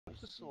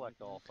Just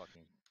select all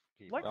fucking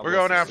We're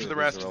going after the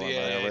rest of the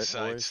AA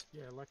sites.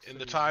 In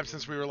the time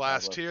since we were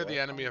last here, the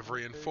enemy have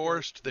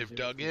reinforced, they've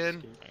dug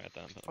in,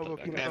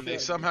 and they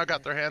somehow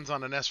got their hands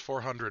on an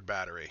S-400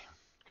 battery.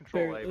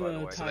 Control A, by the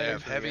way. So they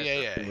have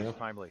heavy AA.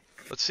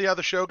 Let's see how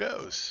the show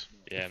goes.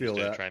 Yeah, I'm just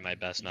gonna try my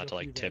best not to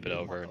like tip it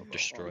over and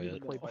destroy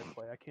it. Play by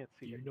play. I can't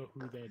see. You know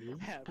who that is?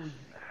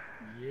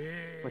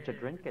 Yeah. What you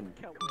drinking?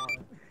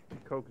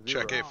 Coke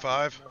Check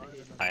 8-5.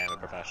 I am a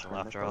professional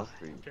after all.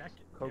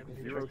 Coke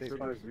 0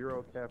 sugar,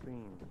 0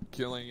 caffeine.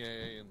 Killing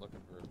AA and looking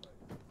for.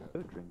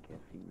 Who drink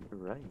caffeine? You're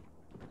right.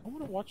 I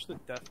want to watch the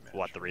death match.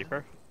 What, the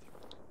Reaper?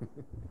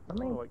 I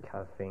mean,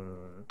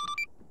 caffeine.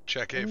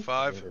 Check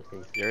 8-5.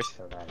 You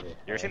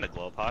ever seen the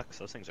glow pucks?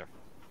 Those things are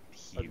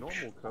huge. A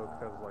normal Coke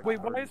has like. Wait,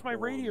 why is my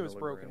radios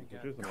broken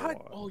again? God,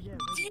 oh yeah.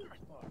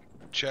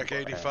 Check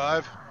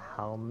 85.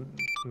 How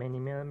many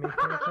millimeters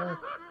is that?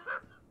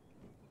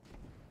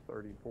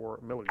 34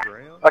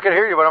 milligrams. I can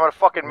hear you, but I'm on a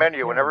fucking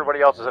menu, and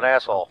everybody else is an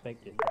asshole.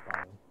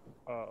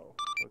 Oh.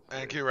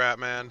 Thank you,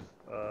 Ratman.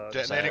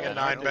 Detonating a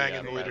 9-bang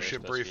in the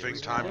leadership briefing.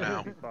 Time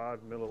now. 5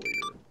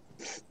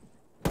 milliliters.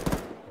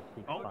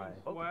 Oh,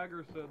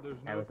 Swagger said there's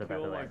no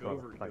kill like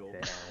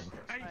overkill.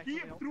 He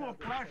threw a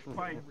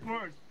flashbang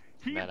first.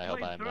 Man, I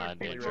hope I'm not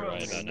being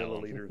right about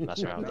no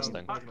mess around with this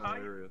thing.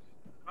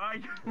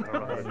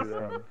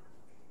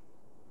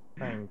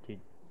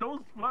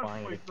 Those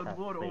flashbangs are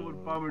more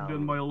overpowered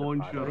than my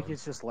launcher. I think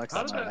it's just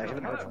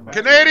Lexington.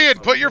 Canadian,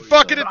 put your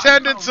fucking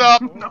attendance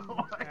up!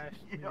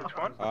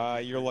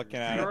 You're looking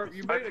at it.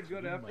 You made a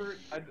good effort.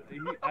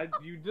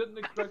 You didn't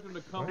expect him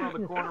to come around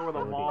the corner with a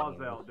Maz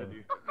out, did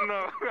you?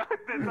 No, I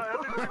didn't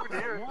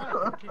even hear.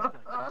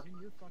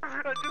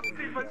 I didn't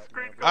see my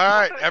screen go.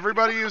 Alright,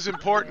 everybody who's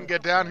important,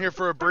 get down here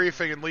for a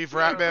briefing and leave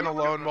Ratman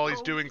alone while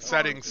he's doing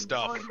setting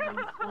stuff.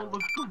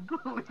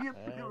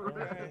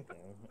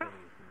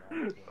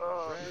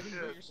 Oh,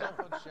 shit.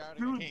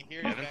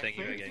 I've been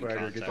thinking about getting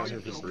contacts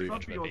with this roof,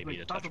 but maybe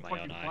to touch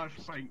my own eye.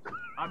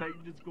 And I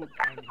just go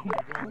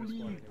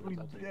completely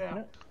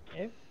dead.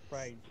 If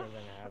Pride doesn't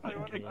have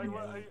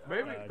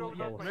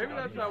Maybe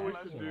that's how we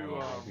should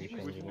do.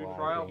 We should do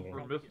trials for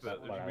Misfit.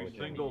 It should be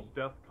single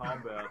death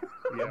combat.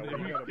 Yeah, if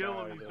you kill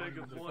him, you take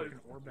his place.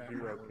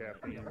 0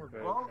 caffeine.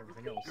 Well,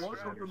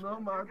 welcome to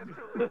Nomad.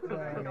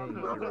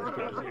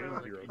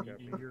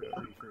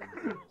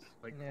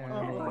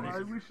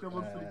 I wish I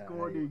was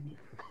recording.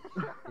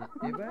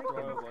 That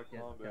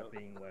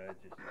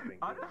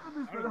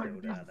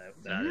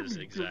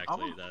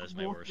is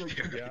my worst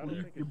fear. Yeah, I don't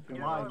think it's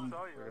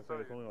like I said,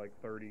 it's only like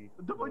 30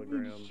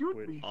 milligrams,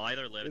 which I'll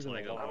either live till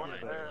I go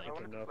blind or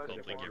like enough that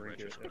if I drink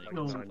it at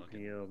 9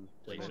 p.m.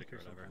 makes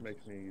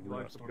me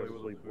not go to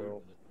sleep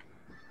well.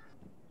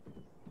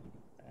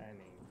 I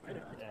mean,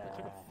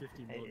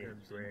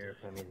 it's rare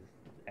for me to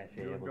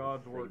actually You're able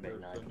God's to work, sleep at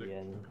 9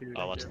 p.m.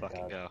 Oh, let's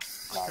fucking go.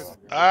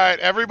 Alright,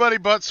 everybody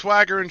but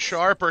Swagger and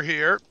Sharp are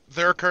here.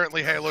 They're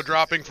currently halo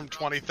dropping from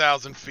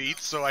 20,000 feet,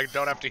 so I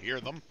don't have to hear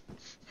them.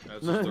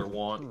 That's just their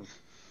want.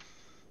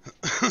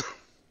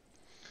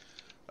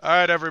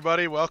 Alright,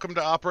 everybody, welcome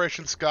to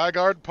Operation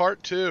SkyGuard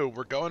Part 2.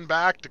 We're going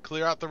back to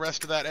clear out the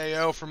rest of that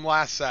AO from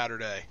last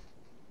Saturday.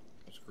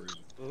 That's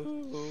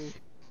crazy.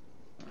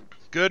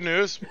 Good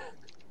news.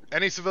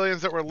 Any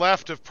civilians that were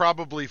left have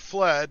probably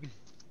fled.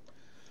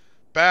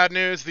 Bad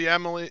news, the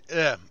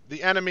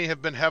enemy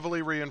have been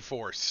heavily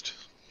reinforced.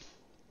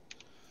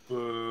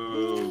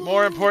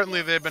 More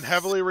importantly, they've been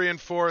heavily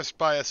reinforced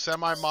by a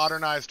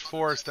semi-modernized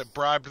force that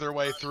bribed their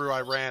way through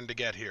Iran to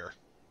get here.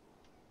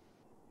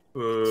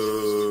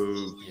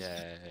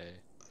 Yay.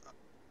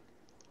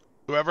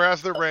 Whoever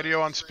has their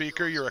radio on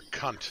speaker, you're a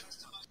cunt.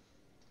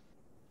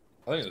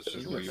 I think it's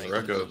just regular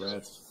echo.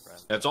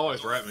 That's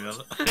always right, man.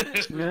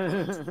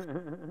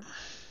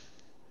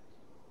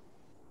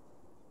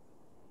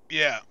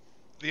 Yeah.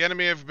 The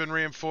enemy have been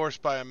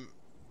reinforced by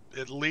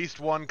at least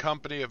one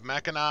company of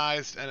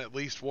mechanized and at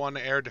least one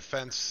air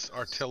defense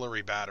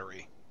artillery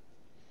battery.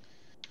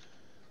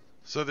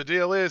 So the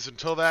deal is,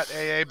 until that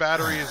AA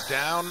battery is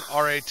down,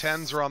 our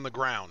A-10s are on the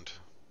ground.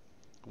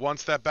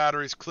 Once that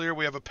battery's clear,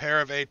 we have a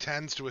pair of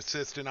A-10s to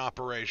assist in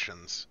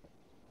operations.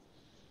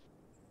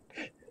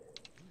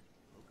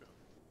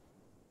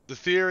 The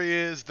theory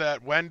is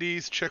that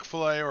Wendy's,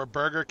 Chick-fil-A, or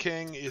Burger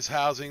King is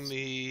housing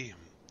the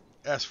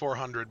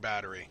S-400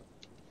 battery.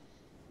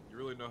 You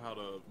really know how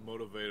to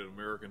motivate an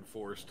American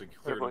force to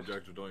clear an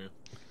objective, don't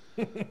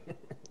you?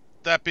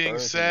 That being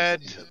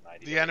said,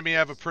 the enemy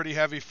have a pretty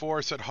heavy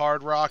force at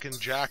Hard Rock and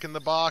Jack in the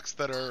Box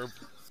that are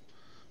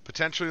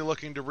potentially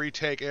looking to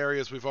retake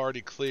areas we've already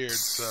cleared,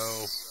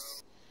 so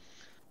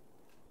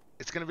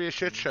it's going to be a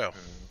shit show.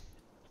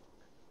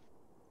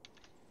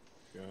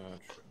 Gotcha.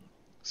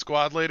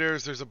 Squad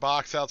leaders, there's a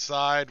box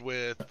outside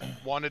with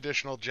 1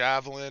 additional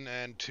Javelin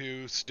and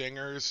 2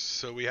 Stingers,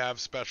 so we have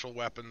special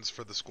weapons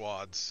for the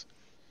squads.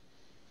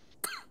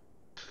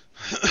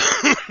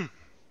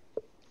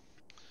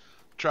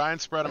 Try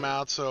and spread them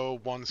out so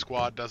one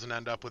squad doesn't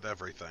end up with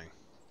everything.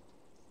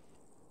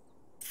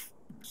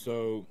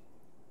 So,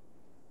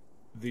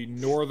 the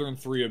northern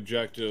 3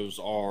 objectives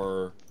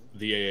are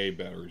the AA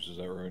batteries, is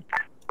that right?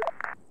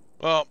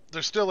 Well,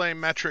 there's still a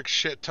metric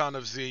shit ton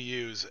of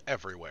ZUs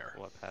everywhere.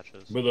 What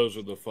patches? But those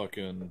are the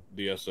fucking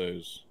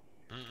SAs.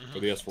 Or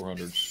the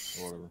S400s,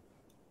 or whatever.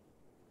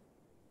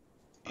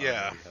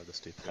 Yeah.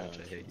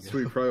 So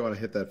we probably want to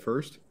hit that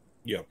first?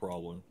 Yeah,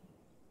 probably.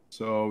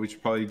 So we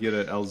should probably get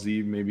an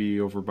LZ maybe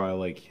over by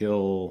like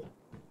Hill,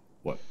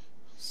 what,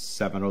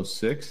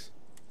 706?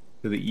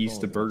 To the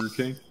east of Burger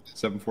King?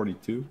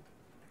 742?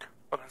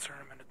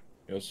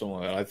 Yeah, something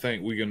like that. I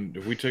think we can,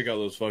 if we take out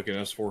those fucking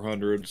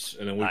S400s,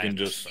 and then we can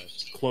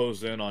just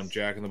close in on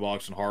Jack in the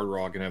Box and Hard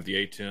Rock and have the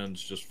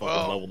A10s just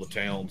fucking level the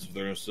towns if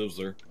there are no civs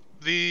there.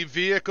 The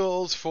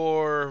vehicles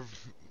for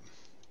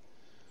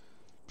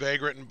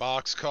Vagrant and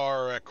Boxcar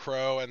are at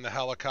Crow, and the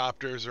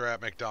helicopters are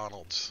at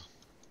McDonald's.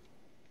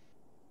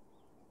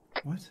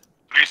 What?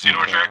 Do you see an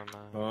orchard?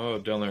 Oh,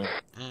 down there.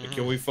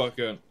 Can we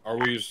fucking, are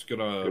we just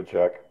gonna... Good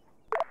check.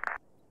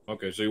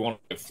 Okay, so you want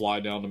to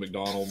fly down to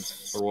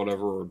McDonald's or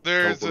whatever? Or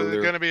There's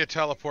there? going to be a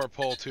teleport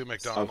pole to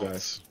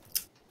McDonald's.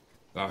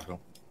 Okay.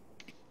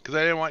 Because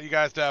I didn't want you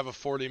guys to have a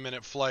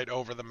 40-minute flight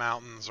over the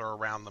mountains or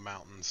around the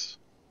mountains.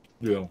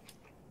 Yeah.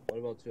 What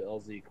about to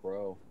LZ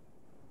Crow?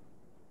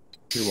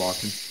 You're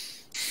walking.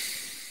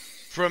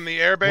 From the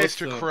airbase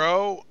to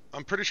Crow,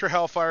 I'm pretty sure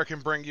Hellfire can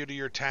bring you to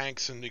your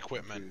tanks and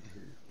equipment.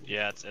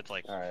 Yeah, it's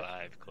like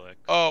 5 clicks.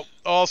 Oh,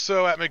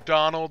 also at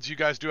McDonald's, you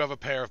guys do have a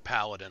pair of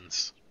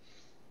Paladins.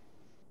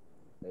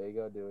 There you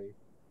go, Dewey.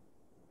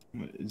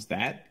 What is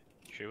that?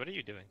 Sure, what are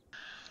you doing?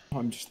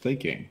 I'm just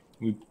thinking.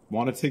 We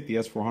want to take the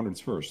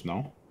S400s first,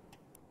 no?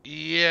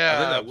 Yeah, I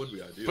think that would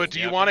be ideal. But do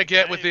you want to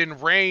get within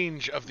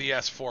range of the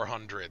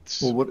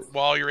S400s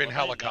while you're in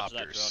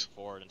helicopters?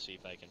 Forward and see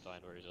if I can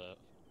find where he's at.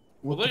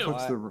 Well,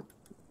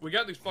 we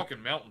got these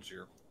fucking mountains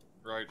here,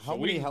 right? How so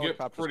we many can get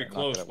helicopters pretty can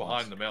close knock it at behind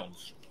once? the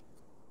mountains.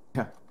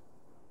 Yeah.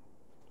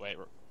 Wait,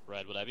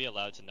 Red, would I be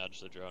allowed to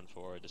nudge the drone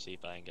forward to see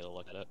if I can get a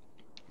look at it?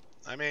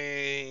 I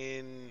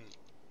mean,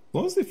 As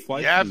long as they fly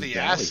you have through the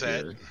valley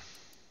asset. here.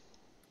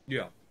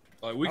 Yeah,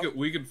 like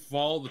we could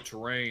follow the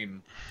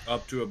terrain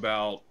up to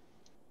about.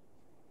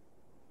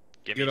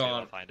 Give Get me two,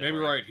 on I'll find it maybe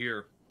for you. right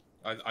here.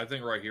 I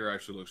think right here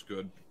actually looks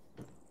good.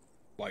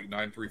 Like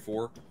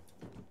 934.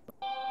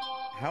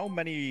 How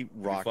many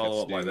Follow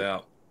rockets up like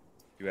that.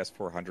 do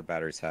US-400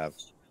 batteries have?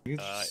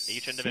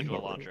 Each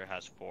individual launcher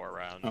has 4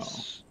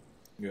 rounds.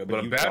 Yeah, But but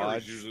a you battery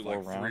dodge is usually 4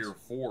 like 3 rounds? or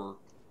 4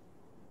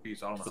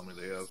 piece. I don't know how many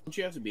they have. Don't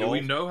you have to be Do we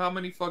old? know how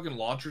many fucking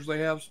launchers they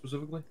have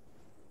specifically?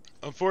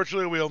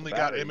 Unfortunately, we only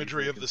got Battery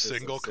imagery usually of the consists of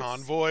single 6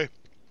 convoy.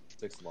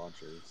 6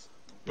 launchers.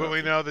 But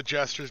we know the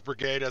Jester's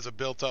Brigade has a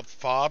built-up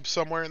FOB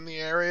somewhere in the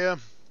area.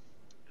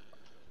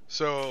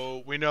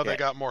 So we know they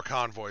got more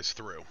convoys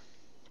through.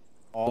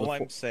 All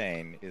I'm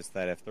saying is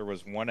that if there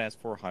was one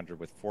S-400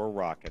 with 4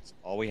 rockets,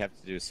 all we have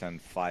to do is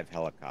send 5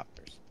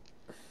 helicopters.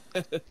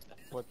 But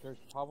there's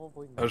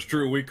probably That's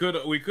true. We could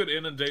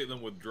inundate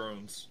them with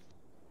drones.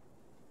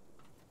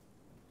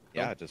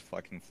 Yeah, just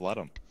fucking flood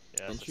them.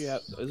 Don't you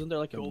have? Isn't there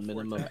like a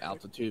minimum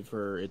altitude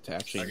for it to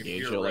actually I can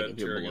engage hear you? Like Red if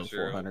you're tearing below his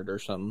hair out. 400 or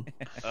something.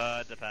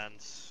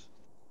 Depends.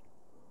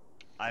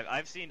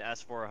 I've seen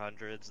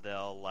S400s.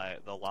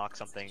 They'll lock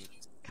something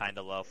kind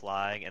of low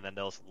flying, and then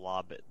they'll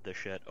lob the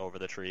shit over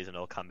the trees, and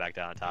it'll come back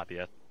down on top of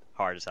you.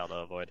 Hard as hell to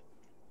avoid.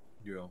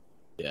 Yeah.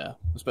 Yeah,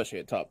 especially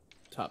a top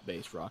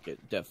base rocket.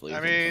 Definitely. I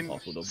isn't mean,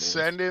 impossible to avoid.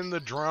 send in the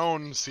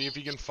drone, see if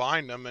you can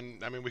find them,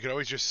 and I mean, we could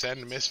always just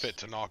send Misfit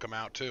to knock them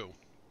out too.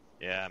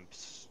 Yeah,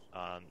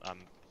 I'm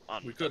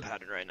on We could- the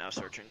pattern right now,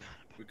 searching.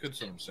 We could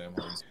send them Sam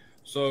hunting.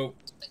 So.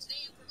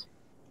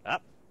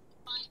 Up.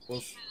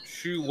 Well,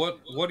 Shu, what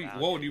would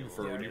you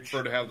prefer? Would you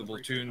prefer to have the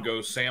platoon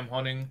go Sam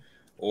hunting,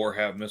 or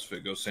have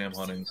Misfit go Sam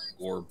hunting,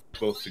 or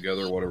both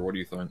together, or whatever? What do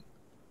you think?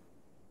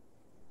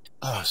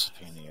 Oh, it's a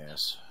pain in the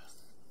ass.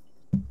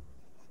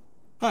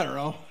 I don't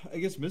know. I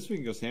guess Misfit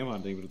can go Sam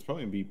hunting, but it's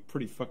probably going to be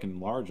pretty fucking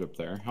large up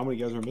there. How many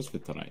guys are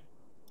Misfit tonight?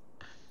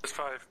 It's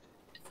 5.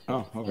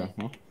 Oh, okay.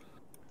 Well.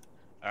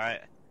 All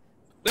right.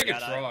 They can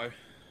try.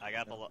 I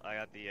got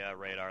the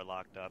radar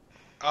locked up.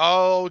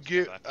 I'll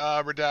give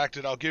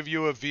redacted. I'll give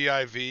you a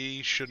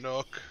VIV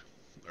Chinook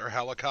or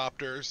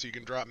helicopter, so you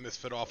can drop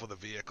Misfit off with a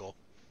vehicle.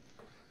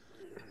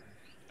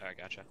 All right,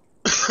 gotcha.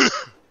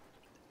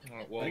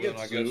 Alright, well, then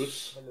I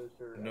guess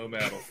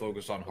Nomad will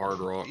focus on Hard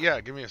Rock.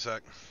 Yeah, give me a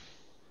sec.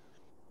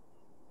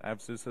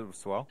 Absolutely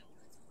as well.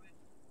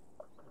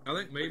 I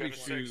think maybe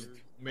you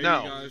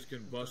No. guys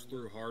can bust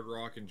through Hard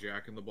Rock and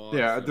Jack in the Box.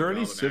 Yeah, are in there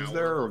any about an civs hour.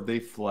 there, or have they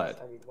fled?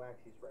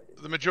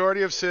 The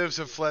majority of civs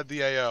have fled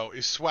the AO.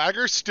 Is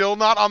Swagger still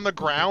not on the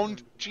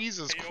ground?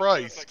 Jesus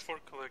Christ. Like 4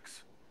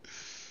 clicks.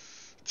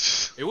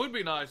 It would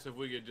be nice if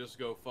we could just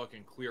go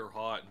fucking clear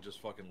hot and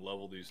just fucking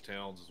level these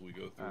towns as we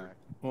go through.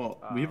 Well,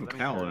 we have a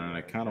Paladin, and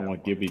I kind of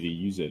want Gibby to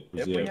use it.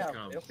 If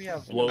we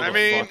have Blow I the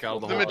mean, fuck out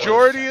of the whole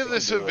majority place. of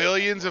the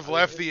civilians have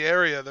left the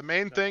area. The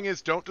main thing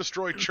is don't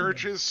destroy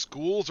churches,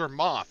 schools, or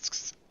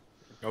mosques.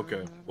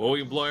 Okay. Well, we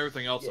can blow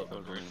everything else up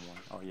then, right?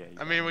 Oh yeah.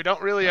 I mean, we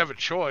don't really have a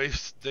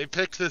choice. They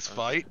picked this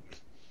fight.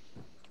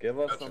 Give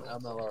us some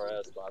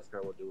MLRS,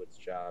 Boxcar will do its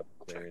job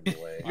clearing the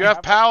way. You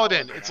have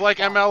Paladin. It's like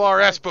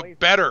MLRS, but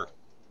better.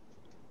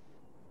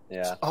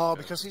 Yeah. Oh,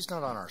 because he's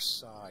not on our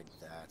side,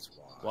 that's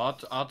why. Well,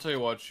 I'll tell you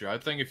what, I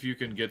think if you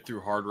can get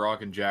through Hard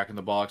Rock and Jack in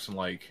the Box in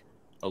like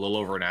a little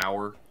over an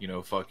hour, you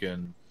know,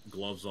 fucking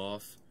gloves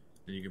off,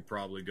 then you can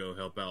probably go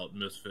help out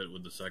Misfit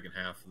with the second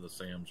half of the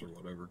SAMs or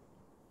whatever.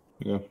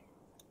 Yeah.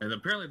 And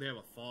apparently they have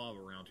a fob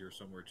around here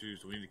somewhere too,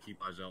 so we need to keep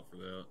eyes out for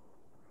that.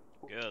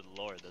 Good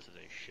lord, this is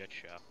a shit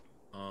show.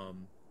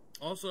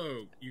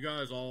 Also, you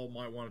guys all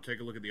might want to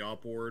take a look at the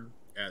op board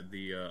at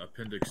the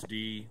Appendix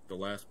D, the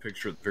last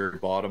picture at the very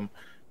bottom.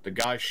 The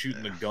guy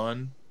shooting the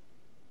gun,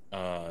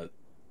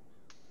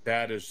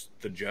 that is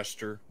the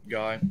Jester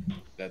guy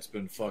that's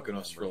been fucking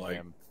us for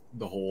like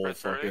the whole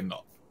fucking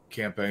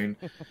campaign.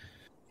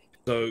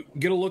 So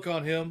get a look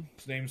on him.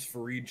 His name's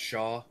Fareed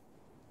Shah.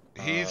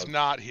 He's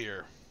not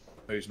here.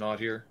 He's not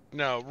here?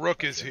 No,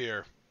 Rook is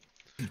here.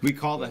 We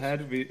call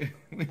ahead.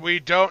 We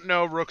don't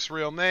know Rook's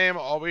real name.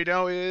 All we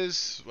know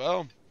is,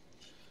 well,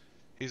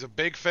 he's a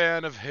big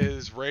fan of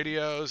his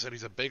radios, and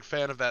he's a big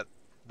fan of that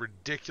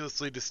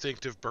ridiculously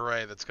distinctive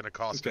beret that's going to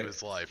cost him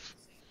his life.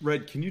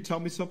 Red, can you tell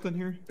me something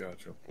here?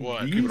 Gotcha.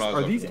 What?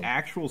 Are these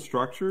actual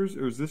structures,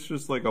 or is this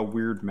just like a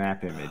weird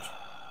map image?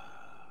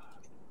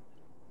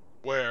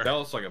 Where? That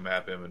looks like a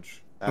map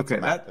image. That's a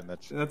map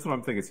image. That's what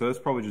I'm thinking. So that's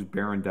probably just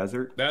barren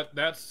desert.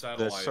 That's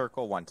satellite. The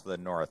circle one to the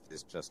north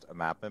is just a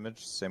map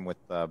image. Same with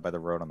by the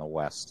road on the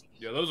west.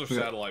 Yeah, those are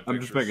satellite I'm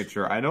pictures. just making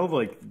sure. I know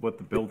like what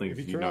the buildings.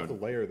 If you turn off the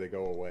layer, they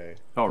go away.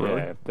 Oh really?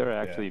 Yeah, if they're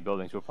actually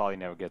buildings, we'll probably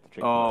never get the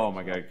trick. Oh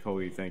my god,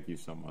 Cody, thank you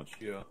so much.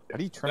 Yeah. How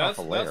do you turn off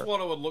a layer? That's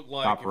what it would look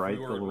like Top if right,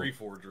 we were the in little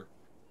Reforger.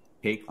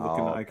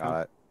 Cake-looking icon.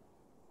 Got it.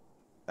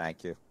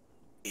 Thank you.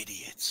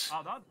 Idiots.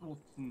 Oh, that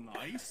looks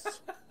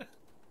nice.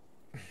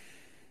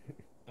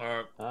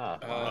 Alright.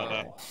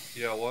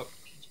 Yeah, what?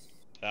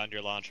 Found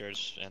your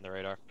launchers and the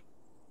radar.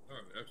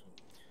 Alright, excellent.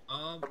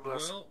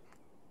 Well,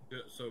 yeah,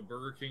 so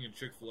Burger King and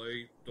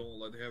Chick-fil-A don't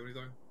let they have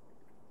anything?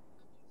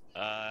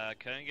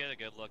 Couldn't get a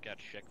good look at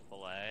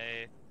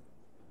Chick-fil-A,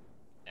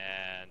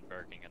 and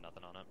Burger King had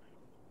nothing on it.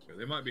 Okay,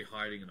 they might be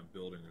hiding in a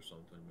building or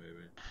something,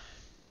 maybe.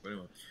 But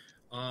anyway,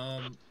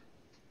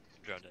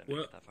 Drone didn't make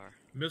it that far.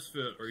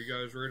 Misfit, are you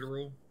guys ready to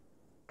roll?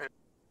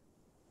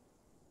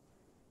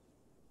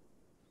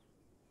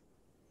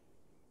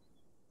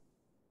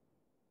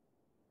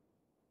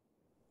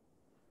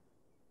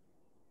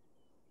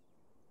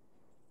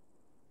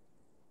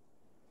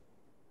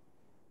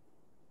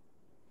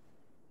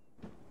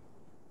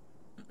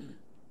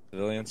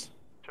 Civilians?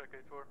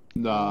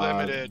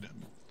 Limited.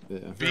 Yeah.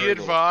 Be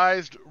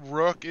advised,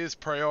 Rook is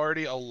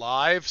priority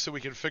alive, so we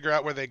can figure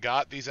out where they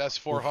got these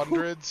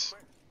S-400s.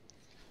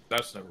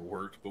 That's never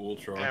worked, but we'll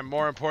try. And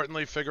more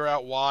importantly, figure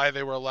out why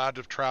they were allowed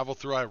to travel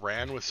through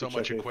Iran with so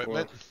much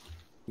equipment.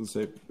 Let's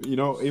say, you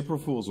know, April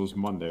Fool's was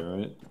Monday,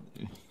 right?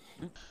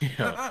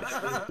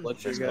 Yeah.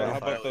 Let's just go. How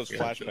about those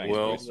flashbangs?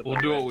 Well,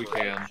 we'll do what we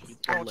can.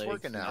 Oh, it's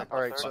working now.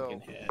 All right,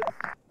 so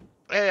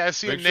Hey, I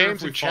see Make sure names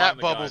if we and chat find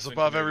the guy, bubbles send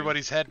above Canadian.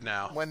 everybody's head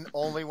now.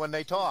 only when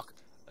they talk.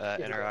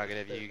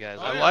 Interrogative, you guys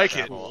I like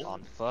it. travel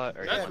on foot,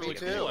 or Yeah, you me take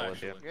too. people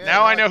with you? Yeah,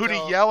 Now I know like, who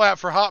to yell at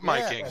for hot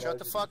micing. Yeah, shut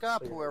the fuck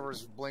up,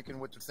 whoever's blinking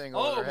with the thing Oh,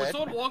 over their when head.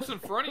 someone walks in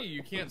front of you,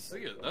 you can't see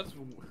it.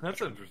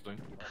 That's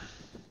interesting.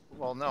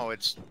 Well, no,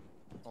 it's...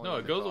 No,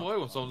 it goes away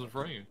when someone's in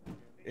front of you.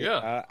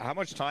 Yeah. How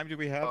much time do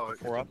we have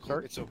before up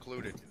start? It's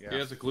occluded. Yeah,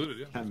 it's occluded,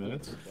 yeah. 10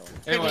 minutes.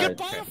 Anyway,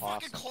 awesome. I'm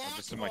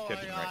just in my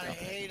kitchen right now.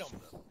 hate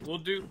them. we'll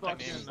do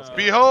fucking...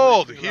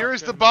 Behold, here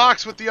is the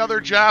box with the other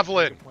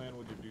javelin.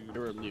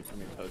 You're relieved from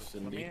your post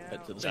and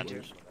head to the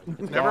stingers.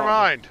 Never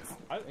mind.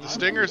 The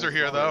stingers are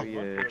here, though.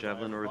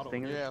 Javelin or a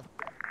stinger? Yeah.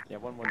 Yeah,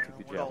 1-1 took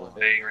the javelin.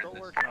 Still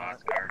working on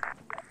it.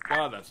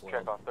 God, that's low.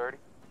 Check on 30.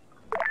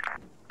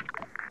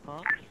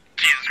 Huh?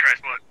 Jesus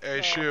Christ, what?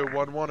 Hey, Shu,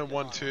 1-1 and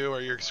 1-2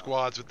 are your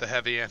squads with the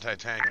heavy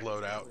anti-tank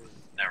loadout.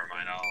 Never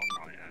mind, I'll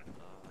probably add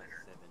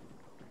later.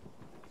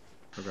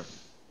 Okay.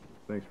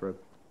 Thanks, Fred.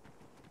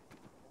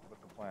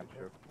 What's the plan,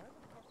 Shu?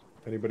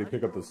 Anybody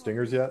pick up the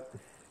stingers yet?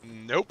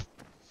 Nope.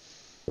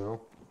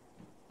 No.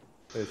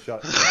 They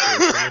shot.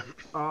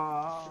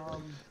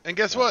 And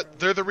guess what?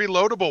 They're the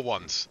reloadable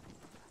ones.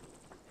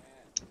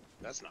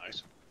 That's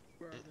nice.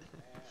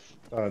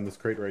 In this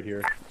crate right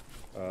here.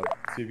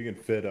 See if you can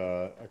fit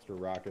extra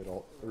rocket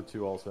or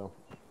two also.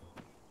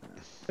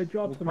 I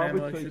dropped some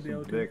ammo. I should be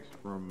able to. Vicks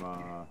from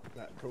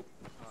Cool.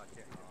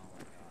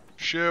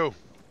 Shu,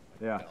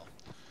 yeah.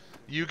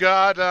 you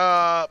got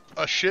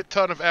a shit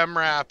ton of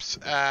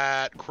MRAPs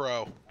at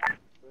Crow.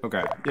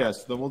 Okay. Yeah.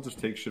 So then we'll just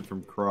take shit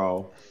from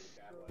Crow.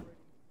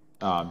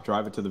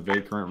 Drive it to the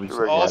vagrant.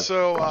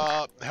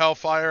 Also,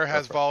 Hellfire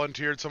has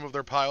volunteered some of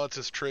their pilots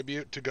as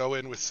tribute to go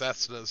in with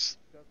Cessnas.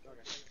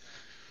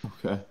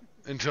 Okay.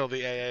 Until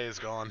the AA is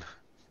gone.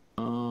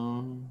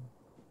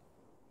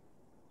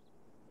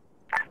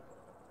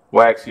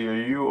 Waxy, are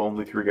you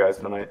only 3 guys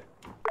tonight?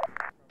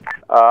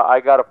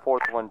 I got a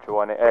 4th one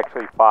joining.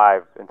 Actually,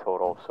 5 in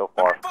total so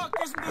far.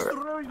 Isn't this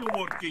radio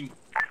working?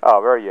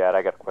 Oh, where are you at?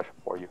 I got a question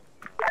for you.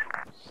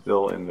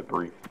 Still in the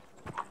brief.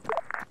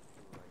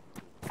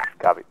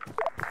 Copy.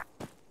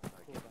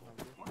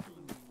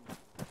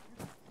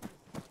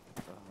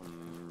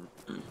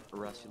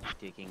 Russ will be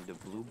taking the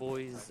blue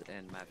boys,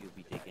 and Matt will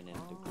be taking in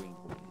the green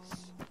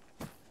boys.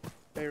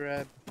 Hey,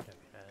 Red.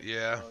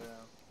 Yeah.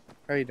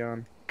 How you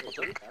doing?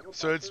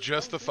 So it's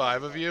just the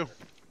 5 of you?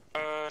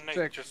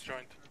 Nate just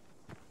joined.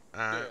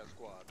 Alright.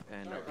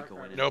 And I'll be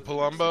going No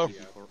Palumbo?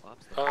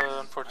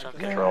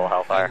 Unfortunately. Control,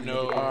 Hellfire.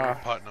 No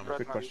Putnam.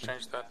 Red might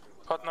change that.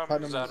 Putnam is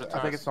Putnam's, out of town.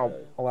 I think it's all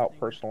out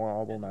personal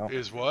allowable now.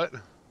 Is what?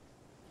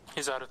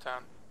 He's out of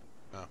town.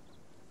 Oh.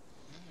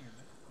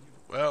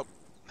 Well,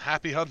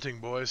 happy hunting,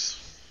 boys.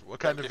 What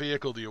kind of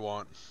vehicle do you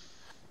want?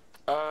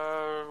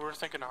 We're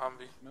thinking a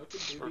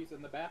Humvee.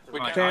 in the bathroom. We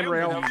can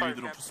Handrail.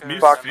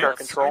 Boxcar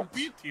control.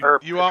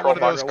 You want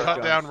one of those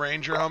cut-down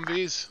Ranger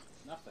Humvees?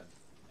 Nothing.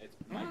 It's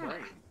my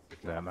brain.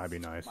 That might be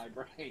nice. My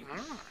brain.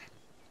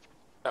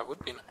 That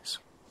would be nice.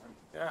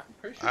 Yeah.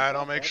 Alright,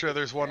 I'll make sure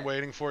there's one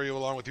waiting for you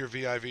along with your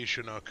VIV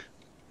Chinook.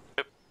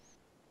 Yep.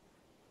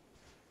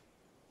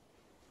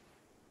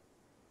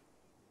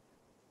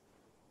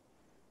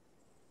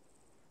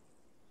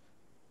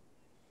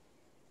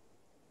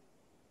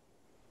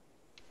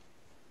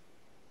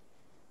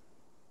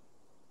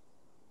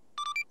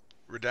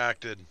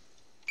 Redacted.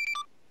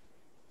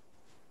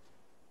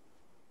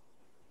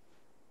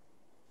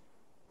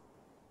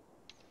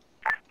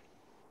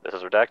 This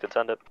is redacted,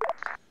 send it.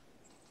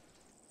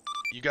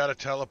 You gotta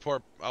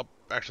teleport.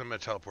 Actually, I'm gonna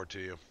teleport to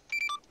you.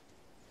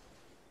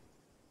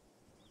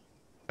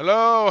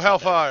 Hello,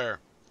 Hellfire.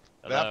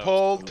 That Hello.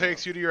 pole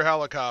takes you to your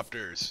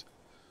helicopters.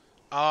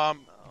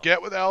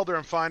 Get with Elder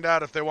and find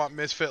out if they want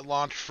Misfit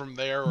launched from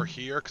there or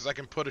here, because I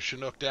can put a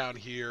Chinook down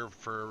here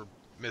for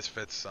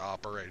Misfit's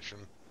operation.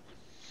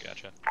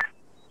 Gotcha.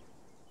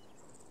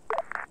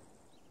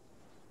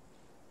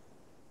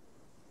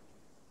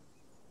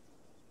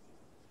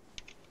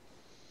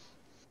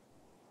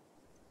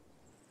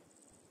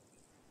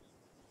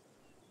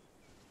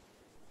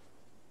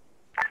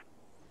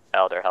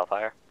 Elder,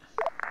 Hellfire.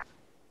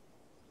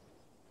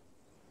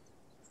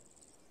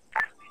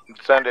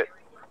 Send it.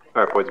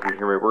 Alright, boys, if you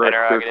hear me, we're going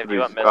to clear Do you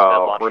want these, Misfit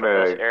launched we're from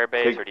going this to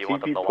airbase, take or do you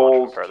want them TP to launch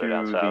poles from to further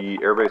down south? the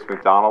airbase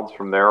McDonald's.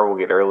 From there, we'll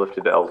get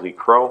airlifted to LZ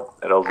Crow.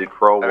 At LZ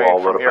Crow, we'll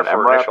all from load here up an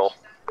for MRAP, initial.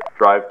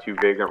 drive to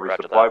Vagrant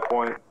Roger resupply that.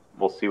 point.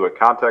 We'll see what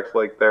contact's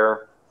like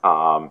there.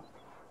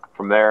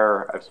 From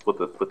there, I've split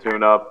the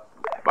platoon up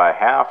by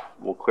half.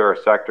 We'll clear our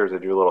sectors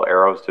and do little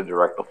arrows to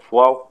direct the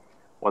flow.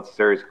 Once this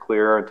area is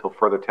clear until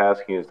further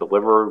tasking is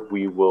delivered,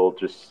 we will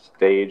just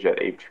stage at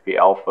HP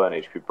Alpha and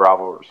HP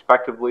Bravo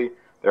respectively.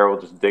 There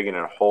we'll just dig in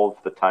and hold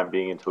for the time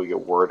being until we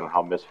get word on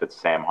how Misfit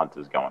Sam Hunt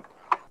is going.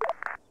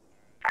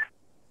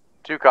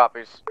 2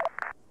 copies.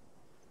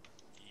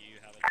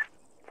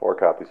 4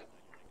 copies.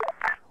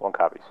 1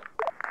 copies.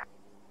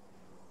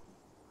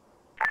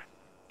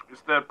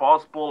 Is there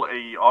possible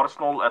a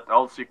arsenal at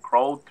LC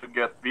Crow to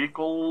get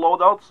vehicle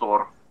loadouts,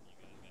 or?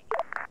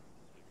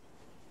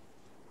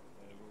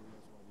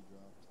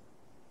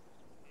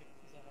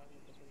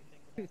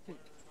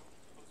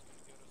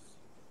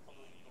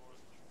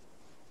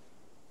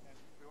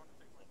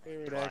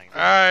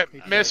 Alright,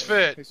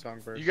 Misfit.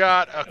 You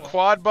got a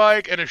quad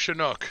bike and a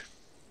Chinook.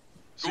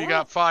 So you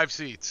got 5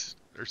 seats.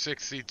 Or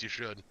 6 seats, you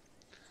should.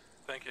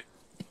 Thank you.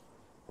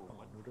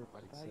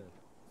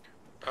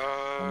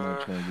 I'm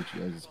gonna try to get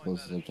you guys as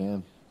close as I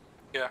can.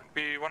 Yeah,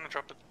 we want to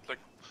drop it like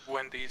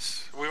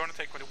Wendy's. We want to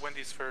take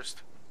Wendy's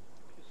first.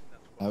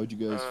 How would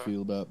you guys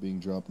feel about being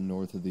dropped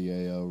north of the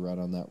AO, right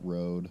on that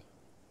road?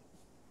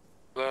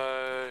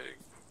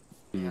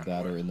 Either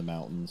that or in the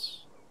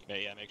mountains.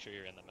 Yeah, make sure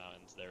you're in the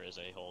mountains. There is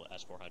a whole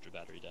S400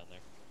 battery down there.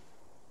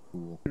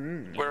 Cool.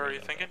 Where are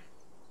you thinking?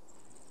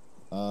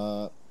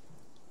 I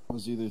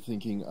was either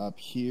thinking up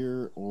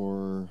here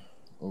or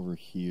over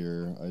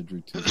here. I drew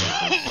 2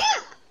 circles.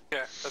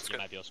 Yeah, that's good. You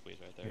might be able to squeeze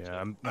right there.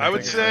 Yeah, too. I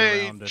would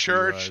say,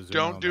 Church,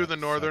 don't do the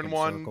northern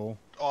one circle.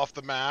 off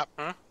the map.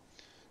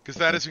 Because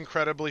that is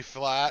incredibly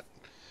flat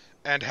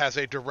and has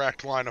a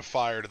direct line of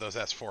fire to those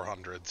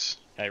S400s.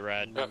 Hey,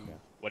 Red.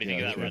 What do you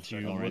think of that red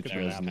circle right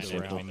there? Look at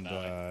the map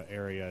around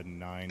area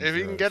 9. If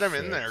you can get him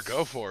in there,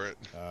 go for it.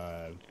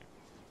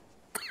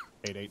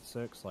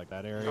 886, like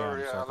that area. Oh,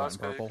 yeah, circle that's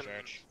in purple.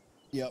 Church.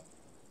 Yep.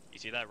 You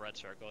see that red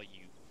circle?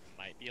 You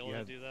might be able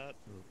to do that.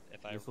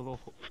 If I. No,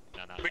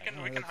 We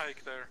can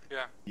hike there.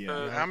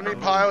 Yeah. How many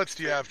pilots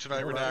do you have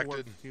tonight, That Redacted?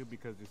 works too,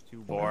 because there's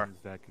 2 4 ones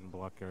that can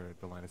block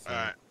the line of sight.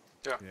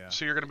 Alright. Yeah.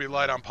 So you're going to be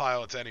light on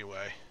pilots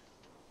anyway.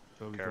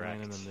 So we can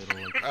land in the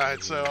middle. Like,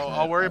 Alright, so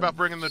I'll worry about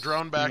bringing the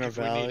drone back In the if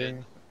we need valley.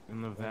 it.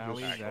 in the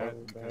valley,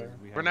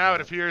 For now,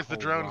 it appears the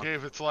drone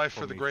gave its life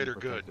for the greater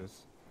good.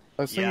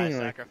 I was thinking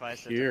like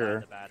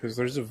here, because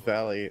there's a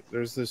valley.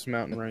 There's this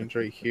mountain range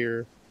right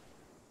here.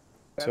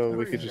 So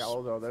we could just.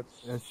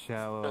 That's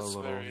shallow a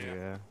little,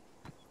 yeah.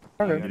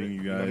 Okay.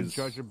 You guys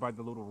judge it by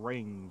the little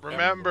rings.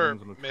 Remember,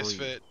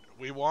 Misfit,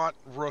 we want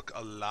Rook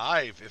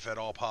alive if at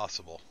all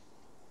possible.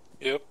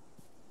 Yep.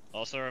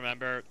 Also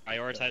remember,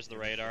 prioritize the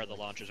radar. The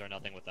launchers are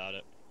nothing without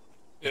it.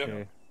 Yep.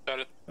 Okay. Got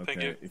it.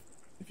 Thank you.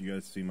 If you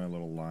guys see my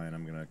little line,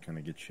 I'm gonna kind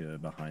of get you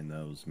behind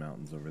those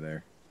mountains over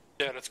there.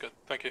 Yeah, that's good.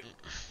 Thank you.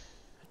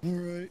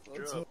 Alright,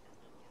 let's Sure.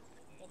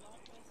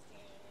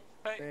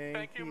 Hey,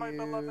 thank you, my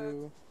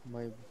beloved.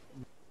 My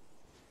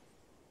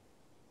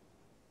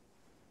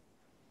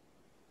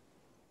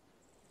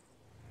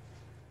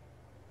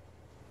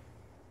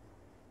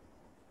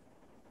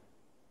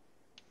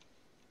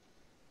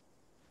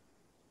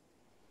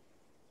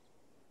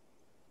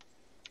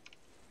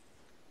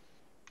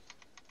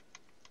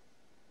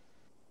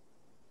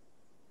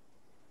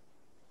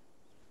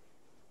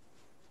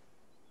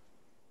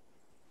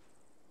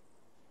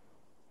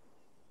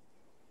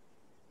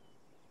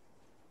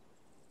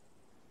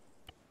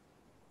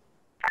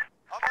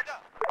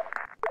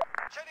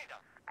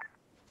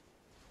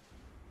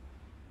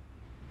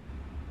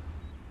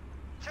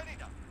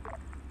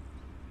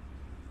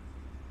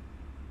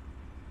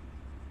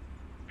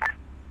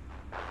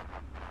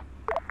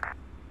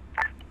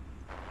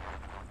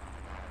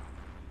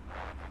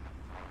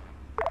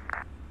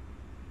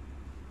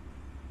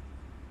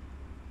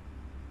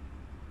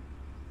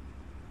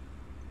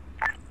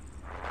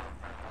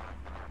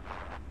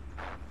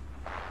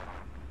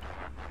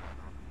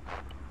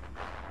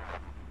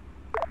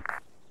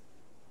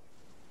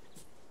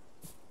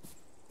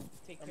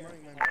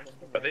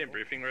Are they in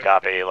briefing room?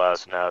 Copy, let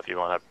us know if you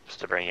want us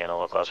to bring you in a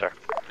little closer.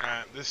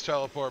 Alright, this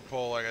teleport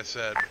pole, like I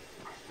said,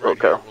 right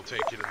here will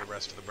take you to the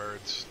rest of the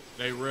birds.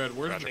 Hey, Red,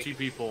 where's the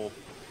TP pole?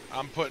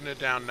 I'm putting it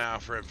down now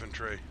for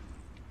infantry.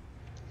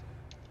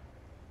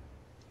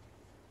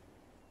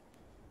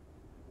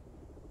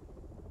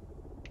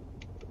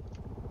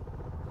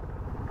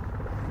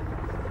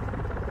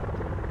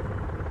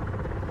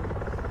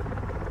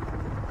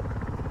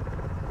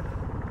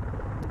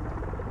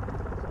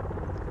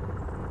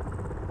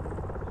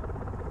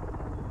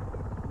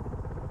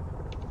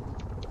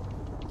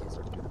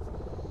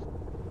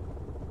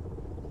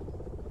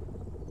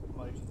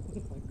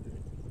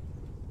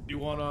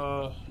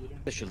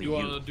 You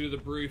wanna do the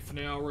brief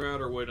now,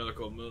 Red, or wait another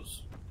couple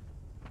minutes?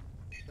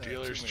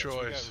 Dealer's 2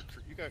 minutes. choice.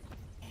 You got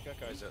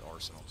guys at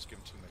Arsenal. Just give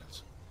them 2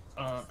 minutes.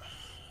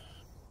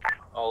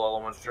 All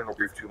elements, general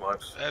brief 2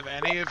 months. Have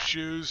any of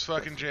Shoe's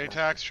fucking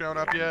J-Tax shown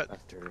up yet?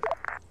 After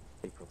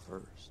April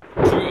 1st.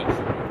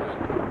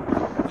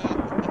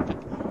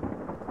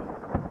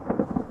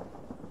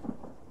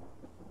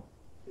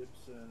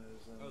 Gibson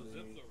is in Oh, Zip's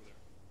over there.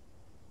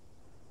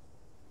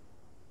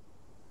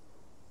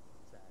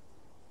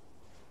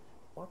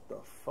 What the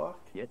fuck?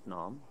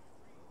 Vietnam.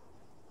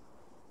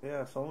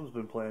 Yeah, someone's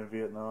been playing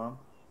Vietnam.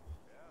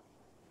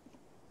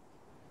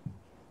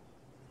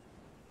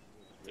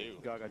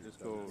 Gaga,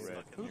 just go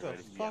red. Who the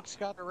fuck's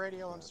got the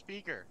radio on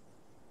speaker?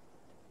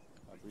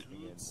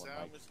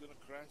 Sam is gonna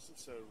crash the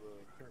server.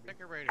 Pick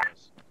your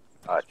radios.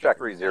 Check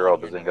 3-0,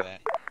 Bazinga.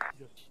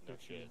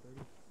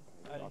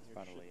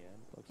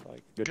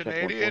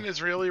 Canadian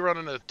is really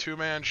running a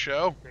two-man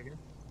show?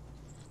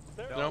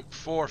 Nope,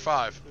 4 or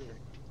 5.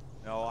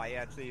 No,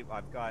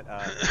 I've got,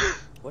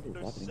 What is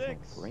there's happening to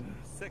my brain?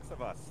 6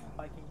 of us.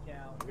 I can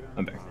count.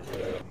 I'm back.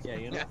 Yeah,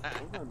 you know,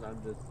 sometimes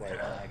I'm just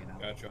like lagging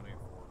out. Got you on 8-4.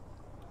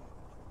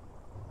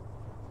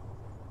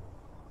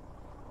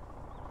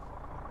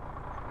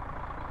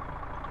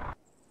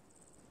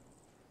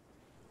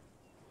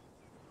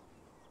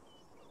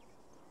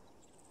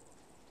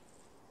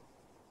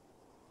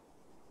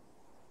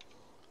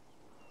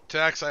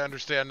 Tax, I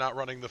understand not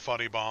running the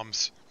funny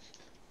bombs.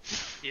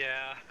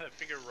 Yeah, I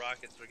figured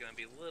rockets were gonna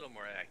be a little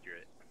more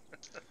accurate.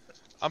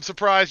 I'm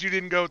surprised you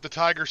didn't go with the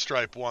Tiger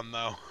Stripe one,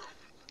 though.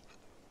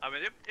 I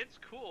mean, it's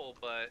cool,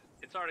 but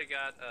it's already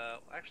got.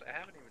 Actually, I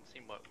haven't even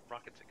seen what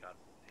rockets it got.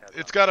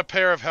 It's got a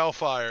pair of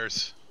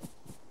Hellfires.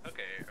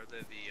 Okay, are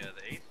they the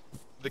 8th?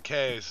 The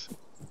Ks.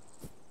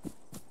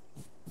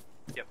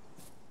 Yep.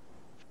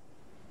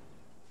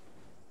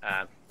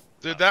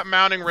 Dude, that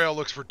mounting rail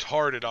looks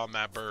retarded on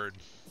that bird.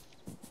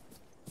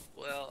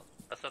 Well,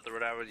 that's not the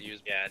word I would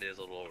use. Yeah, it is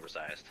a little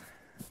oversized.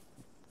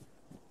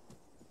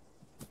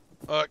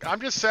 Look,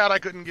 I'm just sad I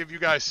couldn't give you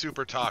guys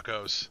super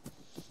tacos.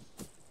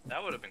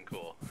 That would have been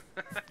cool.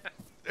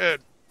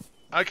 Dude,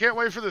 I can't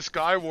wait for the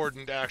Sky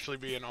Warden to actually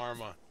be an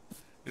ARMA.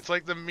 It's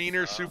like the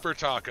meaner super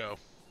taco.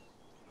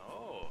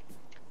 Oh.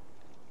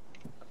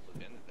 Let's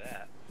look into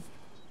that.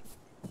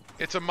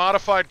 It's a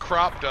modified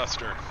crop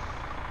duster.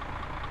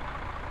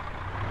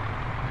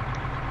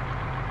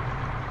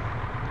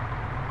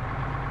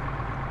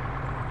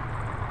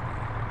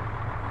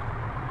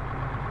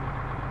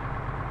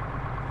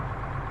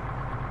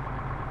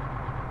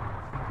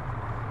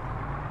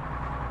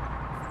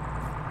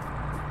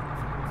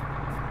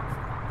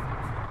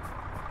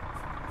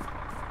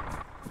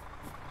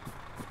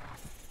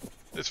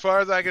 As far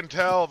as I can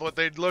tell, what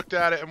they'd looked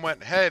at it and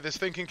went, hey, this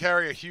thing can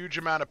carry a huge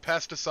amount of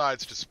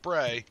pesticides to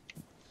spray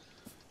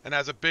and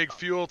has a big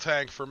fuel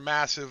tank for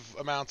massive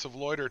amounts of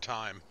loiter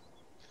time.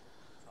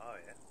 Oh,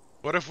 yeah.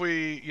 What if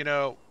we,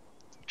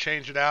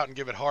 change it out and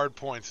give it hard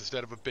points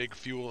instead of a big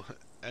fuel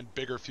and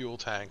bigger fuel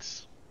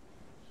tanks?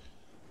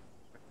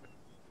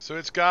 So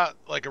it's got,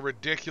 like, a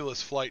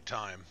ridiculous flight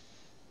time.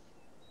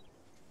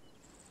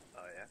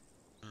 Oh,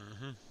 yeah?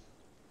 Mm-hmm.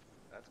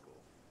 That's cool.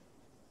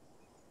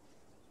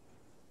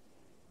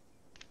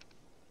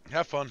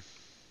 Have fun.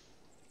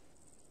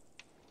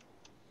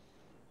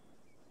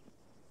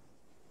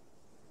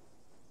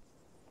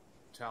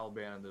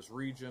 Taliban in this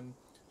region,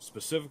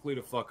 specifically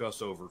to fuck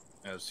us over,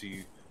 as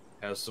he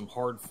has some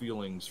hard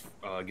feelings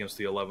against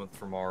the 11th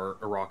from our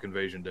Iraq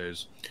invasion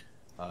days.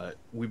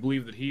 We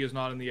believe that he is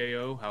not in the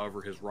AO,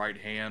 however his right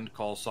hand,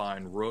 call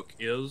sign Rook,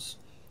 is.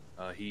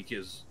 He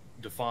is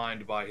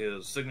defined by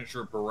his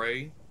signature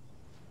beret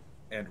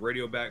and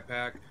radio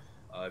backpack.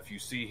 If you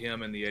see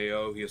him in the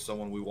AO, he is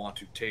someone we want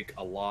to take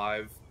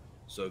alive,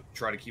 so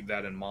try to keep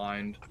that in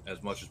mind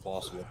as much as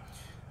possible.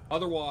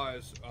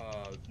 Otherwise,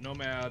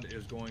 Nomad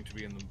is going to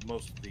be in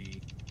most of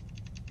the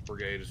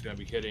brigade is going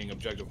to be hitting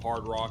objective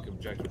Hard Rock,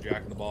 objective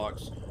Jack in the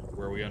Box,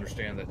 where we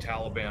understand that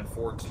Taliban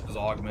forces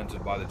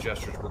augmented by the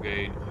Jester's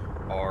Brigade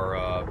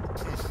are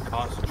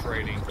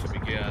concentrating to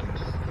begin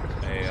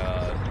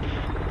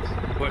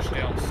a push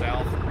down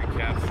south and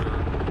recapture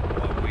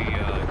what we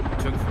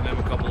took from them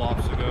a couple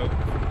ops ago.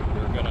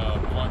 We're going to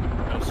blunt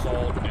an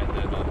assault and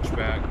then push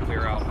back,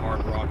 clear out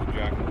Hard Rock and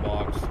Jack in the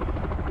Box,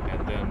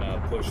 and then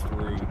push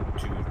through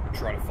to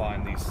try to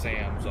find these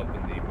SAMs up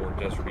in the more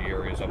deserty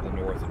areas up in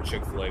the north, and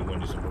Chick-fil-A,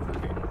 Wendy's, and Burger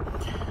King.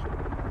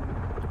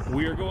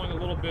 We are going a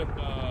little bit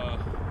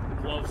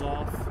gloves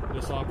off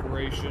this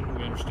operation.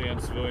 We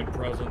understand civilian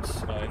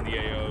presence in the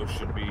AO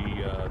should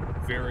be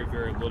very,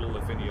 very little,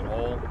 if any at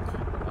all.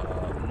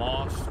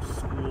 Mosques,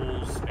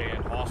 schools,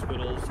 and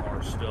hospitals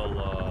are still,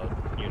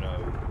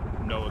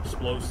 no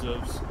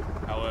explosives.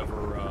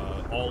 However,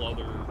 all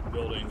other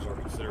buildings are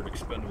considered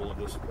expendable at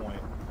this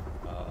point.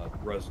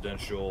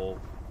 Residential,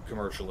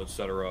 commercial,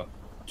 etc.,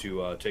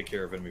 to take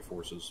care of enemy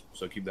forces.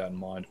 So keep that in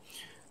mind.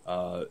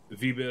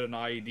 VBIT and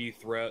IED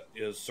threat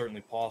is certainly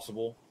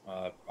possible.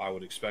 I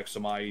would expect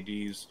some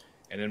IEDs,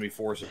 and enemy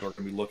forces are going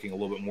to be looking a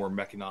little bit more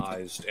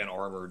mechanized and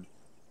armored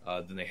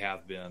than they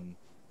have been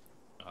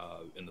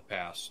in the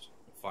past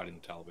fighting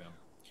the Taliban.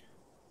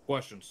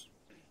 Questions?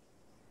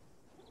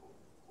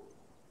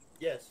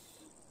 Yes.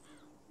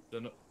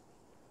 Then,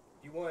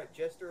 You want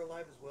Jester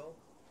alive as well?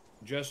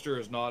 Jester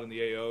is not in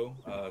the AO,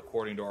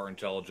 according to our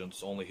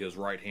intelligence. Only his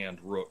right hand,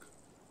 Rook.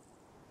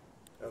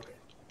 Okay.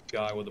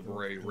 Guy with a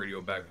beret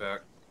radio backpack.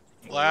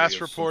 Last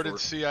reported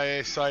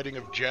CIA sighting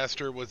of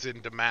Jester was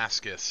in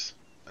Damascus,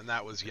 and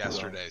that was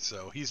yesterday,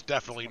 so he's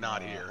definitely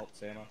not here.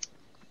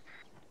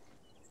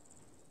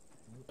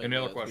 Any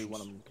other questions? We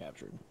want him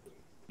captured.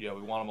 Yeah,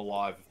 we want him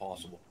alive if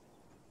possible.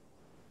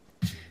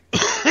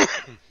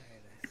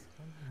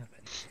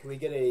 Can we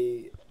get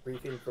a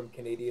briefing from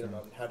Canadian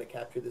on how to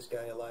capture this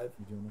guy alive?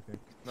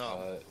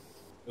 No.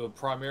 It would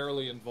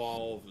primarily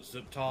involve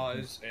zip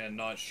ties and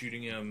not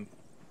shooting him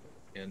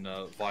in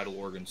vital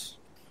organs.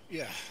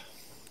 Yeah.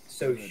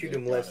 So shoot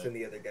him less than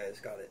the other guys,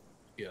 got it.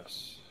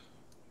 Yes.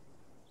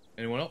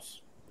 Anyone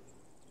else?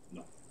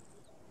 No.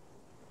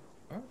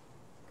 Alright.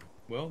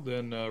 Well,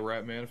 then,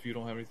 Ratman, if you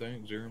don't have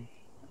anything, Zerum.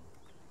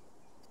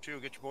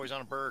 Get your boys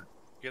on a bird.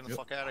 Get the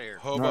fuck out of here.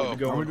 Hobo,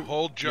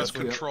 hold just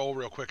control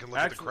real quick and look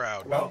at the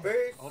crowd.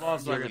 Hold on a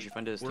second. Did you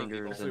find his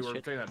fingers and We're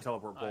shit? taking that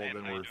teleport pole,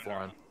 then we're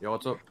flying. Yeah,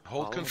 what's up?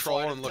 Hold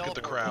control and look at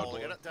the crowd.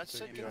 That's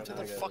it. Get into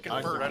the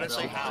fucking bird. I didn't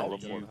say how.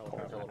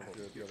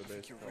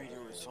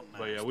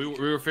 But yeah, we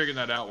were figuring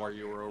that out while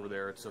you were over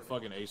there. It's a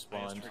fucking ace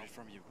bind.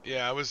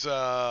 Yeah, I was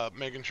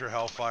making sure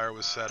Hellfire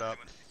was set up.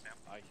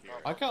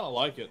 I kind of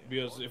like it,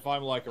 because if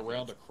I'm like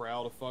around a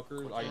crowd of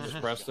fuckers, I can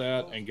just press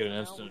that and get an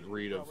instant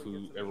read of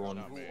who everyone...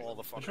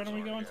 Which one are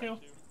we going to?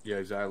 Yeah,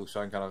 exactly, so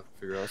I can kind of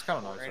figure out. It's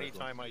kind of nice.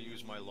 Anytime I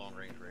use my long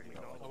range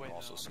radio, I can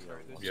also see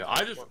everything. Yeah,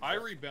 I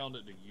rebound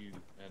it to you,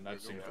 and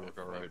that seems to work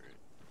alright.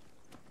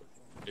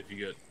 If you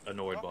get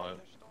annoyed by it.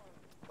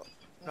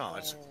 No,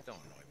 don't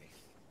annoy me.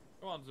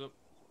 Come on, Zip.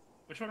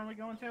 Which one are we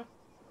going to?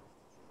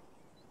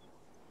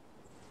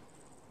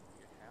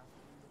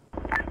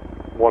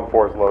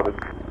 1-4 is loaded.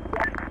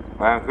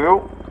 And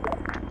who?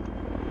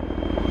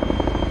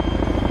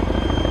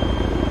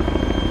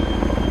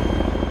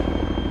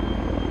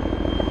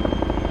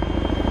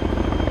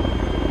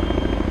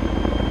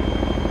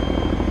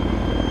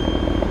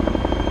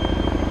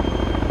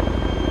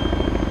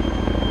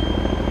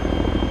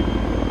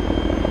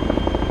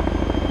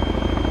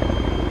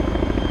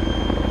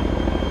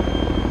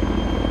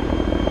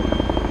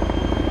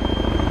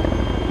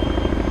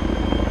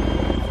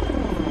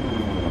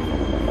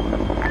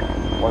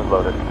 One's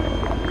loaded.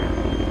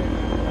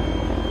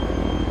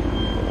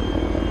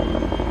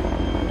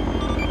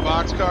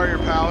 Boxcar, your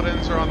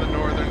paladins are on the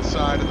northern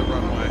side of the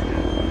runway.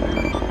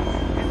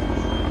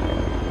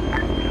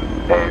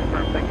 Hey,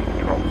 firm taking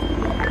control.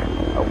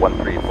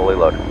 1-3 fully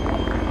loaded.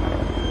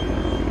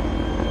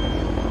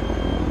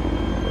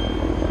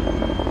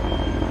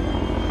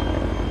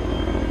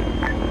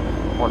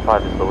 One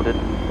 5 is loaded.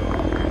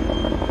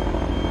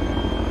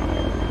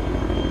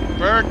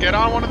 Bert, get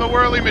on one of the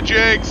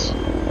whirly-majigs!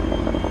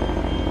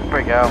 Here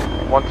we go.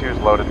 1-2 is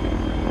loaded.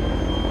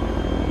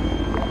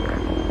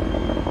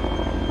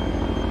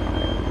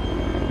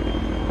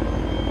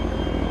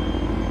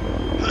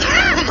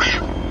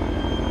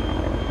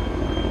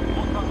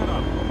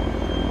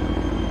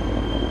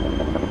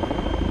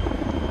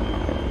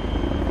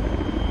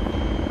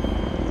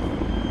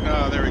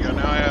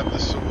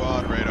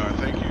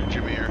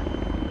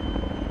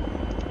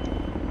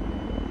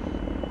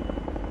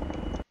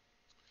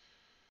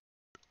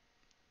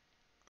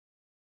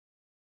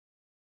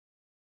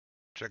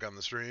 Check on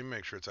the stream,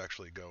 make sure it's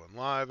actually going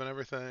live and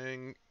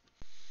everything.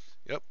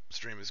 Yep,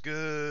 stream is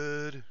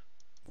good.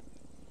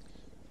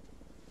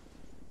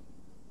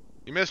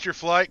 You missed your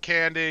flight,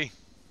 Candy.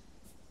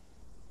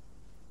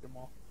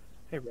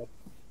 Hey, Rob.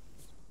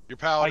 Your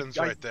paladin's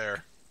right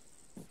there.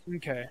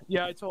 Okay.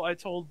 Yeah, I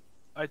told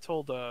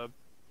Boxcar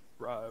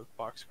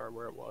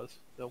where it was.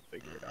 They'll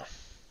figure it out.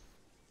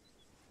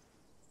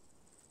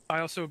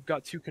 I also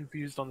got too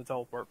confused on the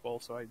teleport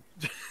bowl, so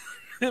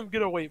I'm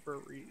gonna wait for a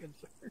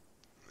reinsert.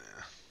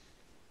 Yeah.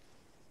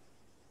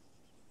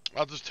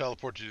 I'll just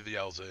teleport you to the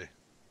LZ.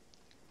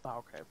 Oh,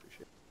 okay, I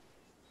appreciate it.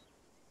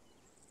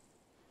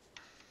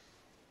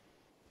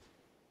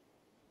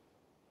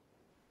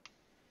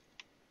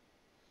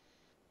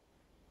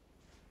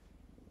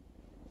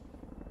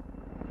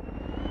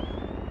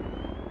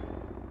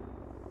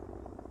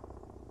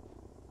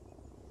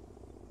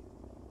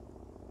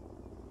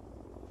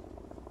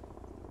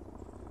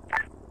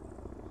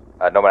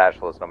 Nomad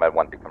Ashles, Nomad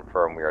 1 to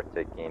confirm we are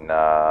taking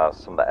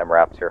some of the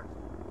MRAPs here,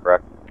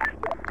 correct?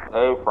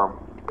 Firm.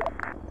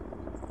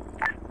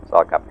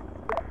 Solid copy.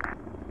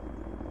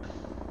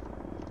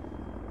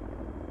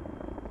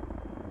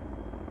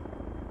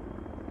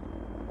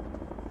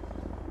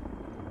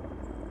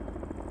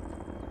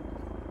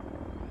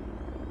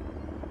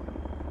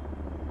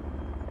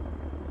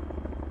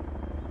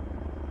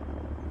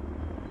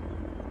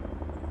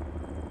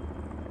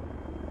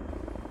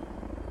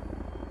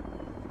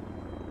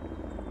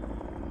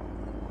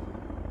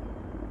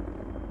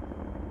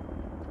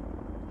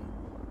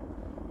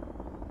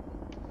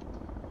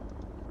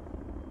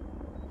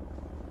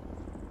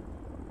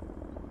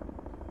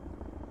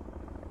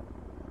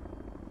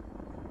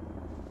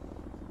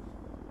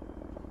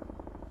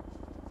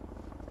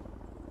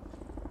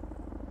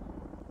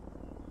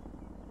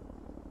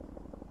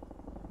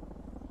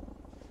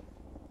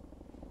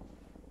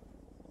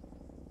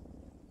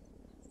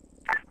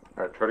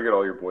 Alright, try to get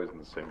all your boys in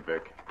the same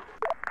Vic.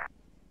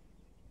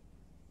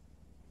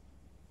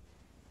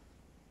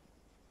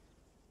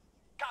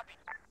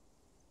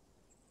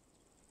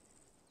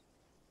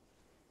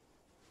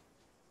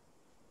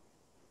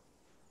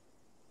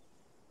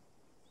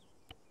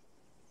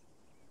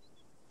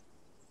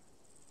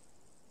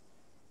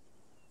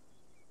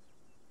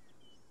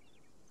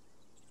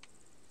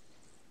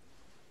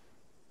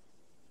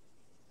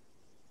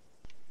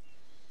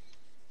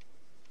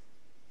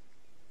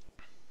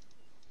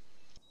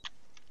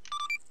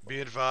 Be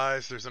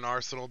advised, there's an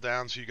arsenal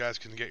down so you guys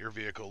can get your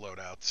vehicle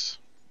loadouts.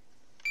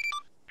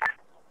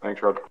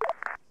 Thanks, Rod.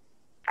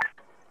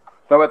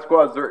 Nomad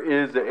squads, there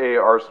is a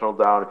arsenal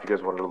down if you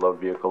guys wanted to load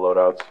vehicle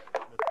loadouts. If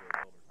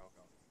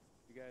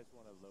you guys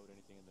want to load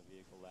anything in the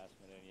vehicle last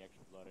minute, any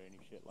extra blood or any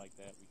shit like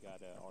that, we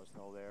got an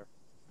arsenal there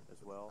as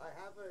well. I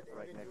have an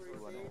right next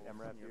to an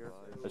MRAP here.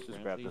 Let's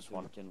just grab this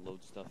one. We can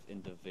load stuff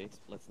in the Vix.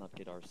 Let's not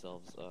kid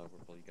ourselves. We're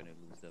probably gonna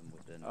lose them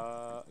within.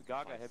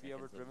 Gaga, have you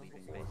ever driven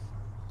before? Base.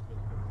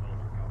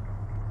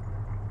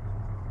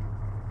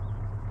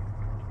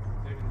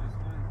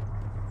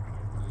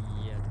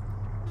 Yeah.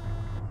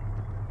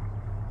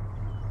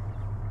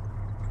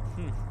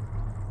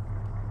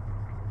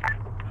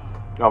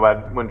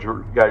 Nomad, when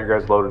you got your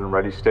guys loaded and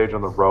ready, stage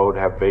on the road,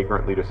 have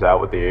Vagrant lead us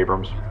out with the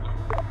Abrams.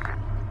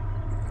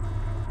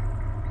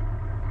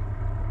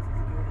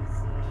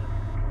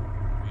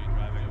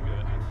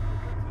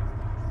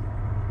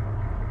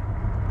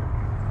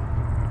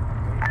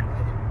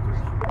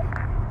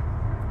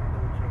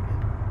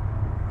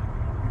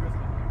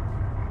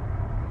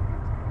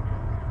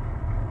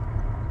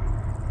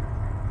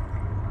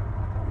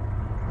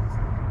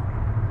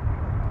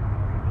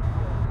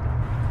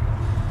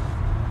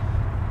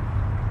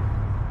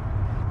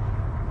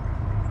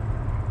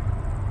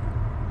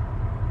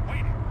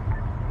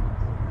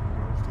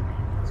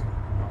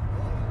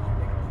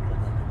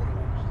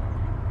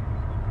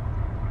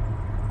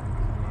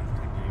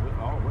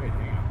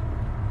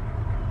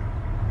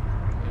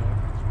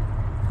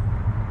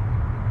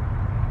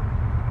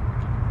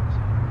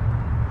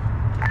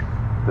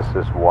 This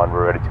is 1,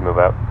 we're ready to move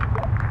out.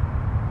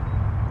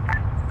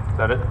 Is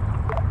that it?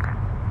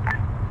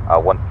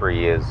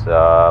 1-3 is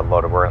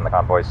loaded, we're in the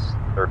convoy's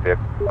third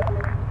vehicle.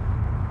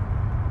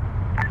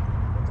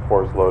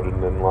 4 is loaded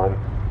and in line.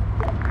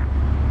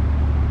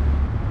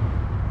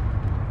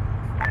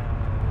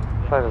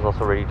 5 is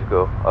also ready to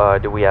go.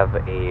 Do we have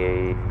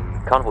a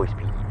convoy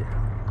speed?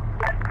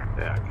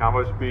 Yeah,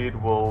 convoy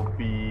speed will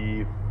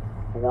be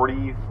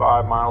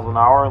 45 miles an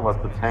hour unless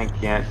the tank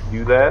can't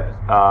do that,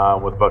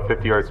 with about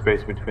 50 yard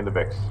space between the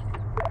Vics.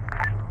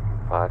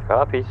 5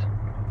 copies.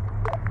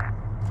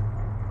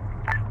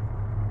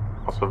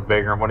 Also,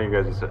 Vagrant, one of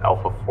you guys is at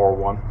Alpha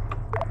 4-1.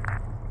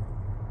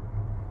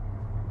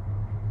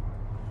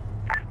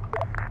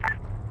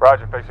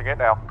 Roger, facing it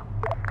now.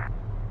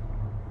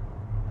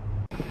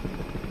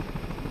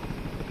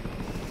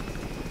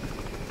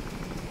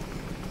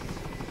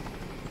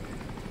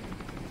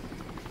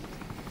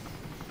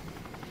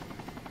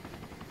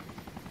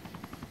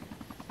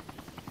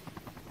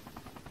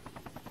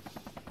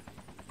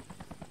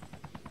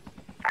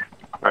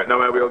 Alright,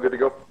 Nomad, we all good to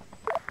go?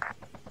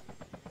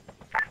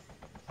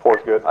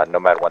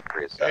 Nomad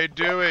 1-3 is set. Hey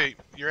Dewey,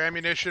 your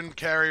ammunition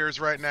carrier's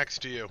right next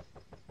to you.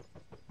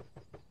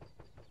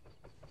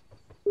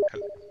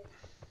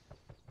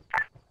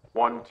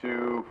 1,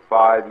 2,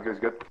 5. You guys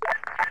good?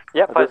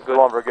 Yep, This is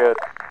 1, we're good.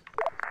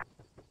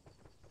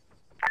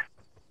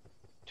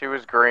 2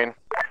 is green.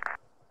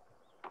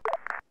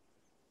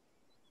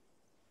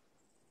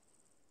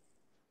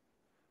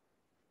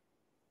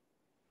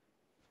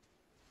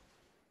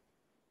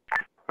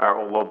 Alright,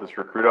 we'll load this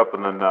recruit up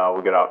and then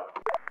we'll get out.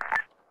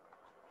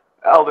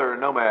 Elder,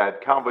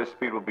 Nomad, convoy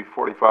speed will be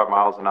 45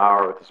 miles an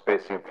hour with a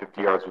spacing of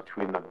 50 yards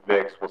between the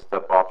VIX. We'll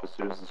step off as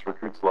soon as this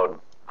recruit's loaded.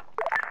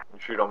 You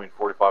sure you don't mean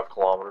 45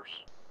 kilometers?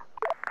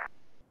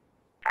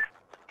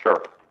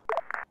 Sure.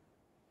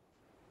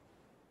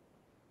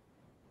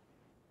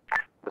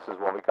 This is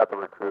 1, we got the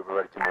recruit, we're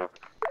ready to move.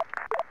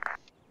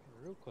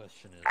 The real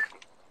question is...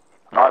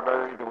 Alright,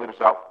 brother, you can lead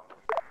us out.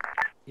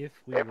 If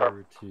we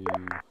were to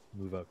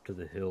move up to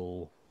the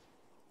hill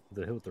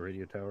with the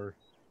radio tower,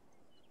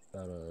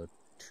 about a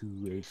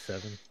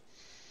 287,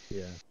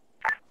 yeah.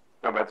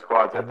 Nomad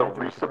squads, at the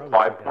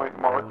resupply point,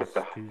 Mark, if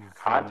the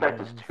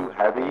contact is too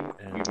heavy,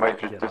 you might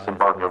just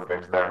disembark our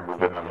VIX there and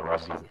move in on the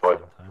rest of the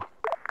foot.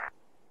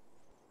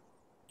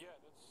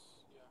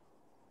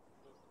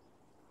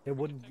 It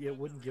wouldn't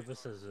give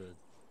us as a...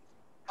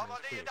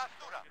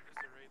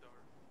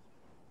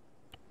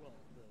 Well,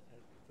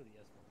 for the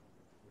S1,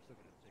 we're still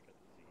gonna take out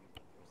the ZU,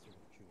 but we're still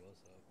gonna chew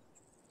us up.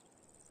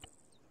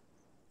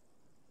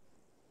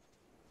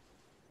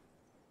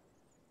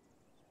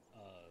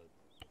 Uh,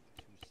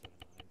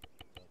 279,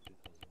 about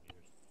 2,000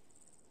 meters.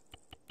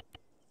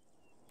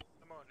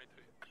 Come on,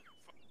 Nitri.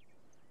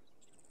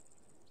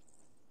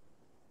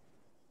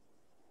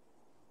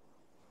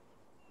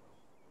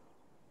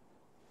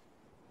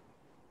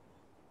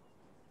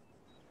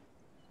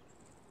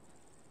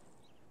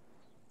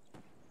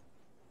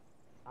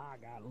 I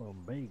got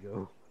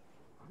lumbago.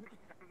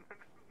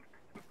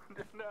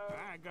 No.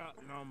 I got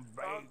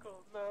lumbago.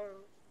 Uncle, no.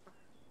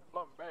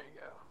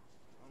 Lumbago.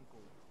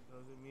 Uncle,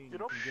 doesn't mean You you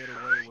don't can get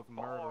away with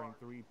murdering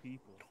 3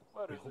 people.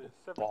 What is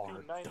this?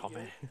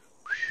 1798?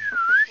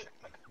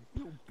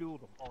 You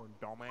build a barn,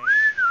 dumbass.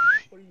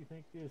 What do you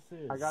think this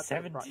is? I got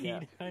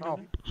 17? Oh.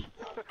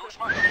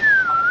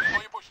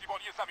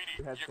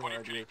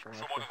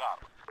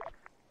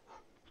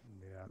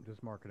 Yeah,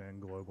 just mark it in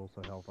global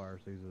so Hellfire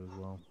sees it as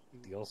well.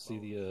 Do y'all see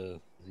the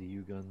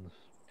ZU guns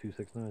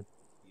 269?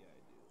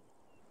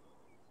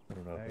 I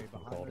don't know if Hey, it's been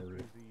behind called the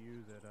already. two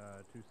ZUs at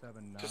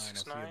 279, I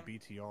 269?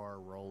 see a BTR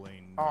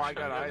rolling. Oh, I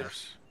got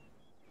eyes.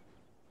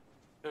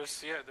 There's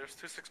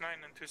 269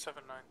 and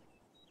 279.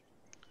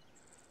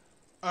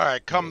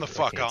 Alright, come the I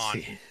fuck can't on.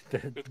 see. The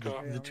Good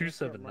call. the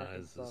 279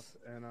 is...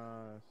 And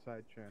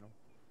side channel.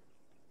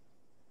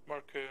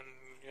 Marking,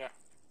 yeah.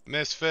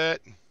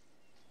 Misfit,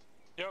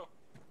 Yo,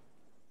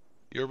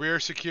 your rear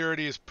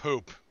security is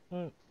poop.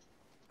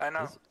 I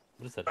know.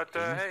 What is that? But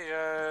hey,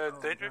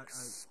 Daedric's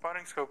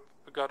spotting scope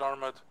got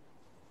armored.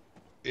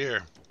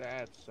 Here,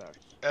 That sucks.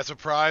 as a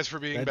prize for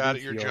being That bad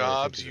at your BTR, I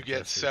jobs, think, you is get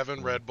impressive.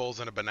 7 Red Bulls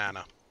and a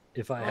banana.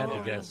 If I had to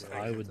Oh, guess, yeah.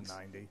 I would...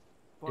 90.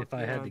 If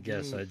I had to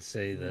guess, dude. I'd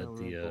say Yeah, that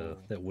Red Bull.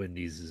 that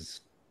Wendy's is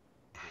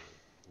the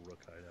Rook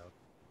hideout.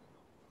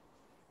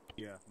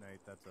 Yeah, Nate,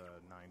 that's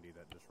a 90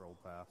 that just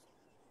rolled past.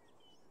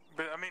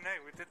 But I mean, hey,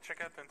 we did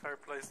check out the entire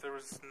place. There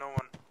was no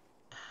one.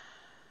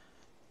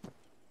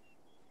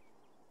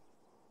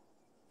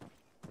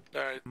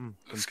 Alright,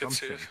 let's get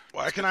serious.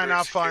 Why Let's can get I rear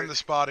not find security. the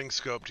spotting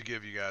scope to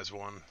give you guys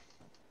one?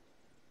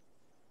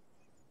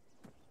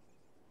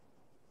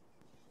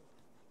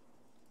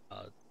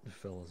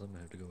 Fellas, I'm gonna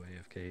have to go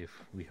AFK if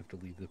we have to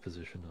leave the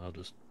position. I'll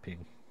just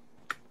ping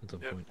at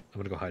some Yep. point. I'm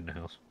gonna go hide in the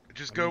house.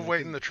 Just go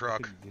wait in the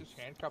truck. Just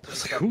handcuff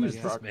It's him like, in who the is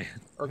this truck.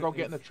 man? Or go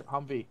get in the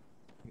Humvee.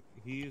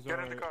 He's Get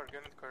in the car, yeah.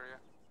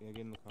 Yeah,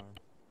 get in the car.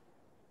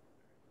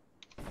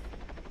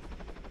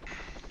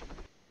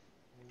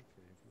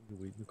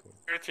 Wait in the car.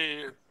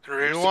 Security, the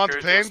rear You want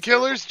security was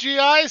painkillers,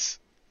 GIs?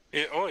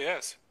 Yeah, oh,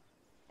 yes.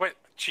 Wait,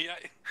 GI?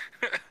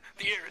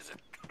 The air is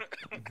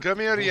it? Come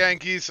here,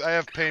 Yankees. I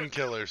have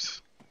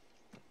painkillers.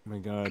 Oh my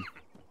god.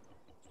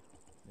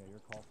 Yeah, your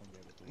call from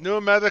gave it to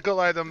New medical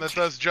item that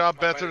does job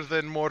better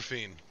than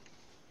morphine.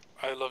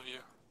 I love you.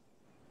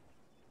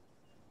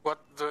 What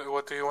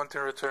do you want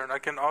in return? I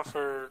can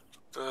offer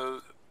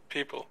the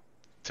people.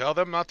 Tell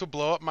them not to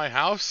blow up my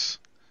house.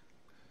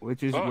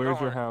 Which is, Oh, where's don't your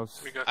worry.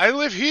 house? We got I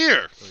live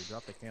here. So he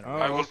dropped the can. Oh,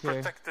 I will okay.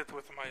 protect it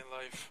with my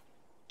life.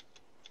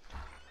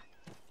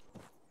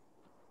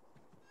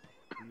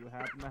 Do you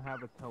happen to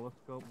have a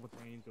telescope with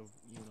range of,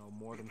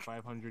 more than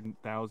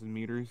 500,000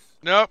 meters?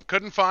 Nope,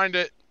 couldn't find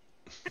it.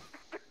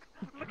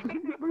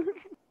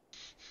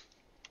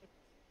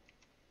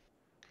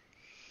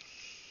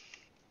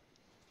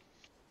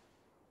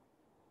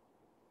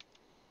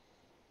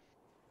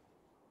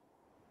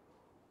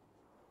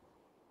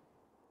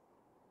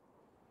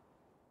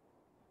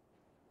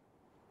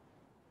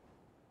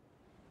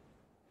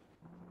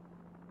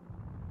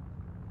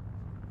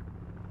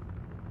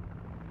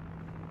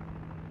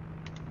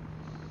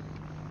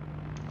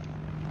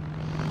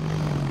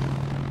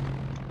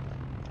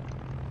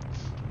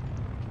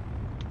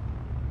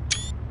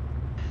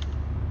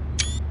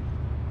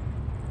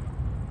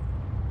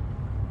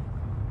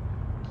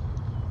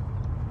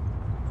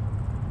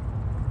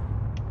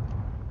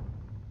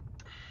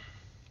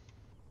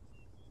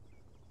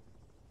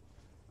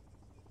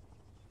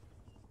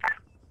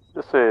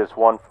 This is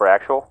 1 for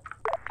actual.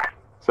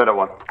 Send it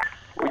 1.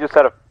 We just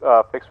had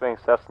a fixed-wing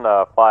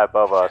Cessna fly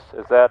above us.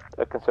 Is that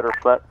considered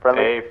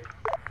friendly?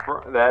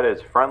 That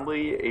is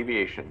friendly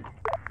aviation.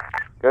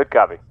 Good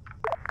copy.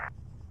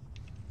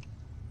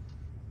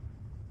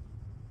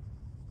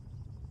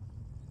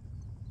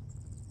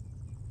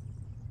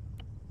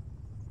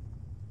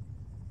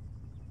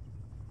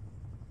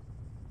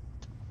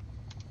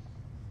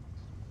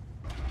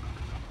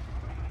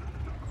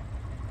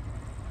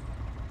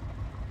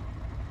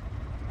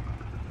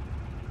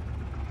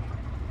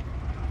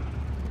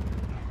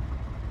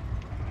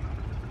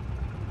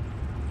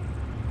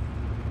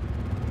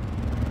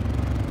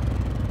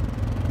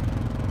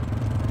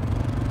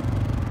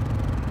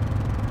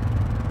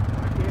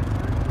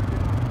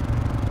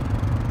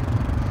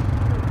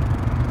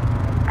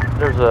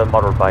 There's a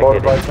motorbike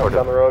heading toward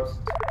down the road.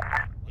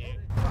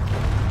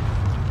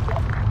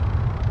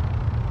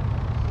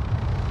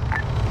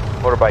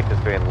 Motorbike is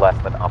doing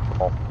less than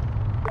optimal.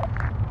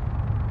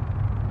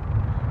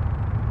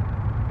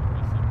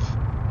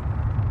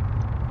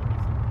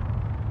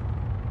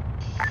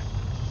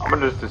 I'm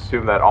gonna just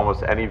assume that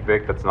almost any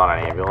Vic that's not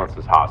an ambulance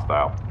is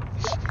hostile.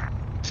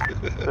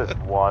 This is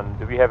 1.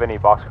 Do we have any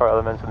boxcar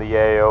elements in the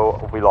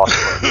AO? We lost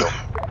one deal.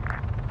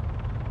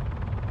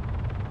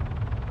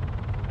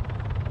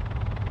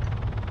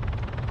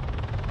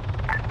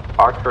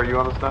 Boxcar, are you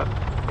on this net?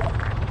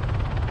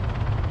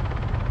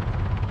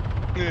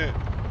 Yeah,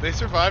 they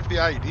survived the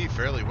IED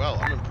fairly well.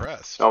 I'm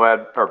impressed.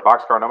 Nomad, or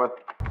Boxcar Nomad?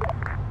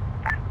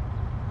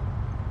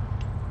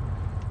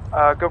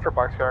 Go for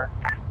boxcar.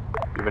 Do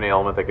you have any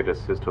element that could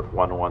assist with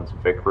 1-1's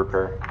Vic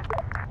repair?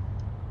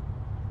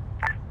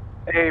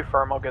 Hey,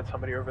 firm, I'll get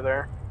somebody over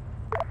there.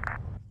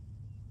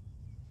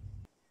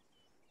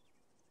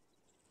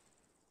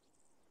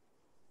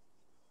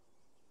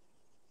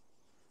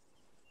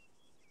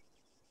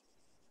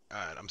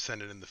 Alright, I'm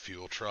sending in the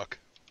fuel truck.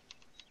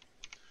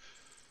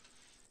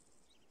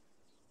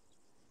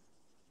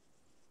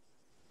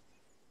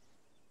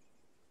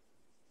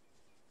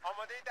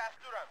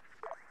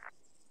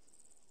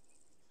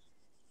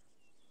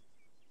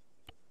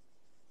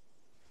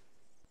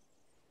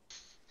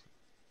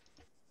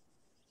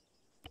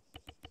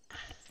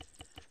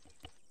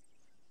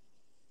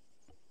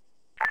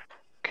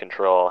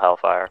 Control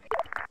Hellfire.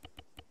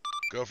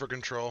 Go for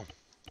control.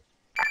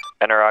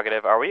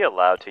 Interrogative, are we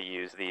allowed to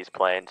use these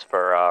planes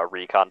for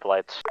recon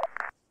flights?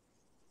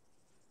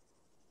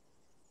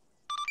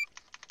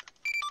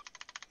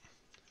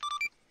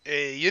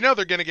 Hey, you know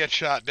they're gonna get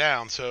shot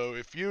down, so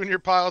if you and your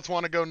pilots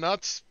want to go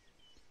nuts,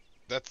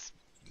 that's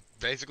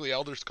basically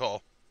Elder's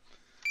call.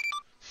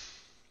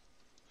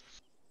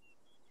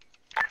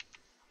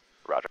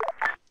 Roger.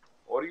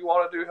 What do you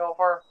want to do,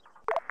 Hellfire?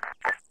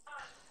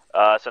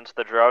 Since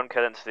the drone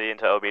couldn't see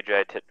into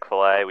OBJ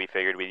Chick-fil-A, we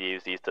figured we'd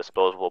use these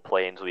disposable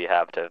planes we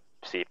have to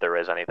see if there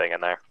is anything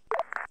in there.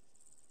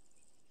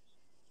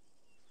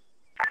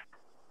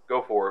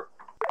 Go for it.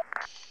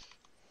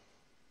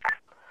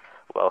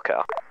 Well,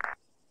 Cal.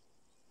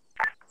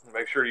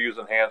 Make sure you use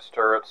enhanced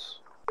turrets.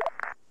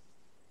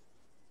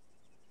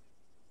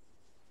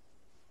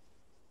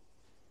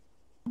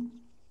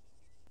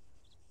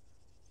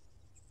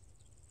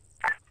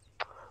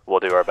 We'll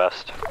do our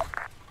best.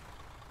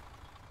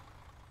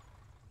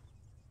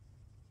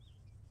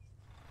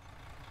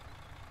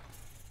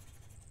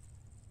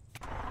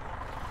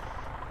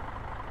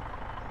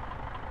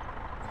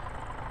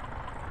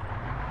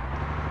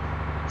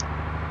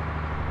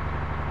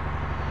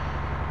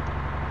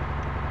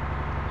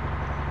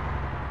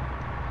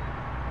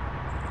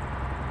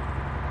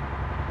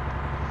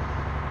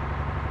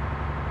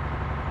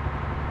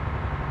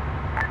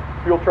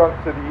 Fuel truck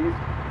to the east.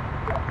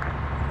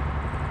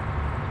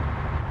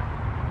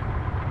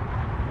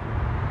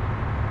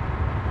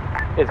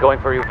 It's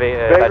going for you,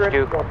 Vagrant,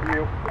 HQ. going for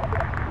you.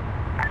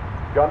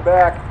 Gun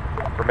back.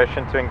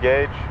 Permission to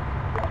engage.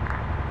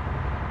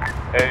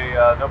 Hey,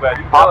 no bad.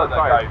 You can tell that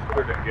guy is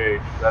clear to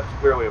engage. That's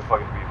clearly a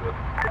fucking visa.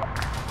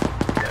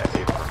 Yeah,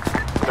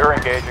 they're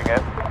engaging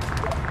it.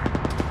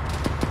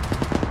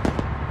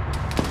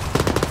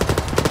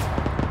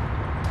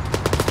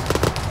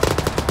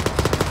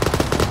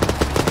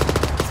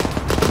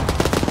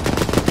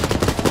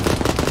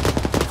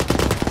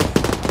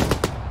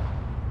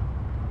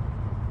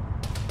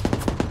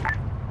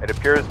 It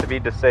appears to be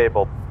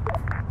disabled.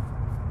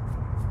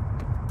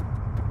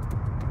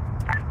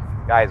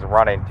 Guy's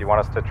running. Do you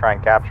want us to try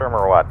and capture him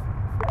or what?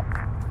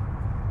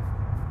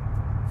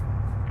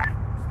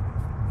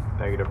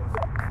 Negative.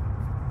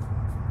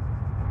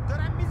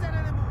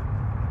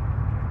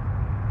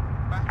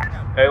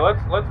 Hey,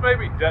 let's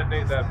maybe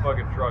detonate that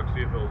fucking truck,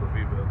 see if it was a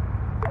V-bit.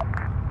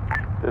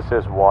 This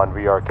is 1.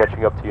 We are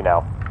catching up to you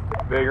now.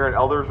 Vagrant,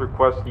 Elders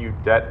requesting you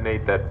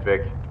detonate that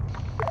Vic.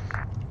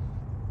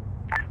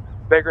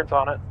 Vagrant's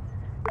on it.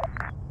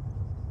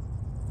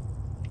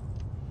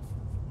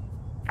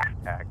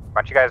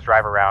 Why don't you guys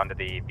drive around to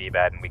the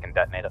V-bed and we can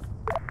detonate it.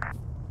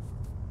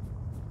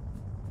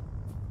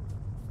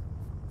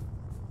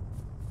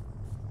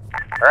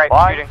 Alright,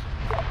 shooting.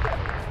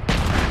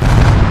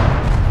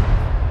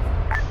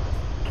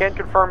 Can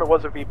confirm it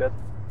was a VBIT.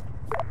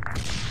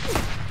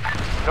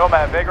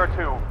 Nomad, Vigor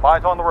 2,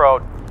 mine's on the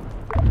road.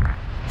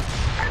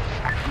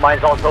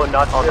 Mine's also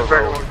not on the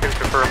road. Everyone can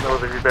confirm it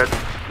was a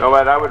VBIT.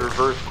 Nomad, I would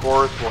reverse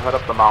course. We'll head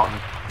up the mountain.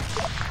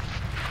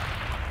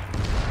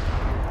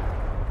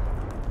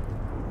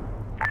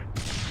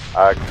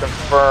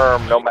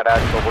 Confirm, Nomad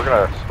Actual, we're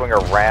gonna swing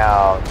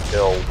around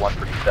till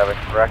 137,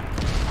 correct?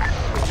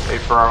 Hey,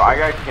 firm, I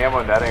got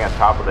camo netting on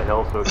top of the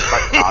hill, so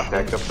expect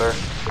contact up there.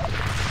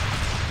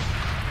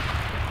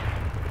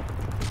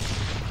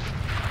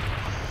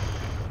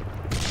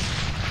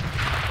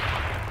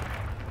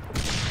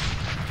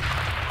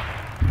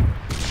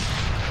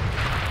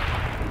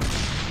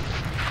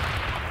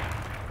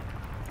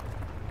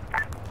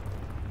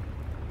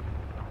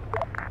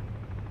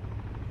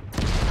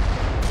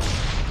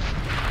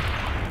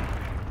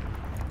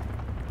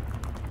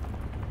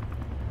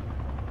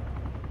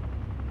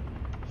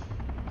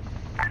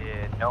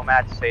 Did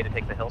Nomad say to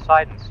take the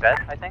hillside instead,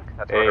 I think?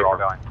 That's where they're all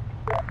going.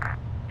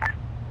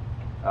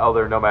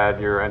 Elder Nomad,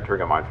 you're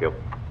entering a minefield.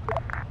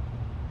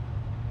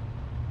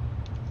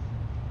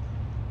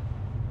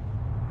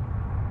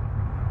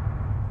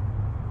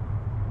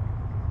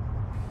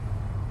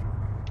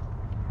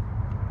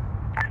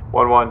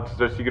 One,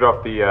 just you get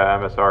off the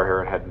MSR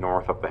here and head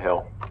north up the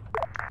hill.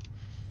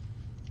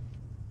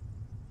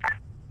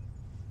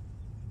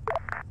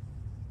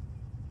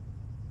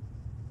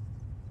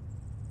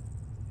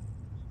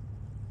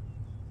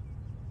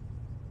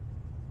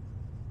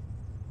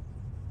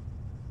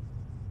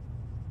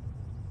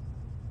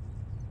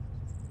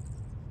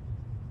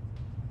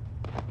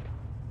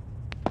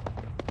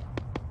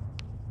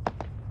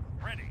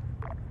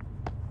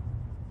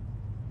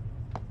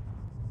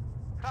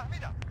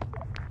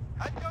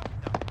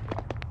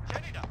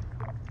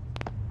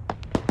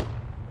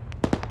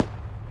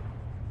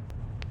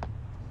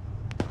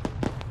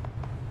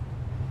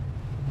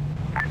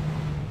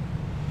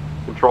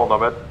 Control,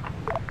 Nomad.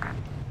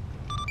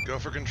 Go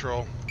for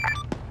control.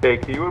 Hey,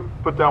 can you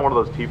put down one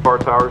of those T-Bar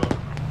towers?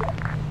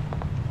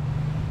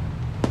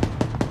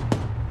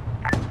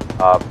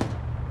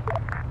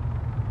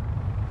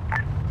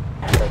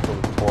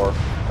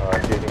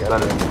 Gaining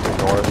evidence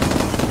north.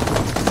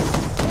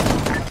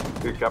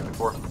 Good, Captain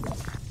 4.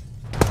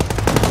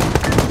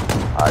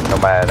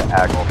 Nomad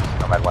Agile,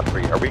 Nomad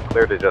 1-3, are we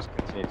clear to just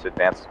continue to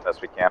advance as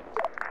best we can?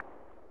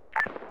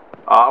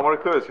 I want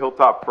to clear this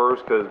hilltop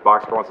first because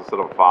Boxcar wants to set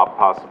up a fob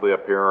possibly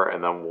up here,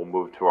 and then we'll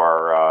move to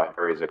our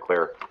areas that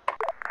clear.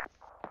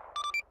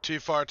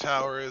 T-Far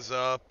Tower is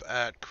up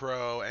at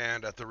Crow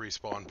and at the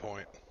respawn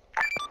point.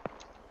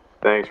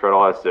 Thanks, Fred.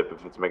 I'll ask Zip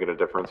if it's making a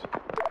difference.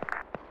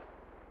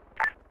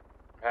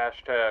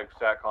 Hashtag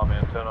SATCOM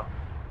antenna.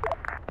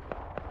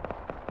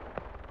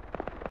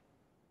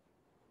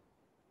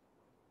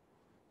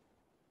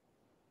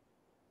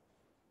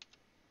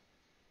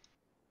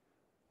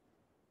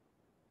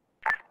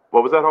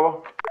 What was that,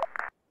 Hobo?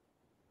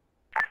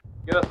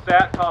 Get a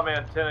SATCOM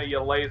antenna, you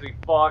lazy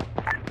fuck.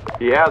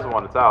 He has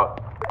one. It's out.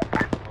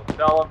 Well,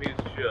 tell him he's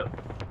shit.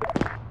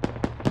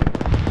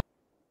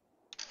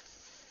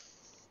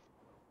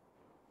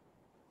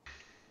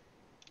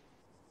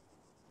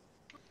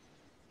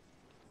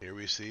 Here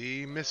we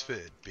see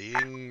Misfit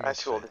being Misfit.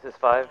 Actual, this is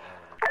 5.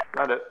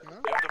 Not it.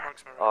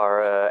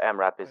 Our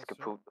AMRAP is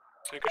kaput.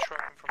 So you can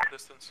track him from a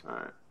distance.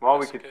 Alright. Well,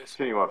 we can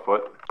continue on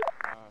foot.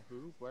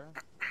 Who? Where?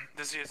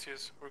 This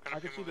yes. We're gonna I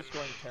can see this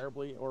going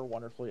terribly or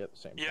wonderfully at the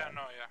same time. Yeah,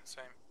 no, yeah,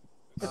 same.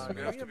 Give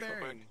have me to a be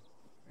bearing.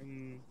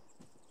 And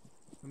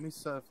let me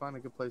find a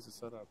good place to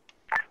set up.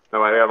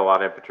 No, I got a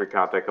lot of infantry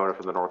contact coming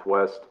from the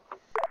northwest.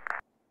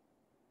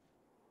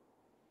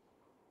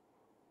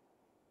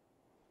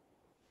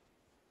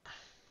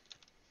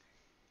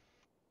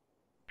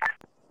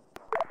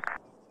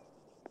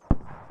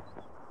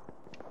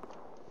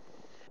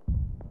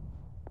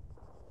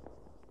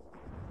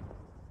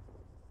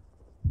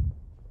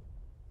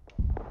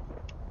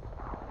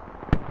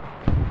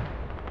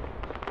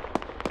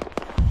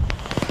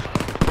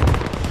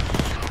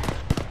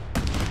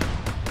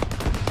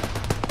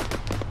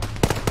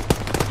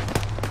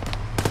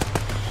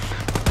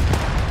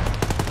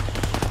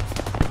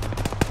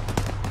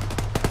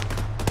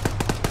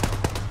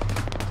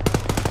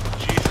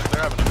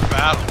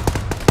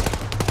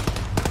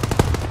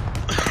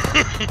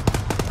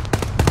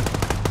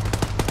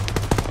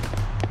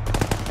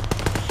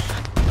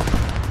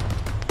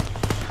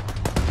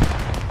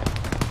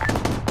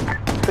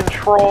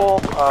 Control,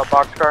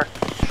 boxcar.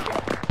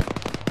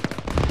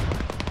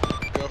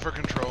 Go for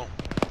control.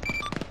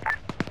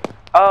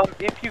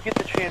 If you get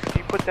the chance,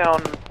 you put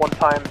down 1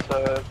 times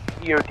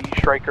EOD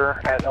striker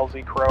at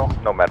LZ Crow.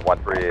 Nomad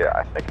 1-3,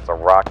 I think it's a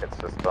rocket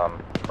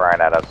system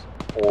firing at us,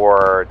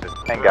 or just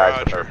 10 guys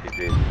with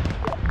RPGs.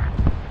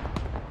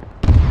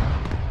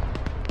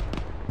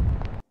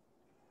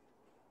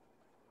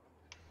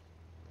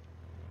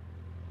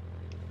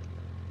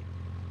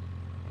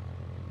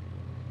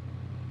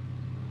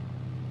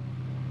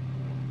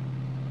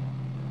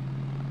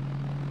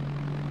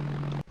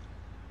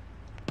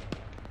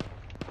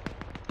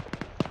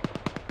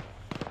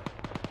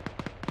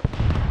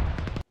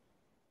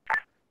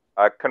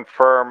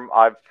 Confirm,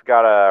 I've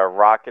got a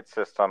rocket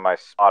system I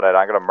spotted.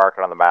 I'm going to mark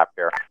it on the map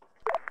here.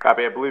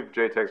 Copy, I believe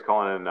JTEC's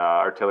calling in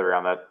artillery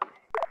on that.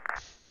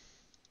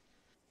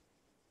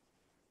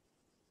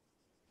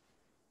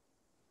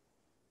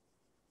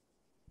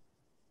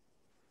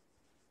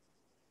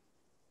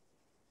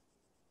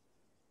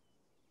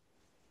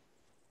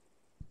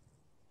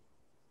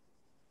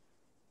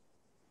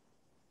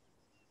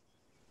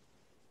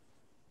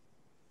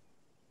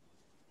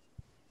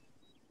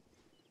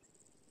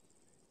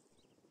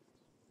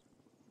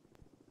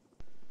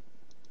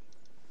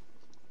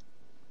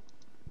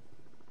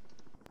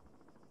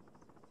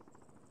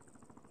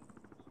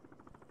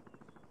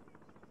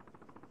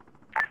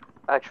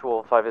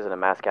 Actual 5 isn't a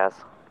mass gas.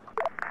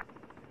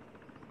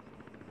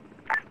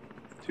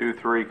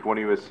 2-3, can one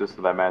of you assist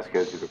with that mass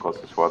gas? You're the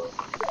closest SWAT.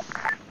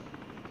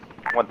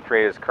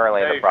 1-3 is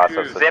currently in the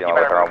process of dealing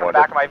with our own wounded.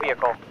 Back of my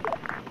vehicle.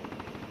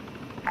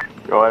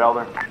 Go ahead,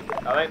 Elder.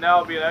 I think now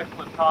would be an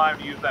excellent time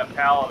to use that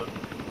paladin.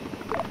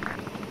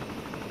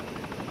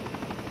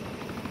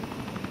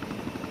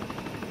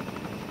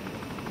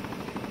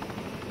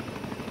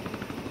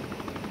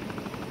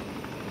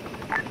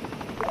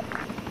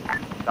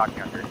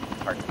 Docking under.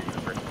 Hard to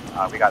maneuver.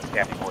 We got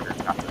standing orders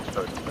not to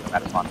expose us to the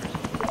metasponsors.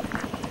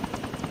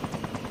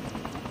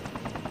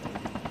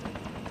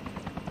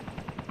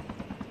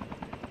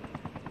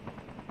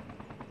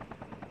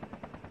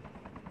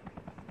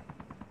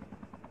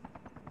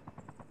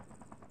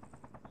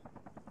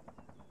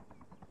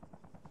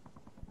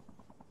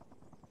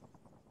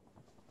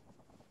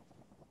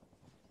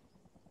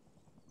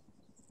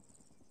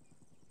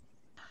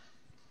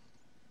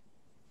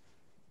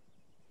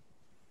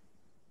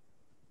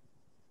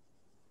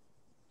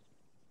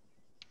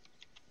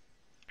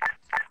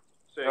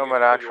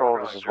 Nomad Actual,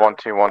 this is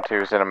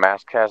 1212 is in a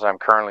mass cas. I'm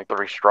currently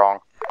 3 strong.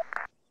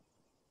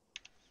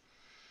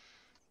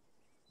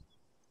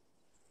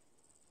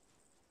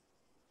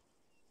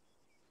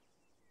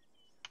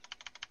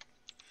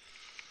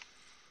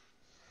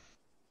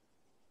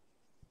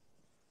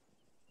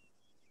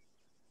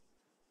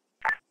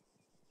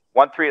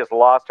 One 3 has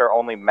lost our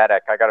only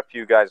medic. I got a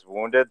few guys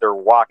wounded. They're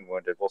walking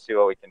wounded. We'll see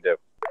what we can do.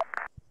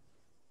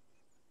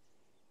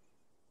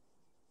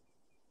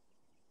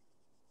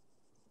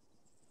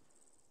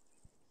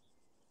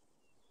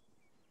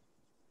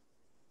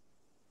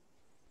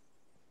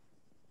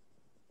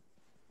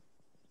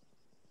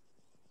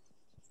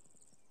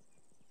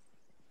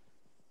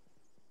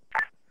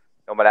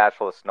 Nomad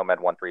Asheville, this is Nomad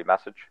 1-3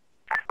 message.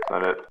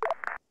 Send it.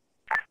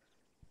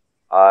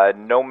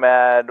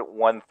 Nomad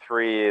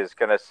 1-3 is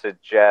going to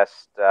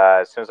suggest,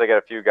 as soon as I get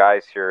a few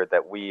guys here,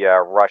 that we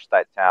rush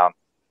that town.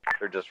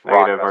 They're just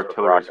negative,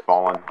 artillery's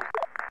fallen.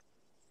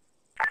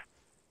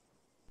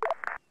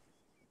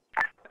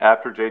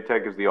 After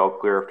JTEC is the all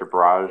clear, after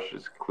barrage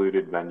is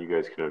concluded, then you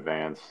guys can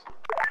advance.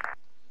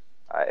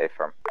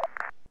 A-firm.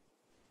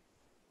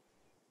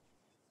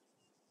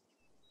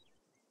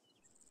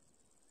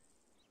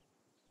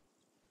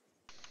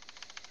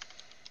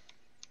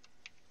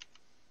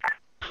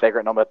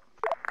 Vagrant Nomad.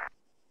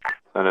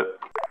 Send it.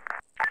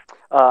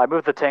 I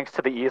moved the tanks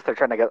to the east. They're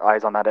trying to get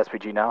eyes on that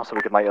SPG now, so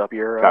we can light up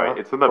your.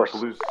 It's in the course.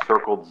 blue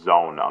circled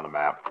zone on the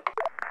map.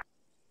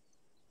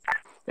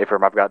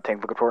 A-firm, I've got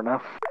tank looking for it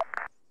now.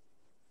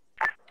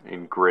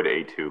 In grid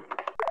A2.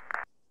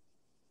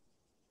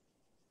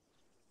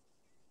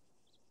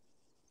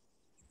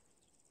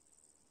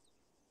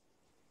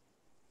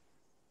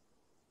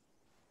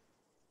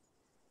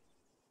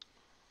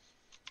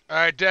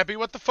 Alright, Debbie,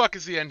 what the fuck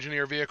is the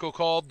engineer vehicle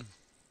called?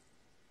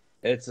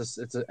 It's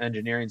an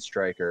engineering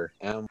striker.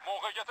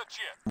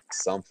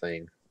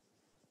 Something.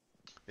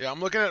 Yeah,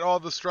 I'm looking at all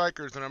the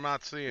strikers and I'm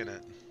not seeing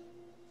it.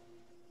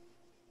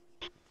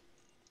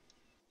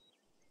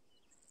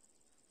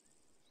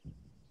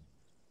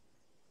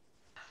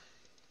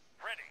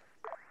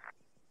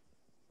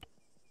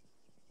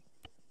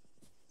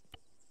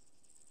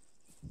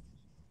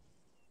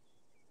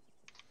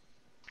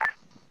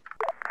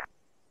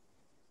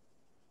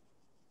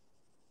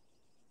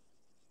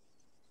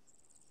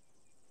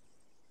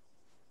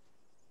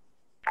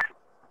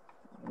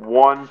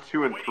 One,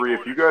 2, and 3.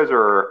 If you guys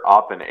are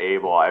up and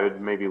able, I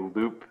would maybe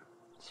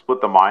split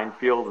the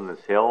minefield in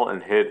this hill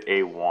and hit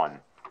A1.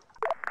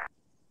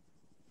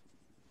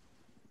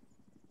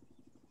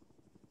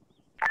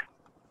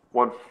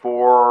 When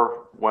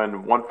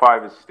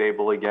 1-5 is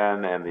stable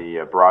again and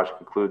the barrage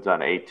concludes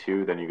on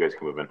A2, then you guys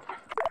can move in.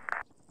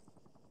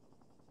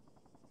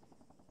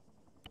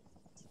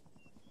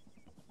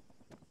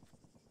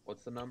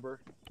 What's the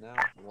number now?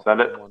 Send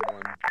it.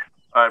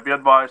 Be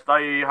advised,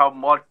 I have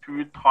marked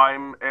 2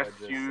 time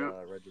SU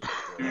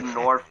due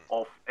north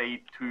of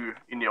A2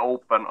 in the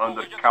open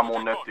under camo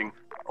netting.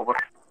 Over.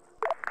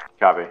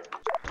 Copy.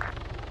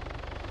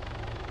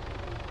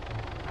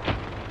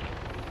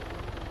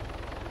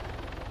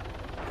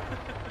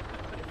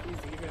 If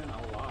he's even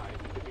alive,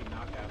 he could be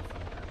knocked out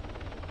somewhere.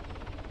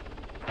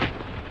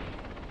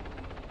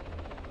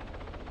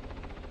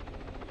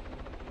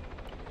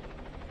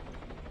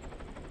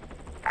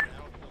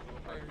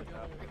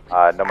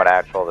 Nomad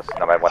Actual, this is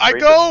Nomad 1-3. I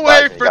go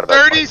away for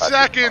 30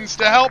 seconds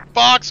to help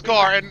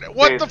Boxcar, and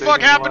what the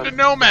fuck happened to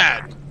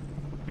Nomad?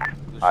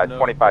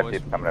 25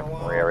 deep coming in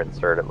from rear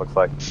insert, it looks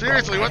like.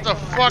 Seriously, what the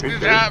fuck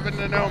did happen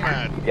to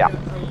Nomad? Yeah.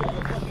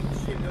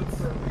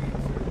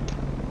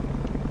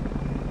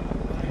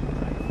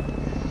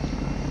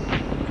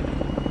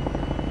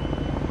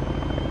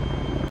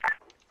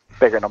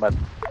 Bigger Nomad. Is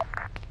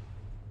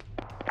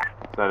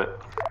that it?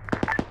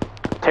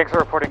 Tanks are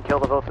reporting kill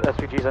to both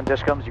SPGs and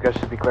Dishcoms. You guys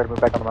should be clear to move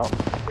back on the mountain.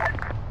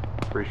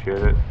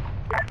 Appreciate it.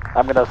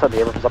 I'm gonna send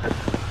the Abrams up. Is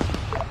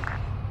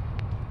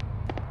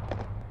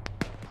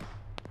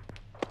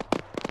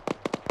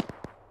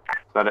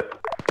that it?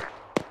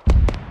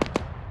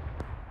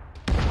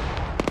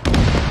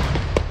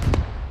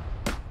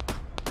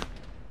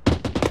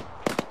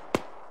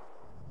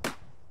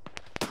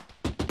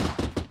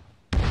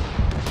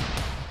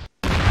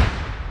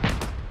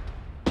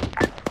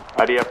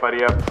 IDF,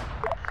 IDF.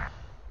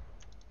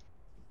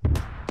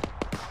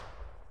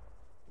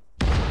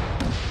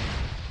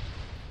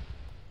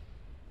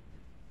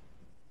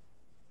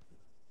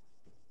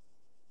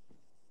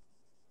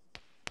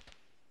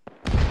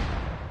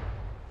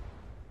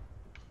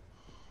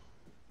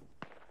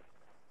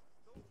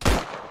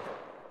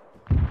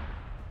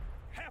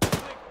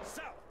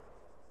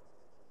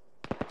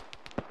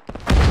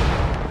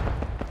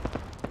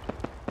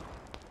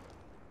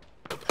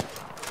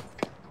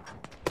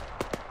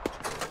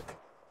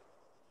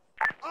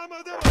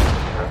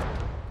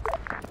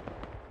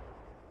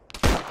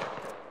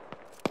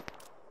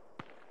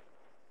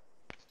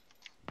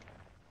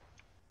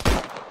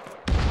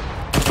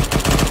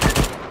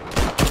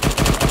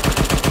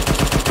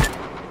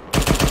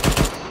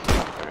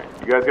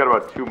 You guys got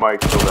about 2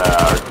 mics till the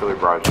artillery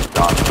barrage is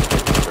done.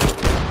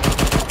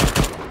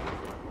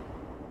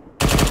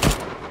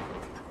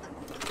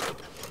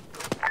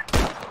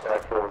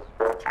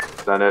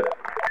 Send it.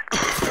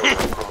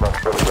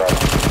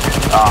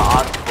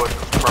 On foot,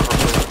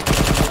 preferably.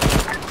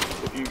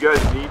 If you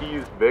guys need to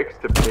use Vicks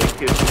to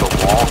make it to the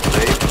wall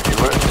safe, do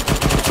it.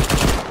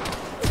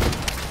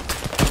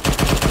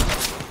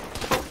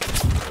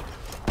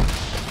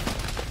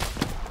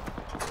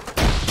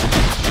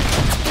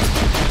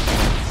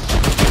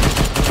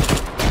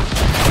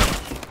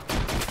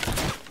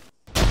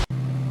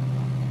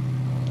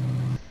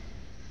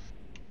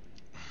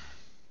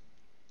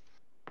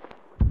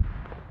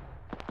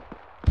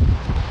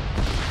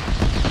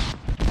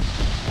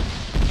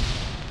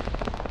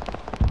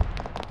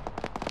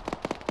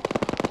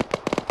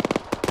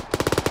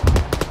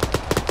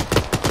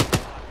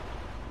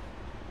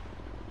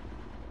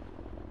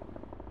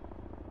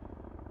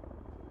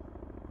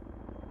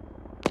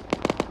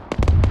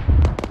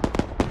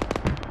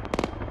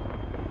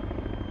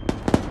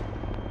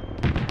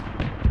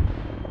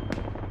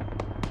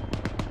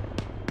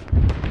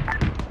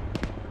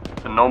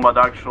 Nomad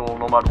Actual,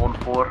 Nomad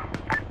 1-4.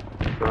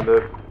 Send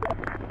it.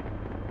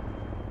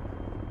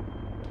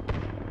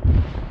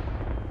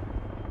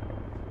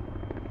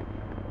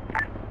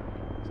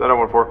 Send it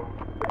 1-4.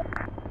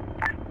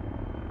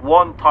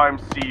 1 time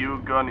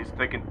CU gun is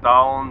taken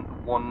down,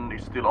 1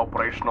 is still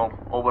operational.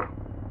 Over.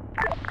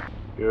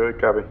 Good,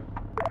 copy.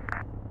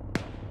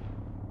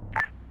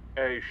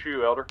 Hey,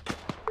 shoe, Elder.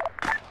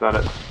 Send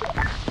it. Is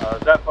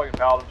that fucking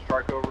Paladin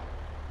strike over?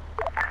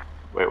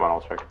 Wait one,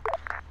 I'll check.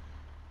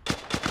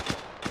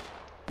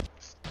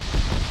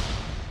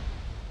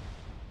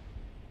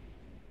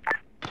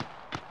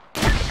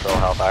 Control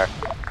Hellfire.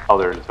 Oh,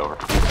 there it is, over.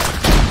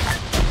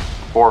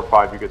 4 or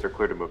 5, you guys are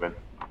clear to move in.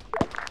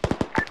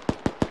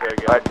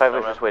 Alright, 5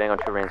 is just waiting on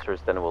 2 Rangers,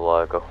 then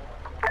we'll go.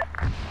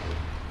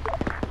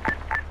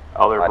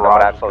 Other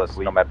Nomad Actual, this is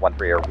Nomad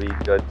 1-3. Are we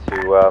good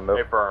to move?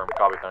 Affirm,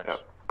 copy, thanks. Yep.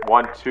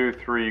 1, 2,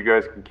 3, you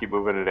guys can keep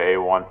moving into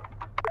A1.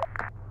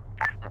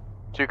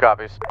 2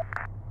 copies.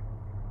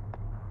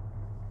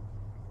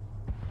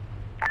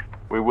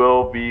 We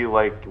will be,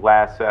 like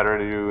last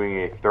Saturday, doing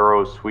a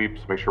thorough sweep,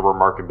 so make sure we're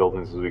marking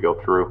buildings as we go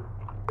through.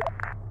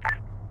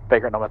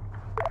 Baker, Nomad.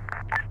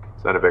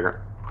 Send it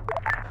bigger.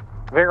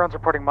 Vagron's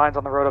reporting mines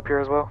on the road up here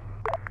as well.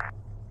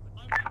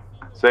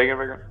 Say again,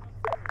 bigger.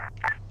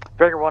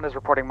 Vagron 1 is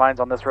reporting mines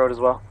on this road as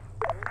well.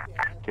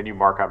 Can you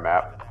mark on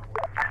map?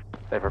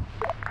 Favor.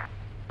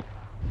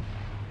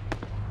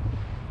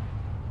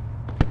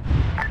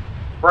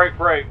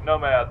 Break,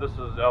 Nomad, this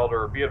is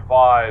Elder. Be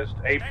advised,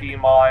 AP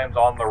mines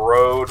on the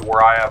road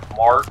where I have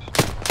marked.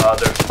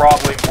 There's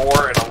probably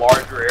more in a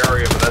larger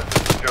area, but that's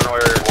just the general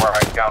area where I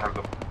encountered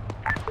them.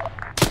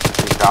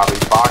 Copy.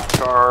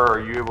 Boxcar, are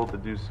you able to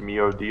do some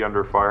EOD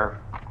under fire?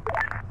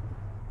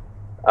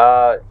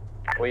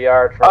 We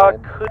are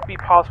trying. Could be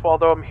possible,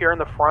 although I'm here in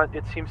the front,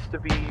 it seems to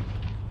be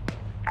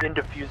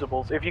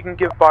indefusibles. If you can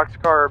give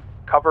Boxcar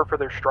cover for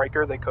their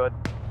striker, they could.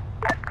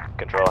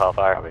 Control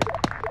Hellfire.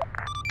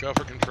 Go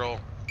for control.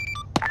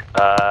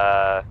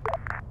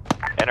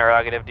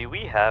 Interrogative, do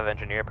we have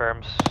engineer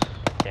perms?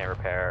 Can't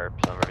repair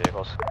some of our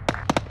vehicles.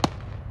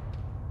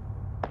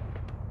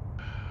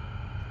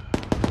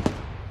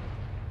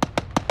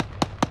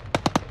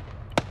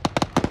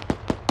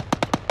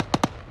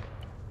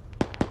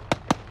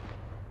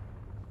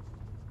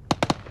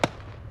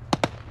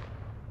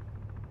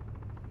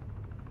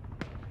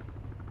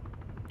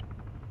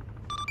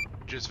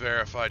 Just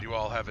verified you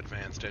all have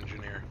advanced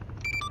engineer.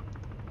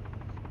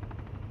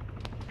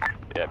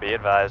 Yeah, be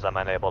advised I'm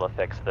unable to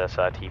fix this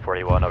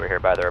T-41 over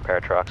here by the repair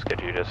trucks. Could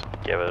you just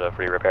give it a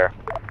free repair?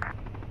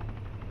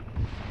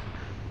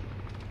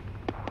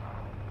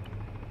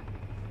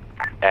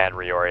 And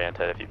reorient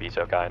it if you'd be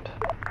so kind.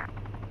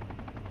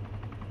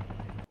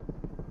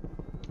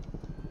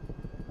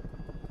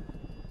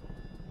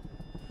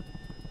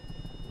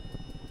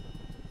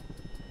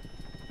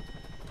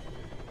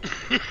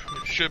 It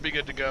should be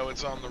good to go.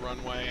 It's on the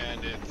runway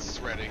and it's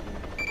ready.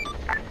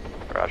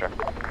 Roger.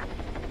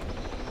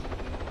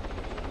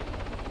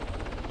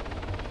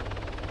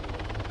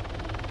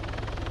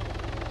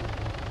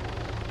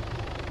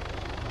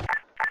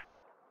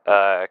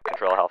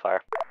 Control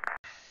Hellfire.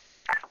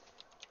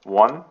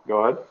 1,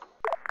 go ahead.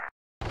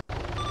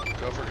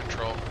 Go for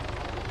control.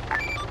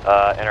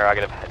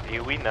 Interrogative,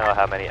 do we know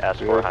how many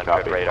S-400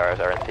 copy. radars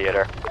are in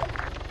theater?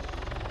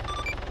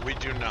 We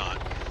do not.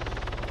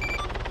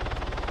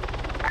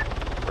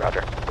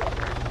 Roger.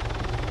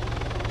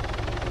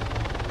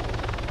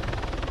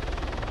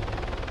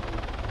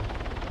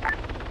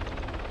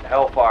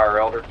 Hellfire,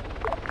 Elder.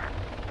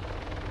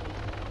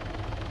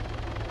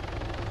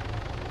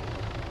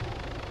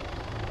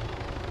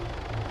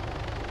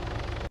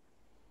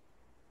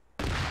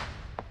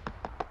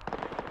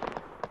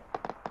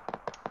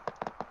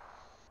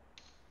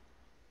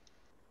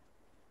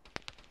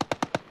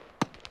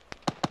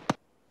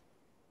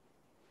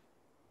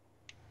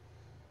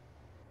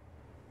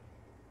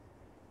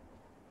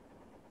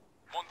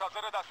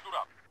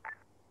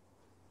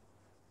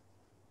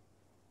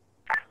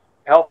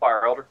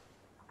 Hellfire, Elder.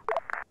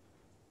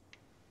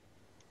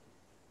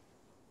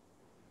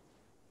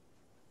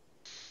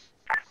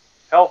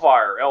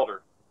 Hellfire,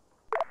 Elder.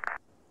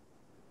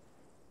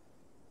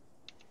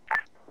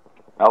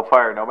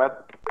 Hellfire, Nomad.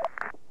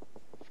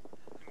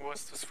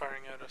 West is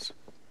firing at us.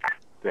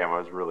 Damn, I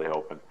was really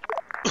hoping.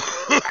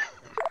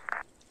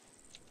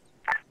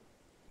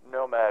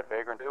 Nomad,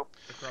 Vagrant 2.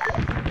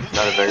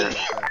 Not a Vagrant.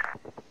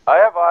 I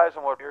have eyes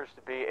on what appears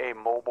to be a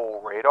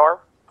mobile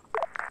radar.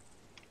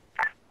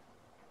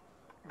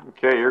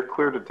 Okay, you're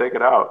clear to take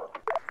it out.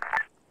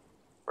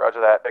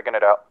 Roger that, taking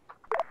it out.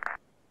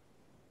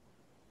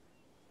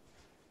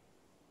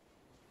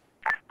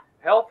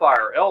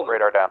 Hellfire, Elder.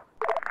 Radar down.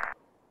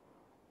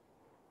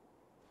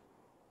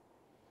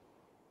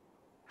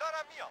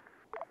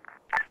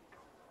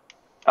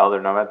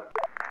 Elder, Nomad.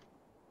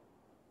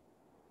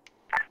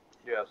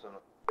 Yes,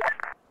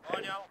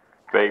 and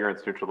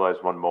Vagrants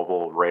neutralized 1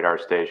 mobile radar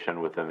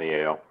station within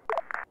the AO.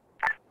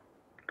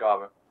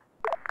 copy.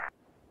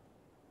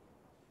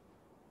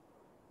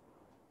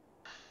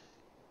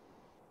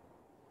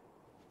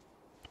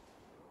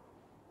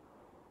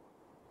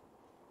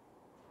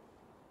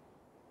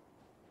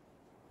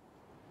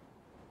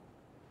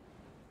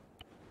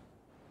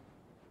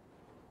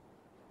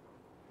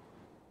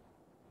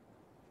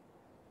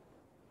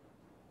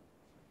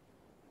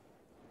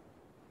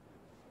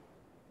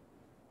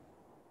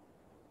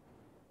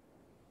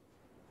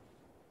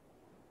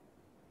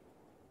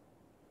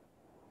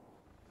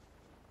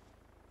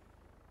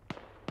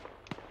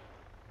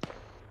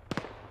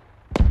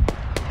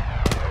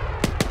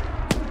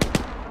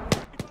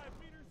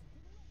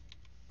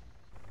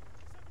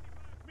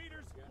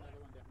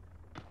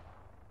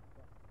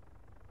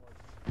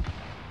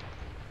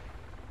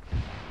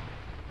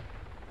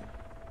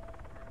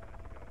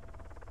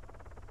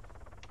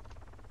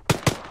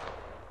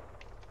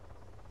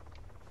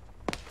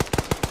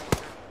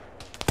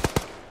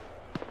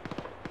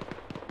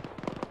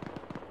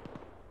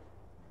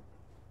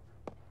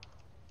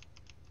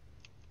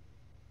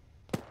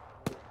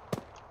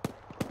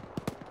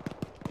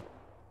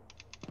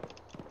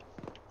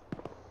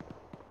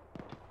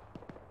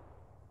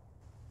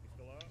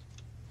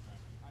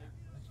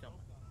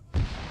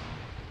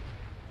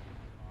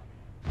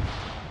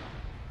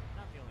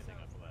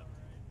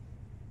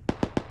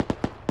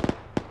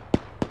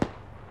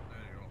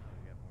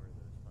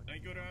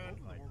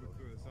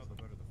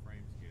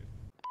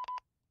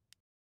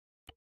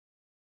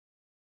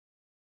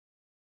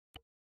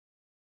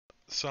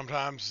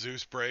 Sometimes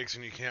Zeus breaks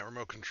and you can't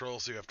remote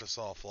control, so you have to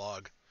soft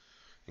log.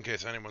 In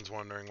case anyone's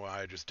wondering why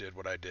I just did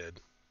what I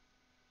did.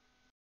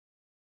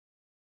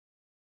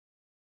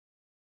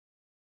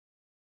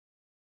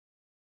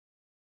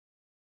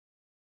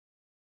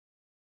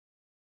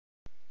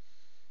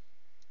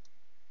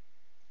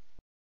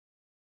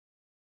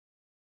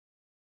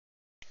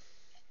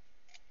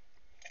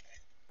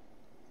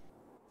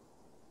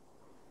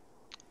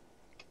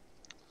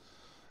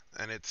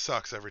 And it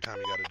sucks every time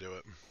you gotta do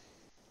it.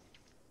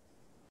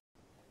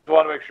 Just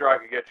wanted to make sure I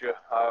could get you.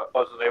 I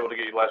wasn't able to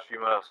get you the last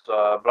few minutes,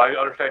 but I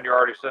understand you're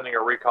already sending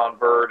a recon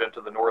bird into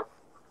the north.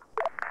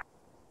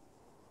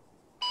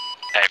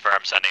 Hey,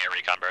 I'm sending a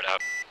recon bird out.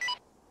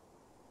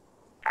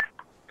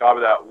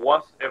 Copy that.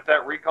 If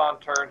that recon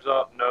turns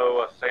up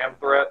no SAM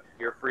threat,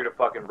 you're free to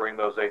fucking bring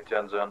those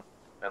 810s in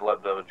and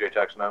let the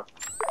JTACs know.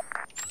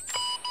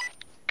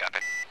 Copy.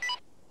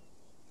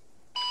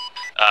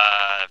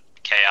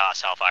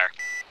 Chaos, Hellfire.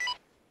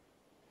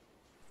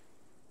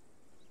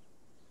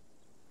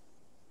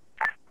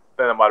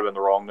 think that might have been the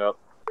wrong note.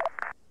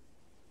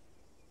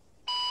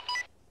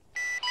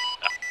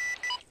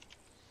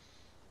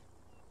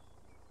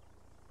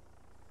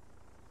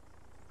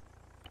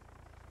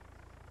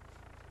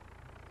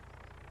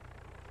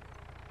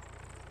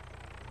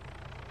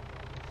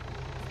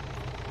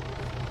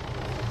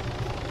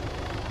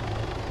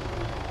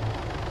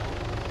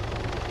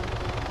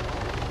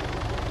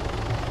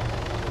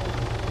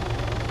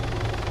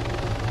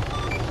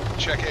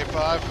 Check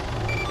A5.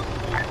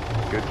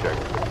 Good check.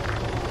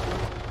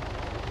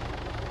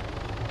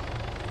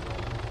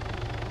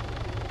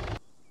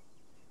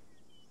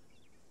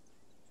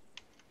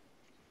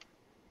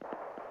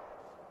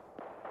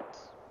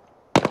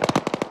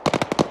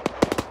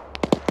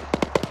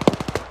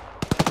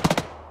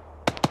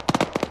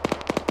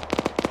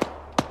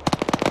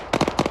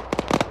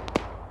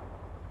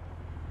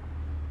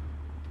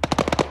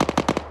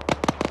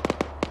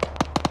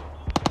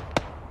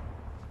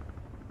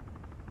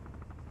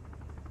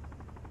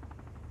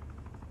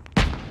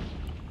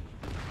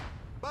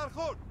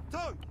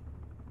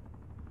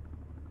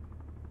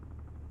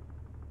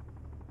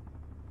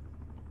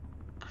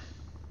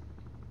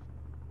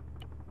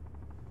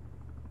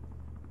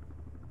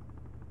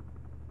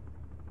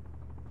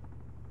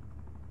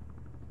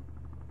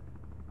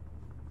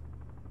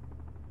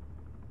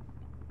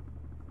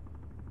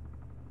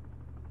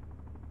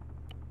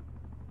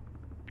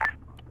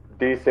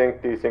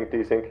 Desync, desync,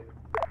 desync.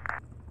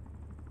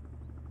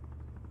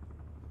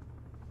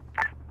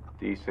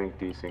 Desync,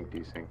 desync,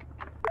 desync.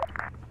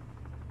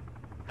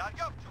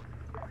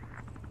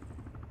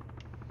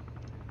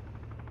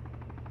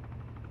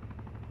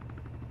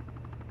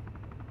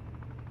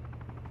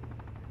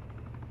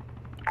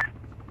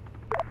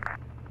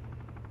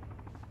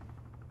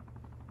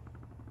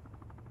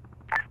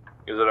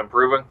 Is it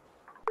improving?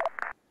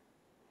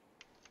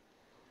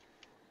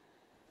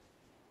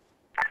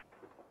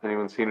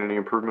 Anyone seen any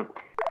improvement?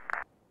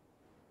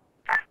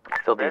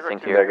 Still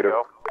desync here. Negative.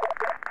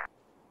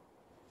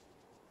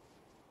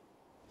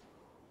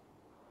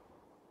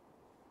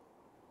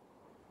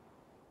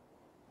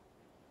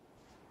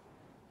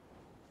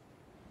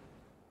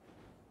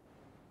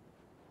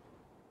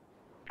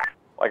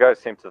 My guys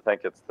seem to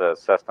think it's the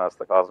Cessnas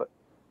that caused it.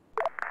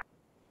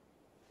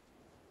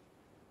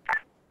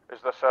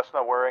 Is the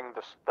Cessna wearing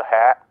the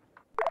hat?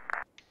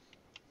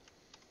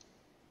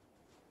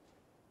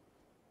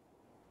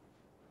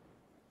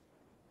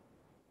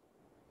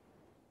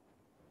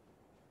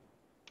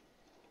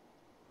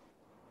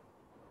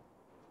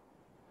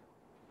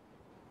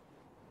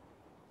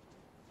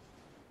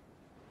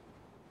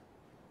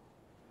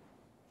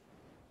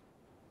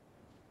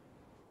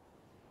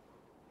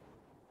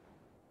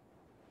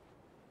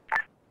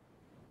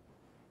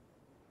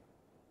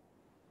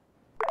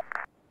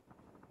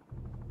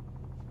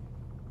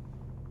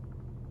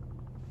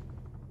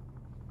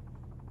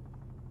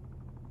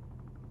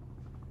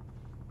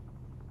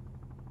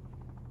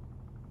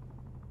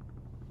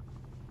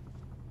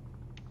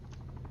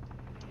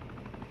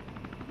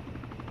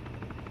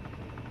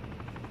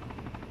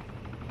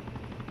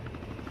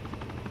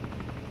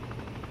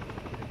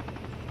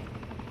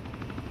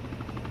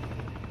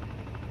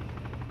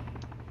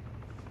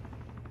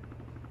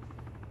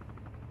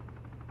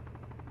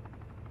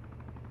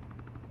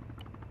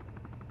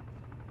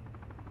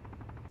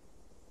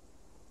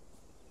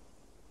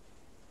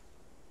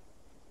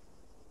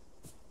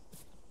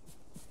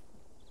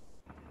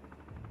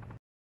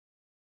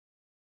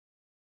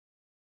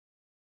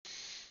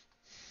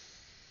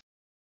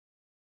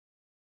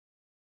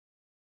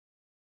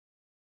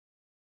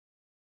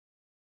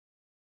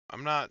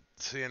 I'm not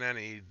seeing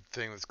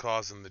anything that's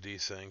causing the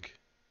desync.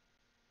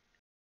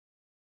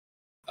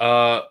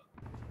 Well,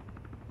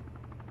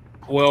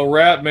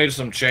 Rat made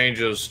some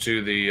changes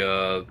to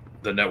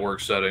the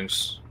network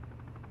settings,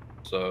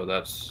 so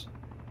that's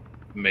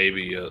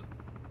maybe it.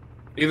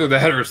 Either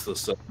that or it's the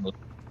system.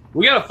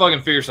 We gotta fucking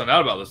figure something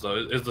out about this though.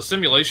 Is the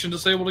simulation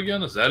disabled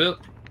again? Is that it?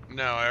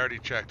 No, I already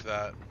checked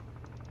that.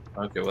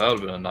 Okay, well that would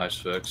have been a nice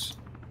fix.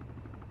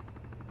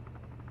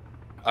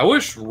 I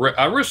wish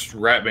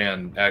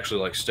Ratman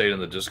actually like stayed in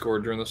the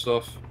Discord during this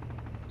stuff,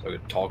 so I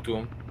could talk to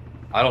him.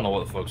 I don't know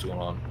what the fuck's going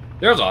on.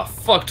 There's a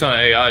fuck ton of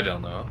AI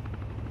down there.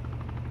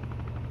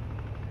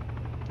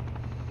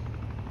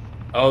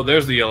 Oh,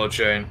 there's the yellow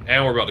chain,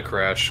 and we're about to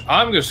crash.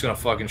 I'm just gonna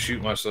fucking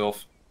shoot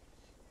myself.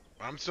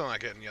 I'm still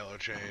not getting yellow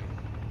chain.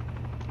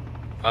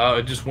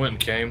 It just went and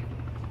came.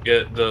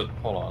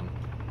 Hold on.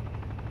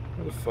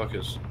 Where the fuck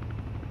is...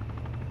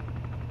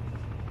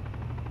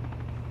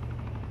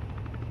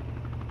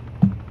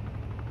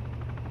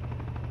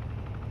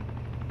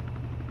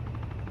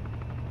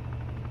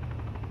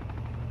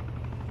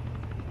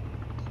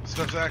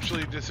 Stuff's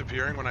actually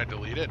disappearing when I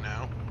delete it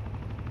now.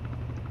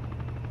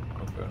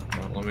 Okay,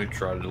 well, let me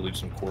try to delete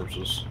some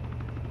corpses.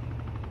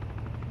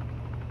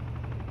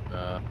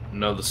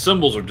 No, the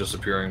symbols are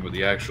disappearing, but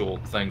the actual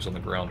things on the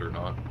ground are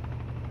not.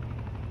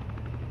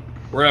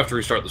 We're gonna have to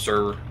restart the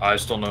server. I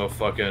still know if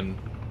fucking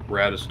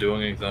Rat is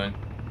doing anything.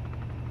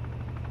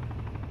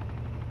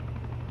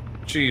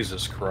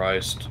 Jesus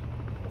Christ.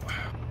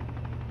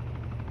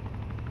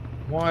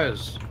 Why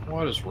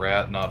does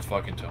Rat not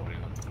fucking tell me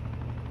that?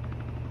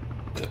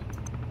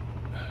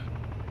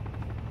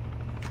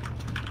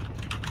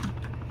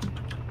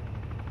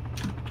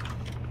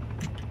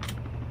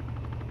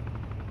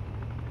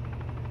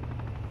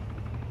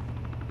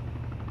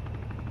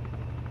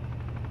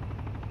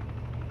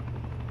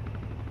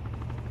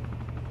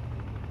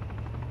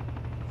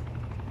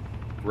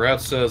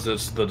 Rat says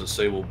it's the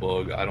disable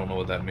bug. I don't know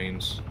what that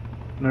means.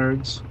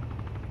 Nerds.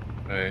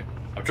 Hey,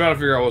 I'm trying to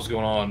figure out what's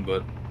going on,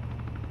 but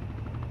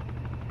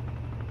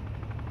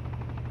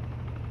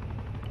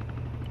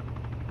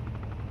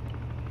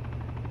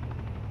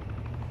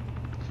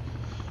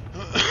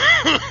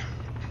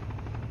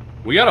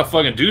we gotta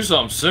fucking do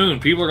something soon.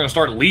 People are gonna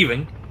start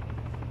leaving.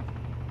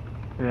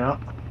 Yeah.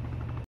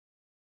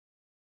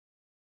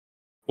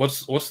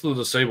 What's the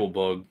disable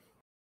bug?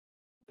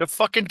 The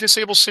fucking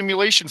disable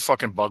simulation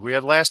fucking bug we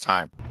had last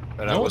time.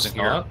 That I No, wasn't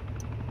it's here. not.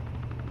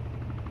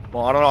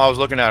 Well, I don't know. I was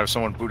looking at it.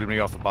 Someone booted me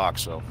off the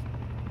box, so.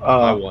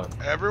 I won.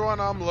 Everyone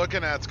I'm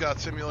looking at's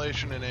got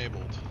simulation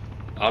enabled.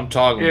 I'm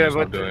toggling. Yeah, this,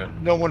 but I'm doing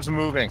it. no one's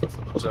moving.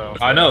 So.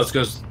 I know it's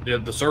because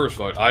the server's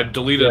fucked. I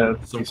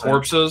deleted some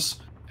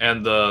corpses,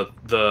 and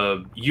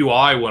the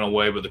UI went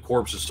away, but the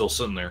corpse is still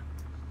sitting there.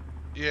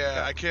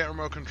 Yeah, I can't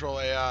remote control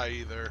AI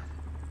either.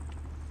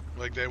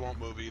 Like, they won't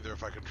move either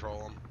if I control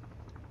them.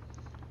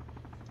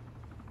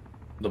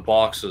 The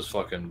box is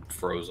fucking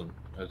frozen.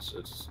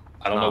 It's.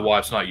 I don't know why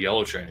it's not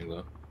yellow chaining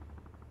though.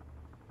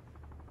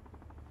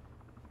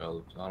 I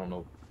don't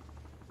know.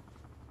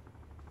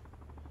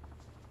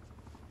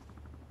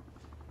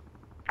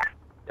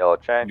 Yellow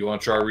chain. You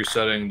want to try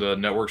resetting the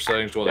network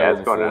settings to what Yeah, they were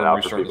it's going before in and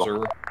and out for restart the people.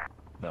 server?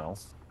 No.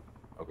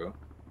 Okay.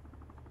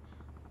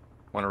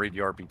 Want to read the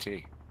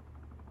RPT?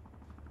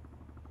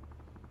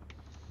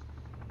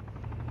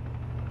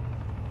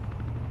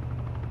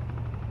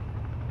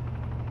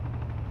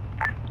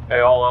 Hey,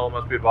 all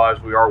elements be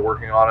advised, we are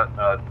working on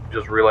it.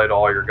 Just relay to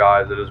all your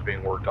guys, it is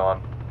being worked on,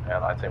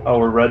 and I think. Oh,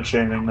 we're red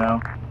chaining now.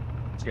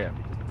 Yeah,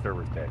 because the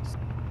server's text.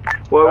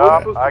 Well, we're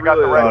supposed to I got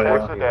the relay red that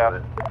text working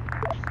down.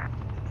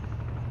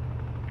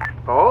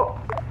 Oh,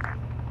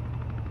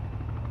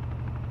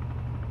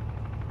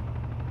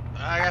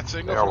 I got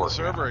signal There from we the go.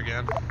 server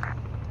again.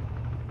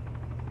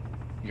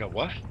 You got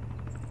what?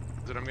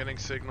 That I'm getting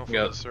signal from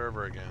Yeah. the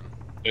server again.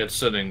 It's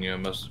sending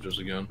messages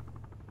again.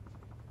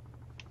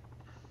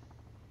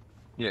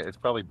 Yeah, it's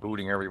probably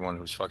booting everyone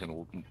who's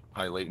fucking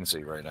high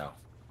latency right now.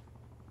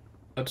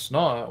 That's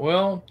not.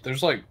 Well,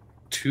 there's like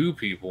 2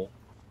 people.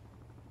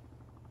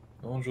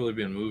 No one's really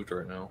being moved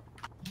right now.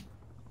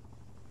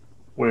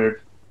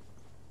 Weird.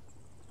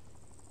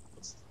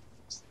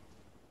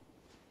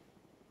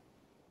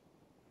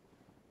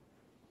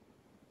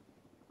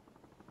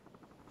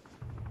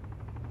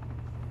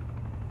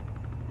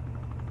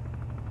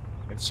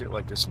 And shit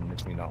like this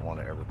makes me not want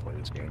to ever play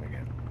this game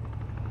again.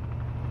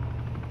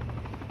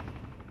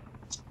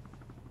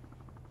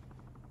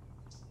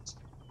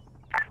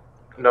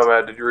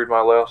 Nomad, did you read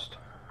my list?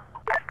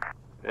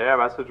 yeah,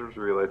 message was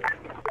relayed.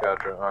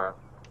 Gotcha. All right.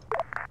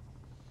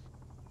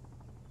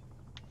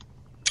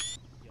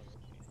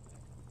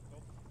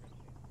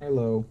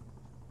 Hello.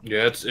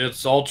 Yeah,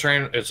 it's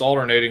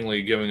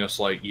alternatingly giving us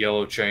like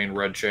yellow chain,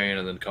 red chain,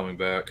 and then coming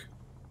back.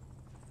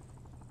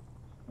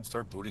 I'll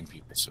start booting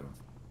people soon.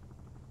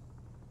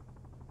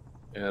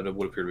 Yeah, it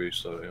would appear to be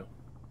so. Yeah.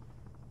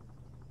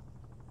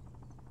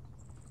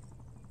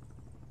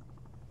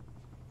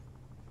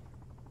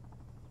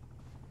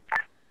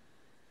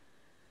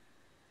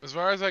 As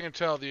far as I can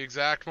tell, the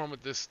exact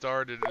moment this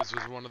started is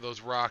was one of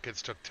those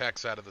rockets took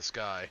Tex out of the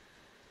sky.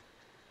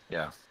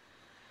 Yeah.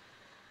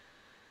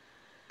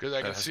 Because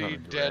I can That has see nothing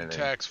to do with dead anything.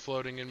 Tex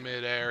floating in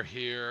midair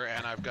here,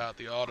 and I've got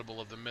the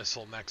audible of the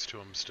missile next to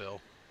him still.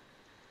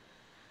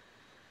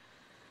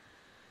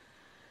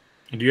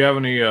 Do you have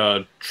any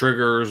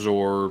triggers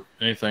or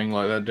anything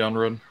like that down the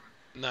road?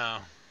 No.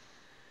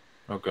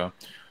 Okay.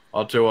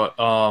 I'll tell you what.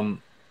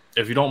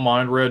 If you don't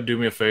mind, Red, do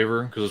me a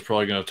favor, because it's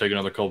probably going to take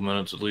another couple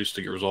minutes at least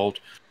to get resolved.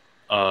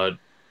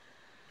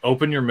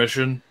 Open your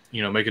mission,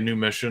 make a new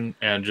mission,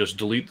 and just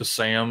delete the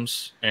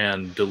SAMs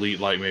and delete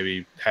like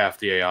maybe half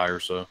the AI or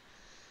so.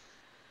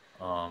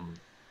 And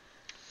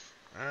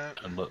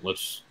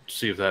let's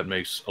see if that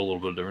makes a little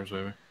bit of difference,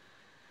 maybe.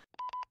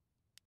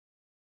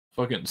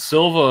 Fucking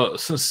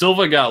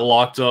Silva got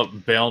locked up,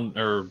 bound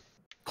or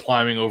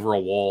climbing over a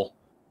wall.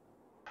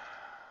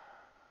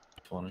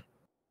 Funny.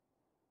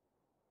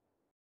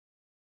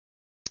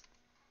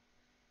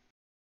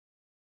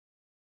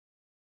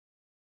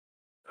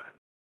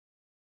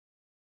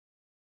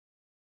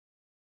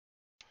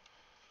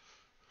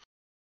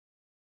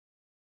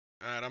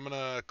 Alright, I'm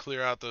gonna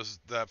clear out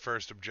that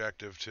first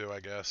objective too, I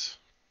guess.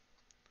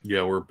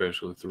 Yeah, we're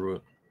basically through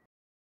it.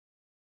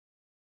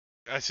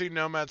 I see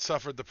Nomad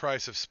suffered the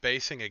price of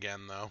spacing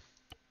again, though.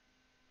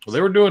 Well,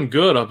 they were doing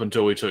good up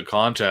until we took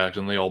contact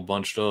and they all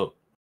bunched up.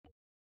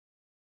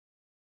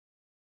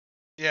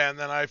 Yeah, and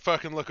then I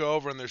fucking look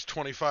over and there's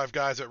 25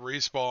 guys at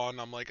respawn.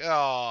 I'm like,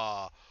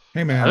 ah.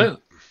 Hey, man.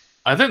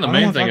 I think the I don't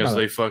main wanna thing talk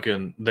is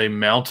about they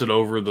mounted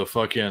over the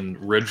fucking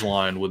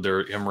ridgeline with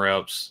their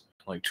MRAPs.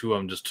 Like 2 of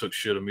them just took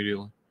shit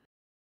immediately.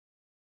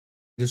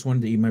 I just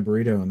wanted to eat my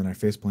burrito and then I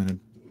face planted.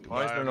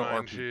 Why is there no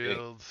Mine RPG?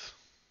 shields.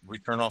 We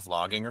turn off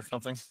logging or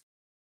something?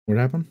 What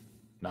happened?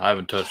 No, I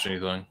haven't touched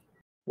anything.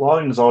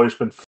 Logging has always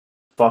been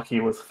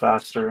fucky with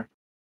faster.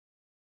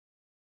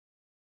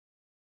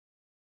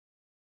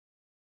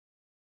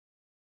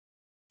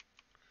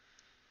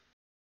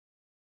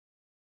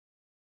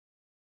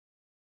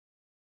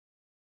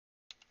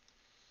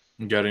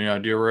 You got any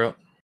idea where at?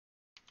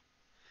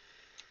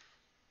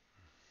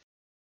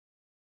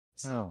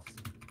 No.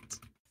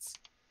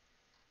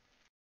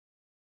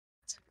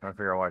 Trying to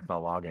figure out why it's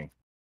not logging.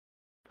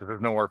 Because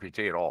there's no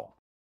RPT at all.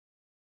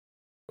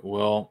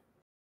 Well,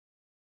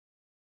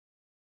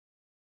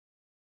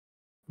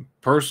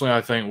 personally,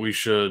 I think we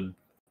should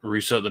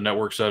reset the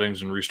network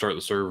settings and restart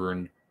the server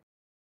and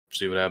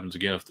see what happens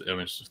again. If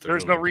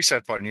There's no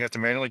reset button. You have to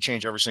manually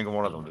change every single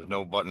one of them. There's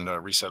no button to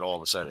reset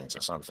all the settings.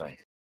 That's not a thing.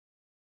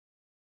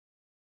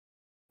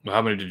 Well,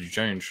 how many did you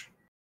change?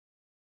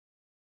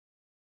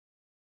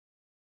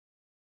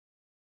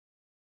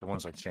 The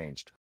ones I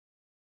changed.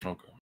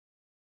 Okay.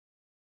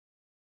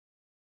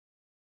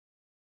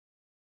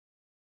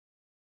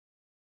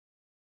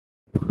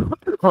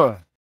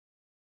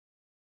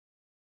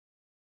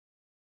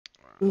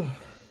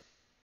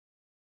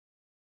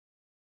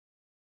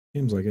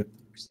 Seems like it.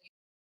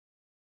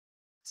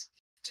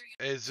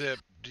 Hey Zip,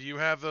 do you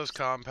have those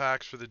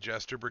compacts for the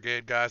Jester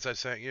Brigade guys I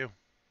sent you?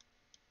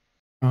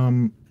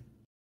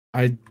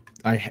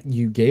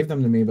 You gave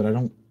them to me, but I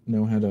don't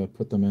know how to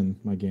put them in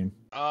my game.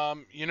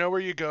 You know where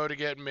you go to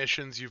get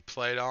missions you've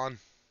played on?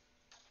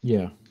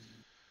 Yeah.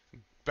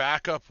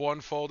 Back up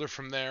one folder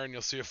from there and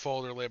you'll see a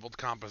folder labeled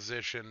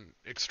composition.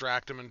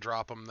 Extract them and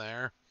drop them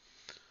there.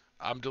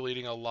 I'm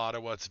deleting a lot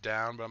of what's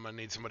down, but I'm gonna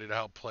need somebody to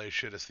help play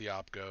shit as the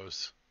op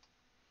goes.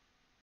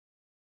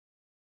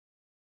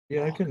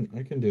 Yeah, I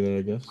can do that,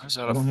 I guess. Why is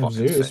that I a don't have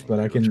fucking Zeus, thing? but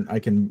I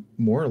can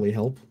morally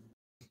help.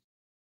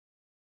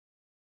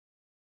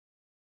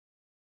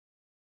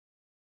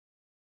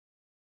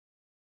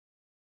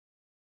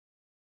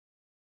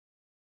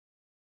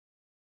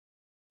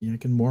 Yeah, I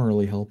can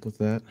morally help with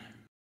that.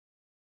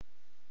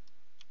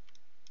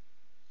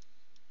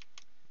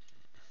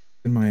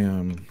 In my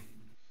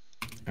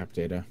app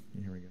data.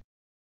 Here we go.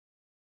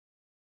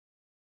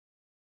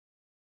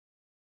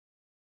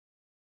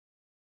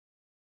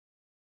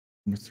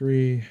 Number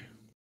 3.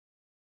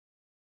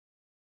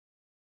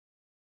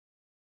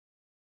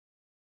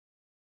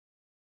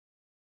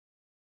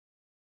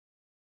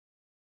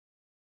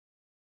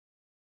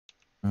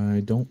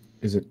 I don't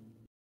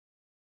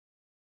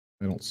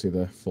see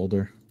the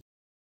folder.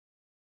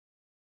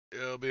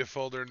 It'll be a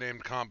folder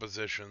named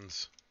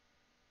compositions.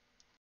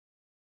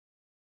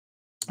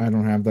 I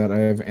don't have that. I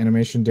have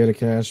animation data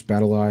cache,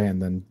 battle eye,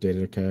 and then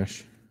data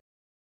cache.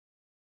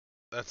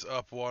 That's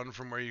up one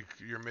from where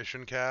your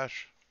mission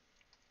cache.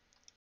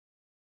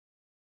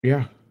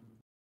 Yeah.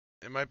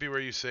 It might be where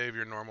you save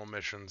your normal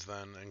missions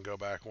then and go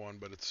back one,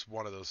 but it's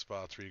one of those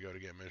spots where you go to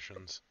get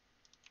missions.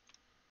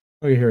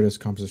 Oh, yeah, here it is,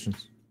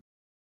 compositions.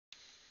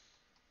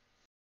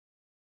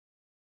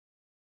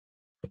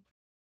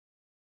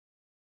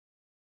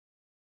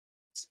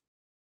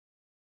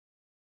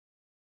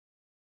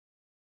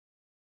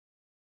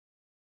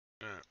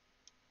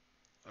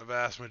 A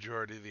vast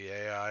majority of the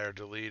AI are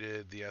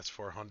deleted. The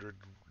S400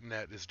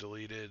 net is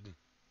deleted.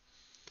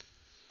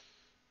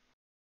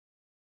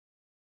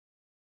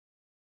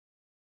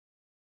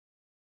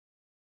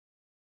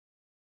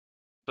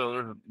 So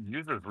there's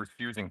users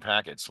refusing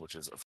packets, which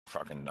is a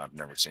fucking, I've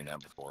never seen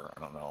that before.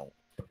 I don't know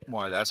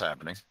why that's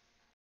happening.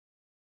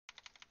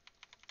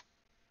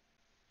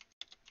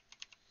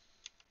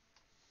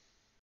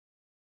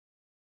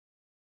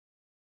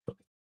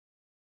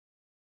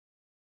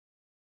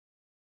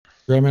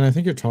 Grayman, I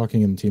think you're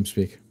talking in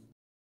TeamSpeak.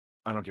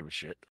 I don't give a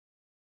shit.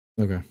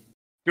 Okay.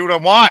 Do what I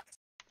want.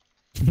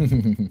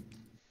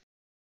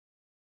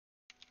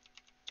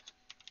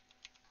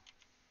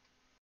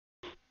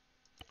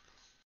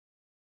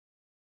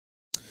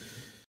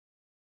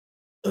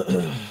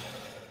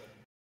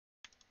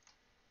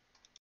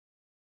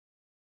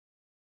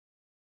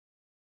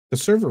 The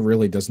server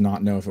really does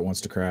not know if it wants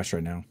to crash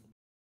right now.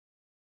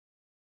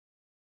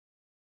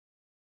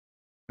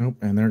 Nope,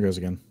 and there it goes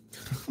again.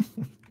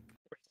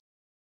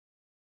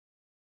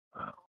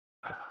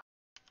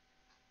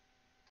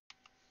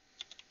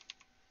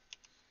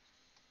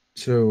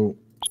 So,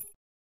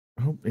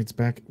 oh, it's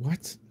back.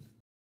 What?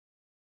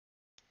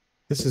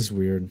 This is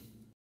weird.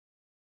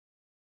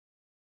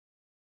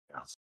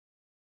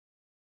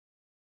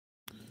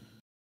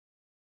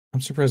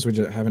 I'm surprised we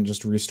haven't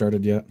just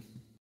restarted yet.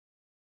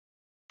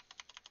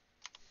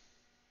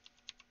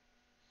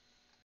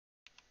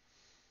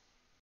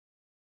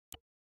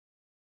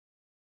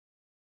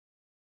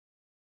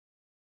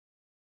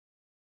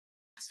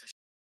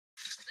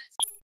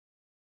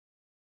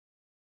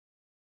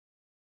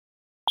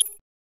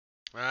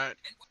 Alright.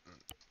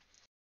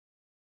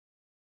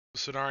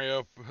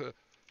 Scenario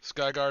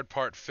SkyGuard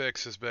part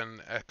fix has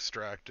been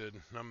extracted.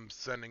 I'm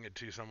sending it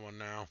to someone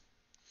now.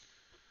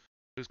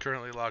 Who's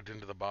currently logged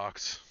into the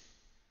box?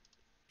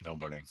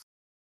 Nobody.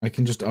 I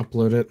can just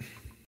upload it.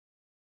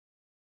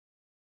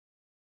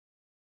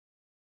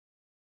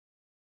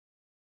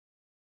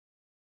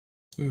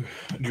 Do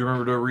you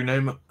remember to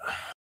rename it?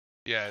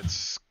 Yeah,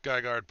 it's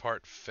SkyGuard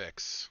part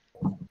fix.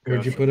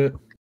 Where'd you put it?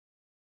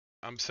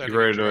 I'm sending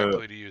it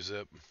directly to use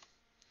it.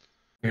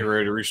 You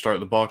ready to restart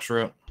the box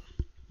route?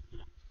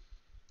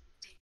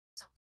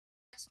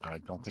 I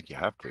don't think you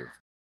have to.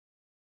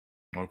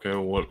 Okay,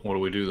 well, what do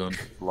we do then?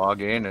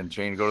 Log in and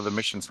Jane, go to the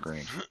mission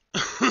screen.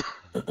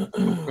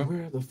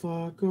 Where the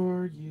fuck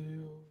are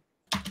you?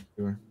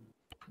 Sure.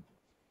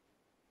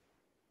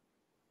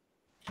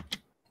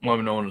 Let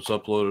me know when it's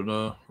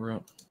uploaded,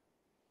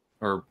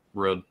 or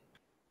red.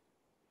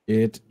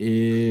 It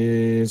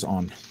is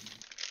on.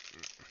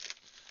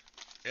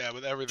 Yeah,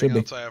 with everything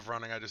else I have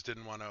running, I just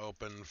didn't want to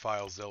open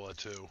FileZilla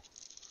too.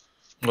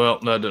 Well,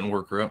 that didn't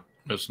work right.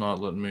 It's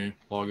not letting me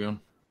log in.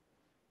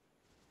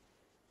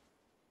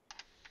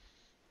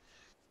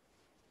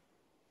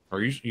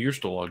 You're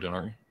still logged in,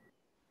 aren't you?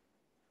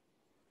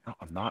 No,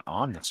 I'm not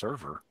on the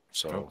server,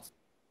 so.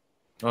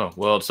 Oh,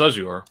 well, it says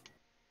you are.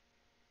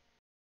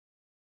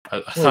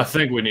 I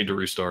think we need to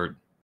restart.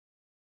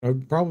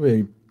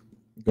 Probably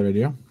a good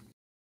idea.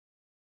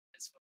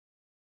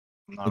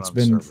 Not it's on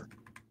been. The server.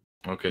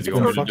 Okay, do you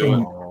want me to do it?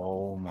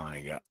 Oh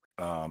my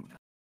god.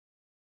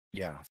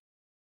 Yeah.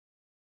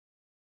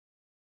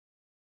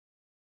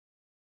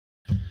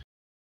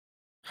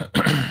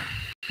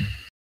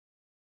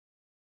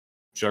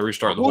 Should I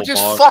restart the Who whole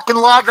just box? fucking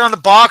logged on the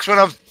box when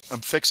I'm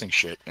fixing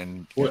shit?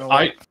 And you know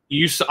I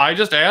just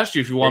asked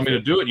you if you want me to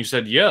do it, and you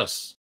said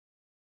yes.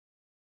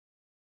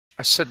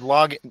 I said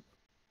log in.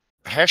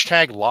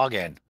 Hashtag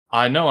login.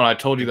 I know, and I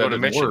told you Go that to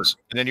didn't work. missions.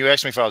 And then you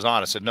asked me if I was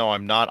on. I said, no,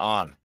 I'm not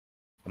on.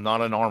 I'm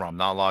not in ARMA. I'm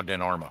not logged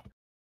in ARMA.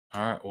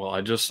 All right, well,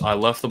 I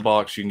left the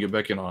box. You can get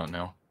back in on it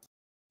now.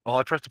 Well,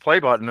 I pressed the play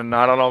button, and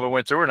I don't know if it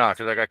went through or not,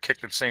 because I got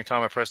kicked at the same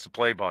time I pressed the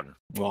play button.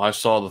 Well, I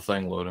saw the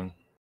thing loading.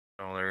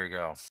 Oh, there you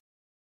go.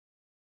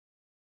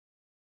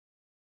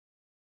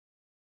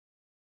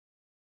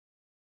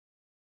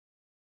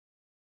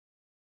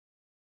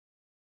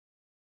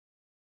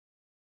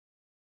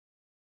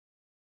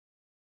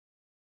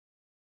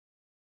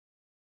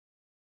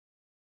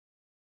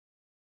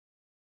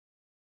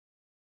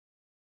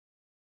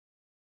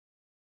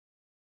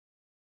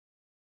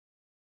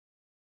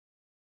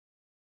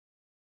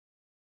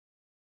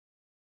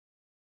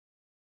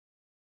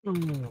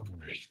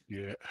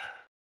 Yeah.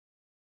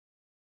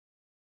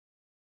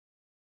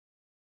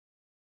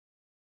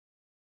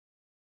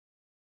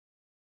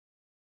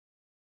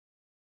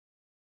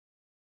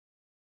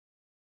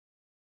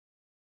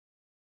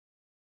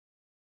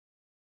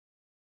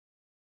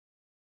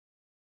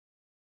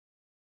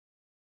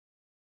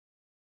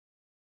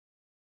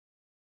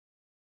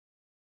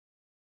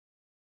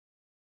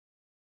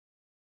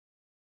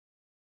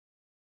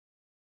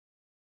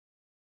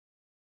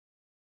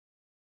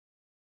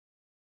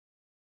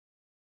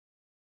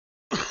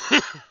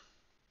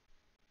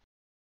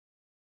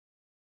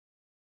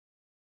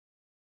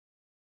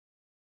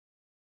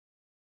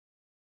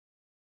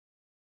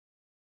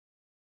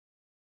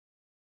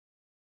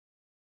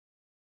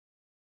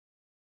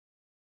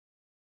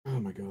 Oh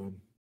my god.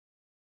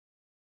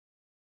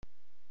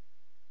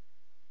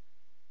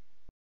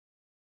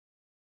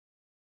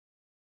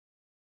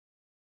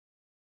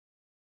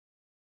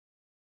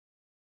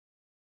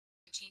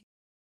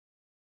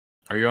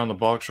 Are you on the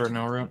box right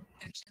now, Rip?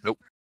 Nope.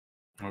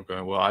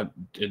 Okay, well,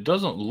 it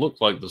doesn't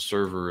look like the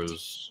server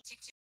is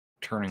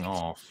turning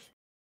off.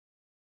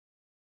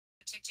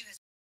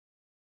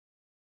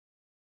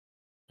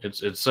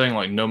 It's saying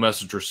like no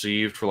message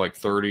received for like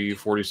 30,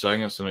 40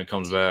 seconds, and it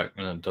comes back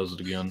and it does it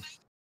again.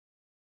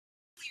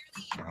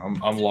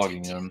 I'm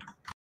logging in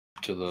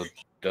to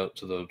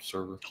the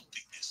server.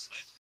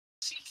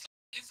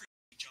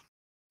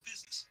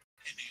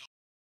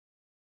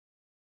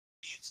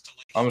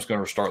 I'm just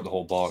gonna restart the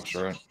whole box,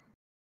 right?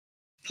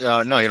 No,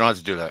 you don't have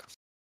to do that.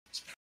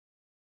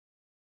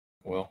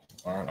 Well,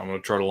 all right. I'm gonna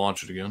try to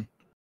launch it again.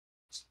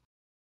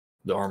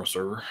 The ARMA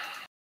server.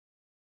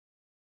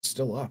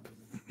 Still up.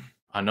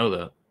 I know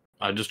that.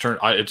 I just turned.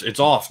 It's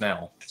off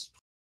now.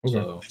 Okay.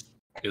 So,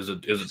 is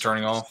it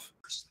turning off?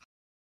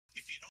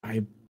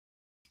 I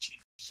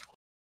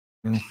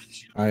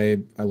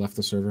left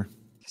the server.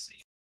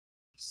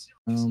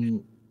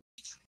 It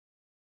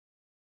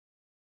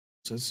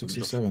says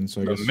 67,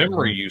 so I guess the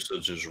memory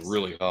usage is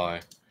really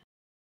high.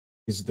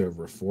 Is the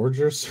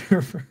Reforger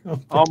server?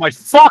 Oh my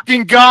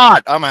fucking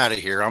god! I'm out of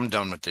here. I'm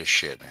done with this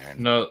shit,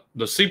 man. No,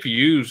 the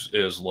CPUs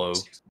is low,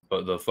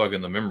 but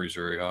the memory's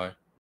very high.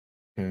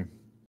 Okay.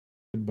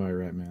 Goodbye,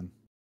 Ratman.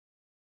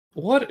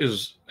 What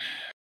is?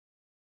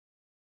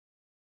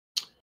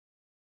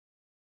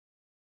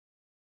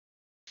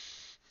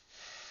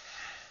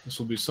 This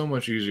will be so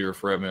much easier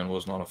if Ratman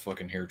was not a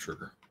fucking hair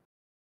trigger.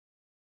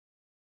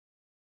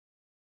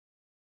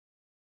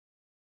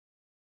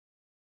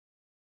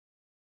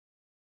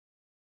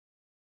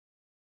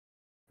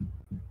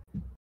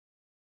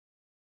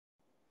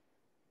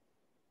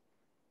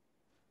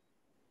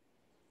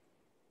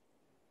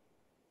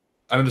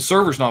 I mean, the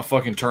server's not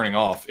fucking turning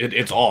off.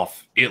 It's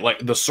off.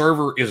 The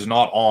server is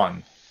not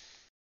on,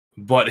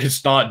 but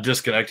it's not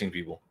disconnecting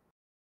people.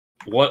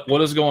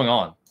 What is going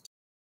on?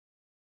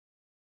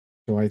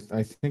 So I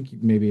think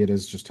maybe it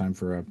is just time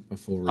for a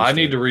full restart. I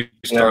need to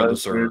restart the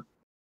server. Weird.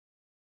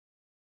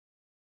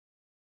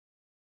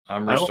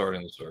 I'm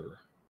restarting the server.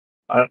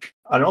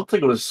 I don't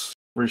think it was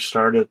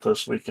restarted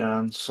this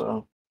weekend,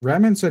 so.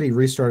 Ratman said he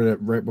restarted it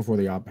right before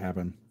the op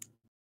happened.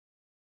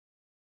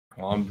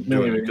 Well, I'm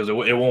doing it because it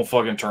won't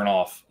fucking turn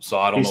off, so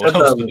I don't He know what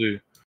said else that- to do.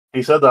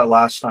 He said that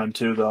last time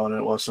too, though, and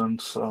it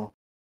wasn't. So.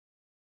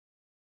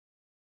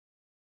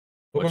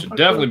 Which should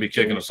definitely be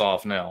kicking us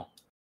off now.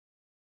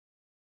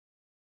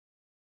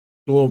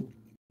 Well,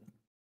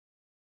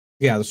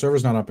 yeah, the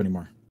server's not up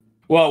anymore.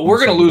 Well, we're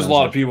I'm gonna lose a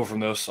lot of sympathizing. people from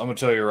this. I'm gonna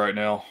tell you right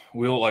now.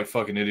 We look like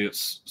fucking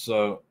idiots.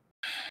 So.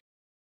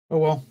 Oh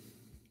well.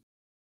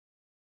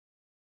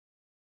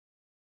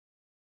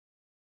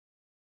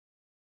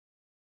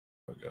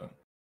 Okay.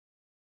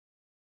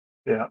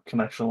 Yeah,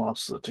 connection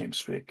lost to the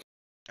TeamSpeak.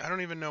 I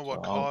don't even know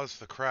what caused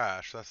the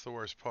crash. That's the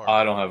worst part.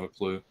 I don't have a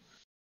clue.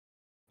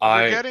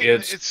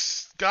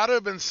 It's got to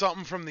have been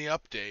something from the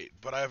update,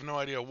 but I have no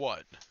idea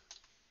what.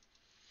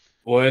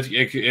 Well,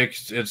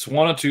 it's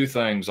one of two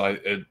things. I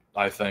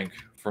think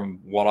from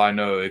what I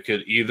know, it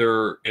could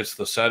it's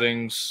the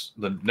settings,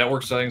 the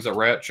network settings that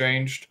Rat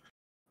changed,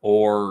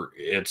 or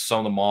it's some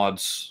of the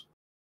mods.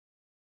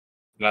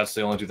 That's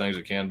the only two things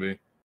it can be.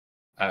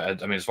 I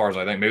mean, as far as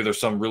I think, maybe there's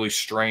some really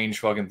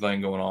strange fucking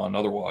thing going on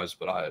otherwise,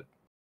 but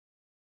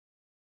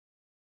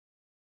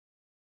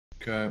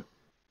okay.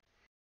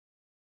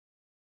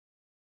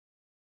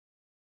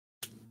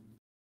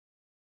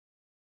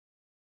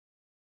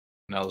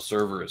 Now the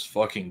server is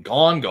fucking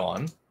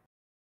gone.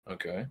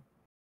 Okay.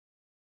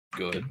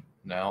 Good.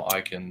 Now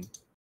I can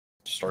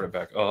start it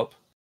back up.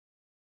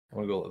 I'm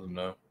gonna go let them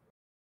know.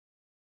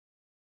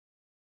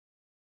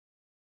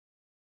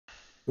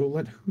 Well,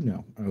 let who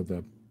know? Oh,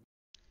 the.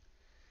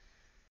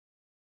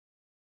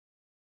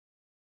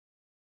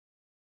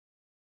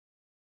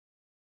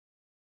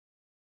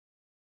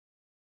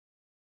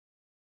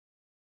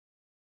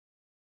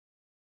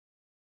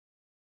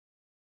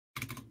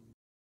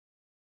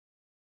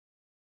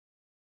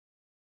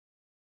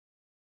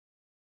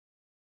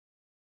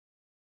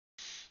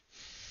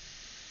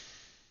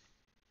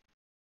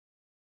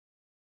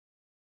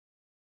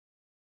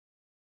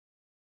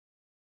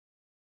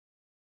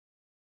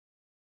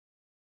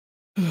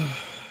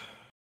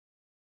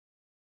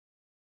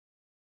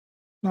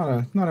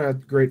 Not a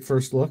great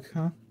first look,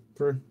 huh?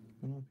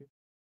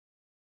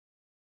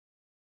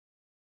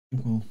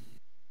 Well,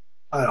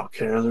 I don't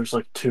care. There's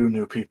like 2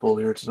 new people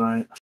here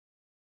tonight.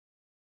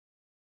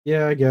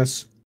 yeah, I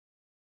guess.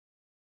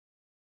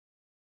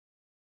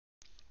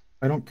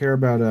 I don't care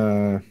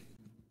about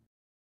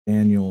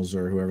Daniels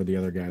or whoever the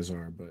other guys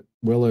are, but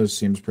Willows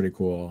seems pretty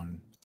cool. And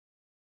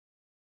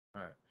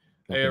all right.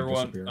 Hey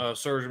everyone,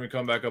 server's gonna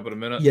come back up in a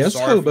minute. Yes,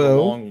 sorry for the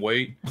Hobo. long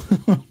wait.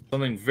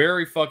 Something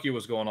very fucky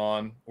was going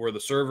on where the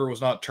server was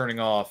not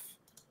turning off,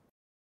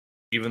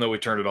 even though we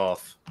turned it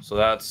off. So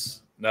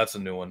that's a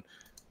new one.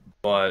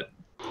 But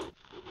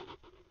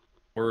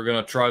we're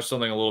gonna try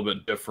something a little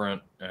bit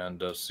different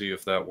and see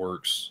if that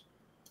works.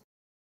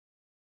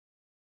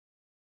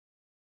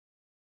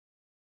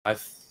 I'm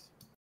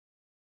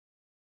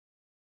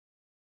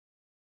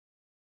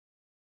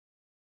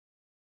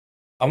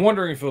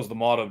wondering if it was the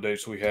mod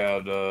updates we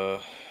had a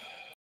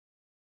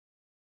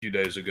few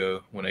days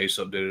ago when Ace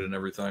updated and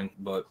everything,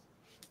 but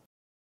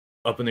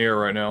up in the air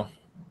right now.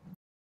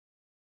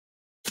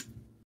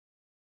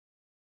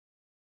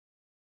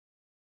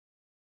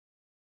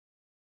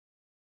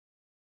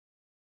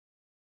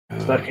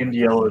 Second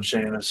yellow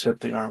chain has hit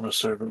the ARMA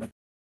server.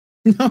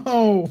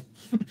 No.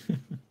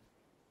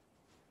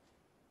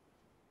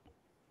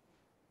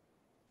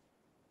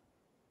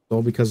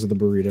 All because of the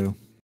burrito.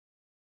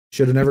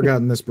 Should have never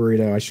gotten this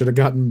burrito. I should have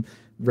gotten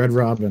Red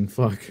Robin.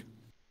 Fuck.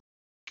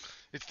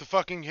 It's the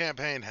fucking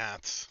campaign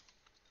hats.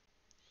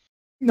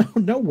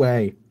 No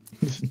way.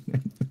 It's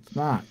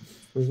not.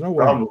 There's no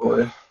way.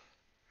 Probably.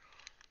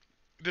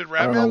 Did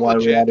I don't know Ratman why we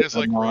legit added just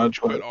like that mod,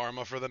 rage quit but-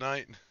 ARMA for the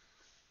night?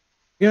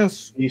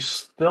 Yes. He's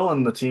still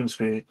in the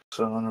TeamSpeak,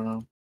 so I don't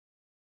know.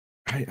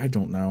 I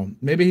don't know.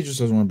 Maybe he just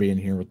doesn't want to be in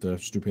here with the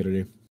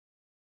stupidity. I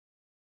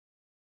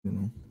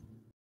don't know.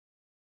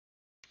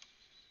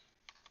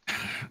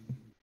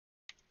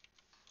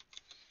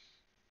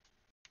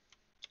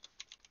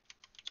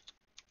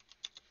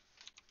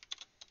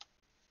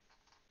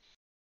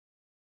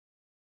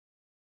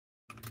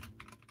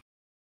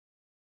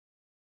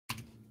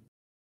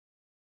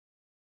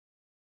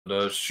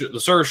 The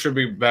server should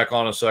be back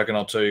on in a second.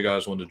 I'll tell you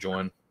guys when to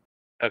join.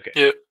 Okay.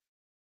 Yep.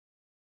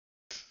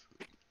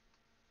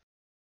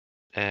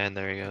 And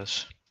there he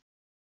goes.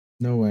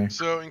 No way.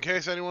 So, in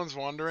case anyone's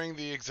wondering,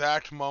 the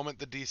exact moment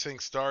the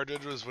desync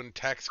started was when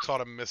Tex caught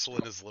a missile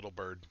in his little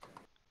bird.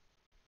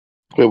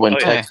 Wait, when Oh,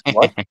 Tex yeah.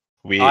 what?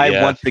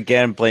 I once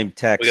again blame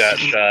Tex. We got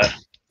shot.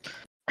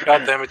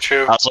 God damn it,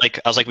 Chew. I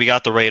was like, we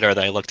got the radar.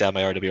 Then I looked at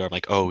my RWR. I'm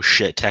like, oh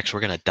shit, Tex, we're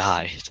gonna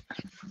die.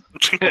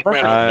 We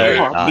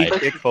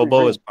take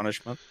hobo as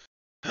punishment.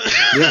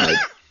 Yeah, I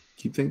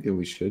keep thinking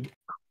we should.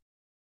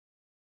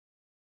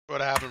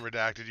 What happened,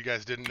 Redacted? You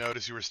guys didn't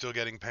notice you were still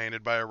getting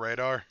painted by a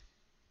radar?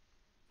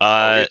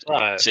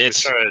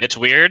 It's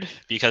weird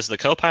because the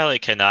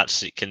co-pilot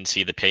can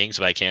see the pings,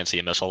 but I can't see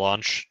a missile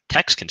launch.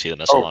 Tex can see the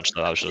missile launch,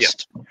 though. I was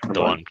just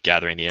the one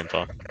gathering the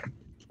info.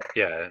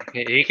 Yeah,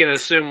 he can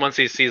assume once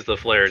he sees the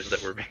flares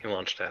that we're being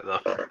launched at, though.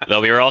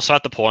 Though we were also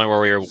at the point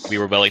where we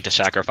were willing to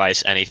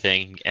sacrifice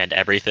anything and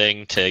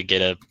everything to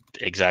get a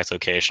exact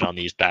location on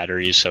these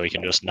batteries, so we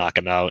can just knock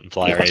them out and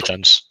fly our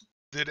A-10s.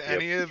 Did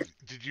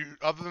you,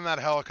 other than that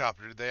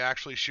helicopter, did they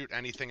actually shoot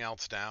anything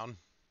else down?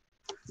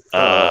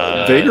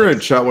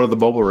 Vagrant shot one of the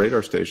mobile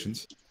radar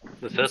stations.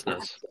 The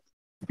Cessnas.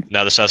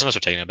 No, the Cessnas are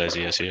taken out by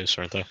ZSUs,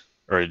 aren't they?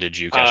 Or did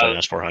you catch an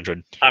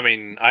S-400? I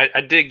mean,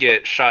 I did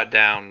get shot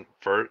down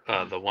for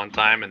the one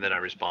time, and then I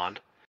respawned.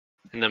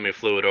 And then we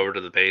flew it over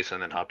to the base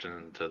and then hopped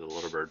into the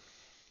Little Bird.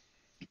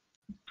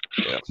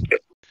 Yeah.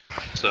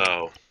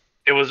 So,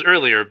 it was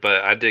earlier,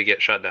 but I did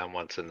get shot down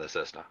once in the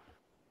Cessna.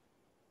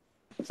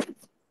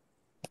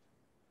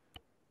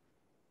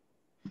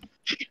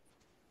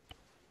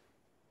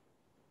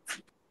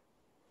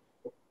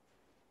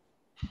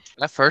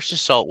 That first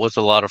assault was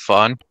a lot of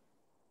fun.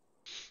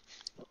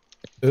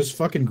 Those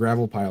fucking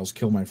gravel piles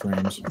kill my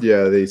frames.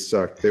 Yeah, they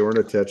sucked. They weren't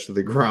attached to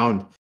the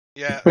ground.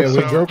 Yeah, we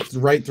drove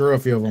right through a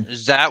few of them.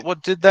 Is that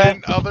what did that?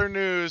 In other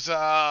news,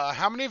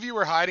 how many of you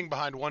were hiding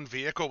behind one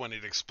vehicle when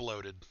it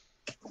exploded?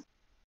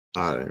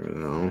 I don't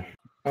even know.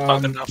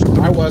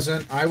 I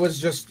wasn't. I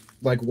was just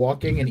like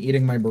walking and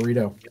eating my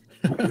burrito.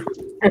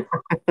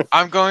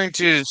 I'm going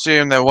to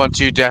assume that once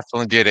you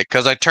definitely did it,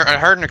 because I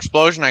heard an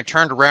explosion, I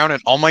turned around,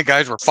 and all my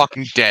guys were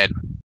fucking dead.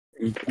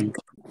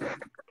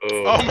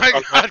 Oh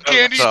my god,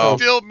 Candy's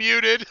still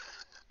muted.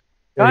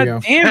 There you go.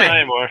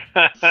 Damn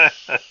it!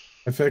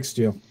 I fixed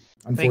you,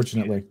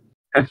 unfortunately.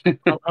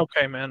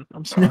 Okay, man.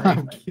 I'm sorry.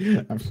 I'm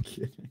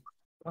kidding.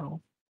 Oh.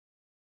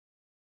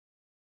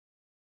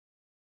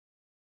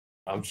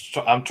 I'm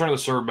turning the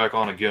server back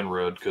on again,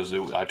 Red, because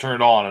I turned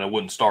it on and it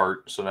wouldn't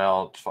start. So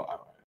now it's fine.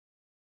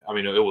 I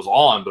mean, it was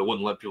on, but it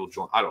wouldn't let people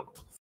join. I don't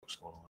know what's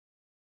going on.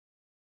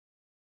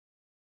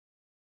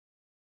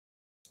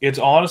 It's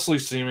honestly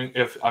seeming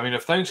if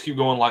things keep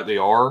going like they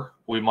are,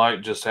 we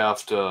might just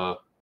have to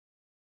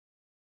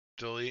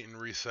delete and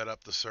reset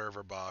up the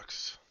server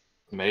box.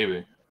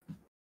 Maybe.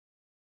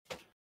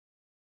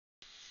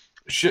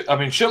 Shit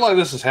like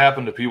this has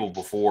happened to people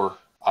before.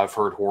 I've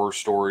heard horror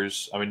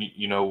stories. I mean,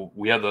 you know,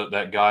 we had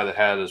that guy that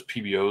had his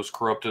PBOs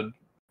corrupted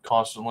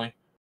constantly.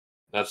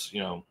 That's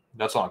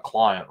not a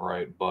client,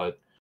 right? But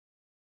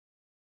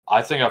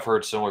I think I've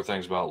heard similar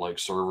things about like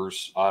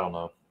servers. I don't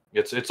know.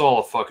 It's all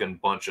a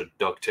fucking bunch of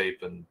duct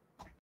tape and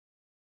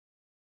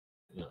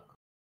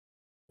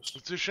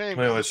It's a shame.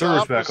 Anyway,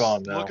 server's back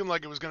on now. Looking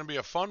like it was going to be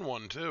a fun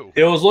one too.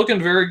 It was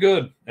looking very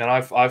good, and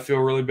I feel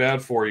really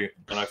bad for you,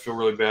 and I feel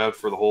really bad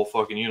for the whole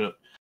fucking unit.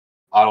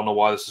 I don't know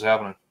why this is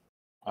happening.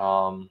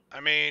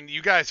 I mean,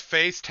 you guys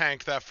face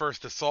tanked that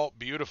first assault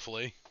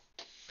beautifully.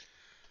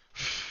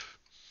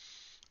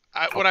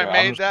 When I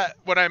made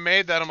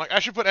that, I'm like, I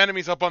should put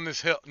enemies up on this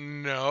hill.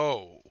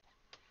 No,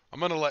 I'm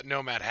gonna let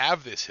Nomad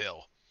have this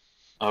hill.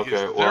 Okay,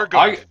 well, they're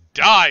going to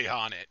die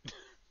on it.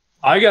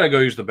 I gotta go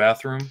use the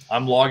bathroom.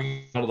 I'm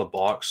logging out of the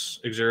box,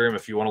 Exarium,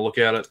 if you want to look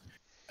at it.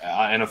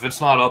 And if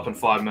it's not up in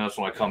 5 minutes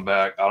when I come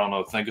back, I don't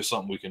know. Think of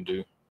something we can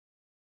do.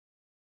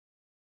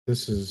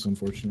 This is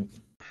unfortunate.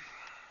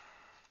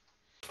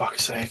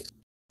 Fuck's sake.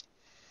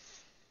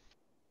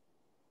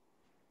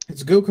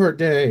 It's go-kart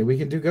day. We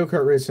can do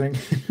go-kart racing.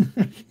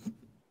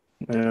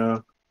 Yeah.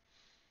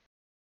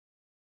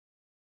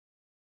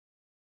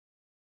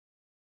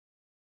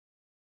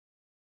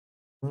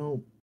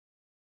 Well,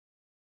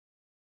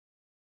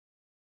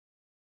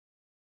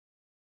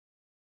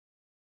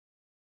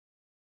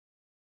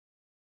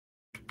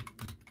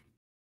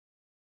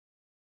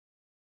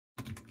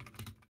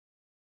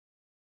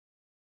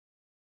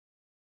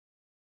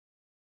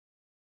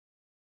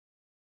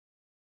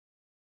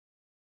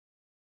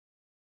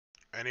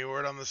 Any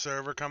word on the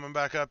server coming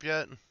back up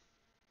yet?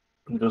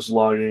 I'm just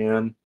logging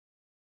in.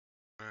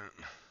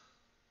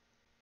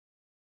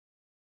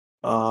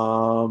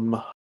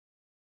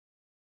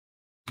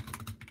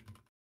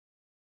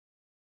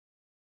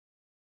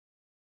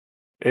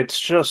 It's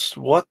just,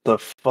 what the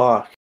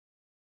fuck?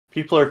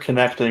 People are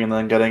connecting and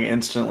then getting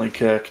instantly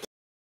kicked.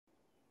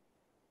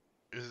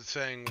 Is it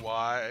saying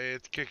why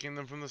it's kicking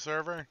them from the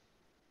server?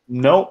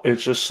 Nope,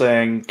 it's just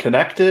saying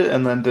connected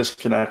and then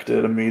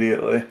disconnected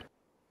immediately.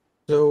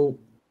 so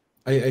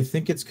I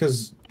think it's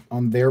because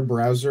on their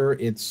browser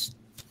it's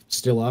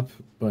still up,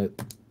 but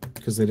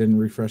because they didn't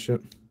refresh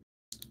it.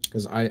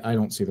 Because I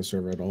don't see the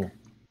server at all.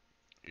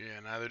 Yeah,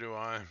 neither do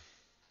I.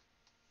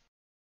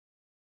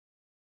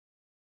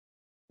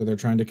 So they're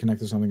trying to connect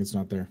to something that's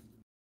not there.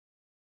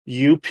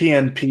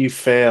 UPnP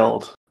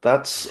failed.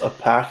 That's a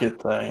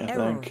packet thing, I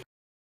think.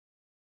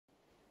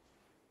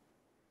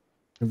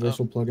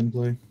 Universal plug and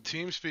play.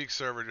 TeamSpeak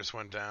server just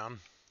went down.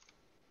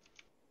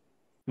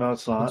 No,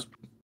 it's not.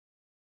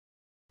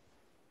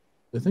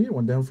 I think it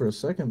went down for a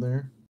second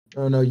there.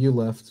 Oh no, you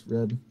left,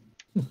 Red.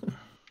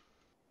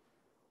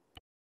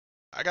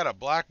 I got a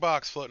black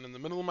box floating in the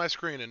middle of my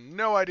screen and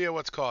no idea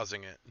what's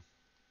causing it.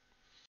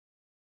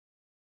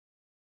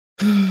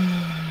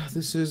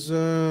 This is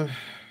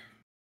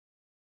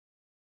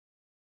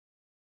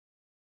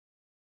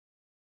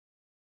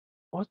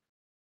What?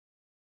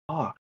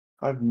 Fuck.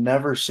 I've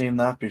never seen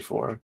that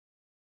before.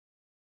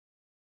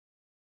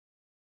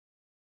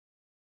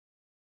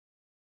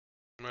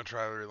 I'm gonna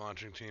try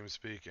relaunching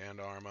TeamSpeak and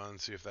ARMA and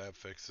see if that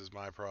fixes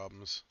my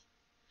problems.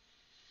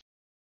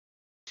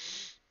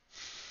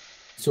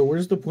 So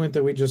where's the point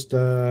that we just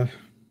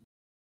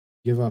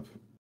give up?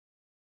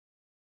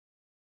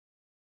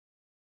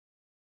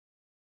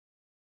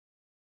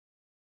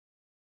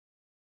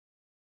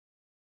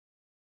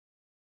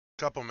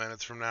 Couple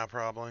minutes from now,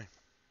 probably.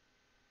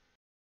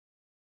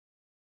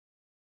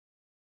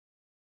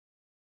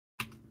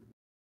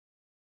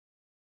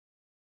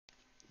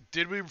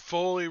 Did we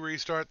fully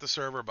restart the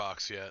server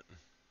box yet?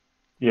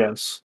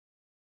 Yes.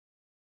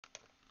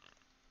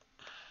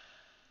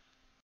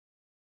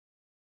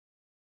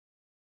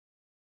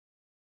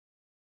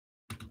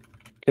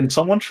 Can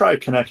someone try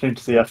connecting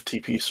to the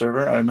FTP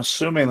server? I'm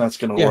assuming that's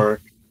going to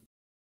work.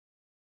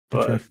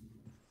 But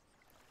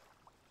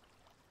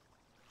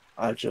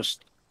I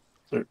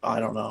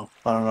don't know.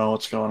 I don't know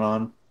what's going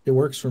on. It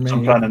works for me.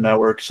 Some kind of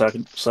network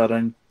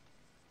setting.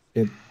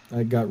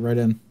 I got right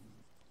in.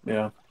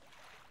 Yeah.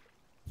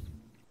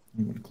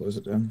 I'm going to close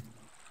it down.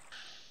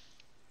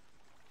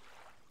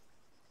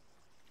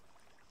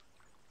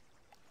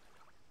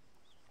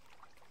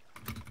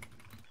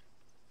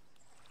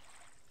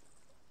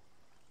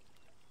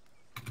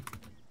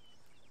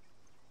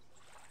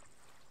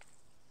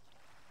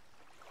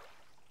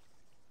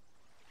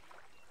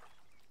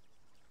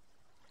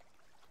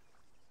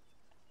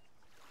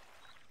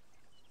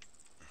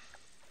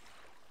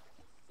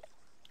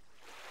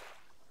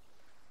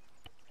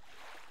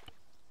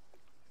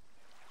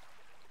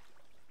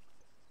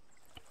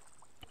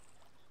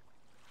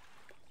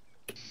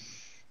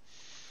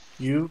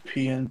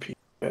 UPnP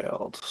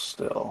failed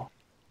still.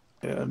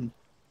 And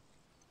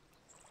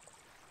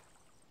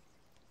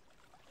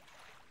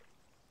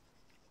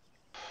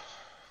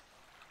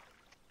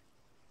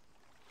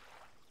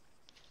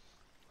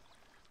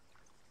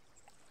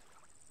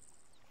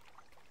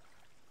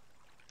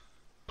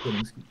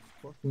Things keep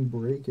fucking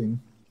breaking.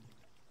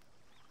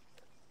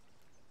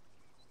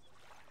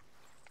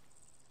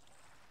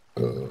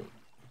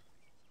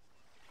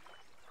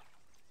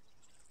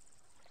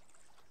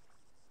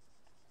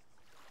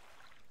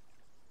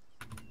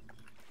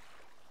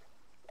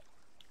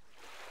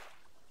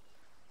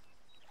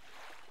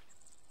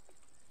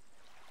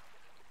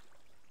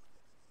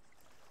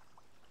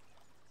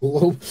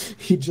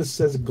 He just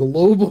says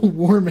global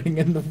warming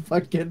in the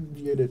fucking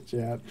unit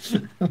chat.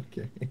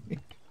 Okay.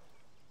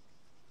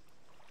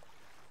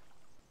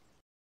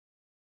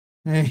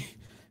 Hey,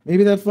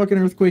 maybe that fucking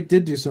earthquake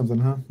did do something,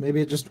 huh?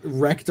 Maybe it just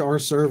wrecked our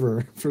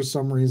server for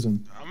some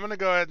reason. I'm gonna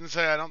go ahead and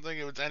say I don't think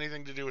it was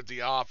anything to do with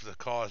the op that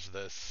caused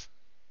this.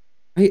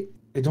 I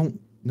don't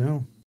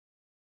know.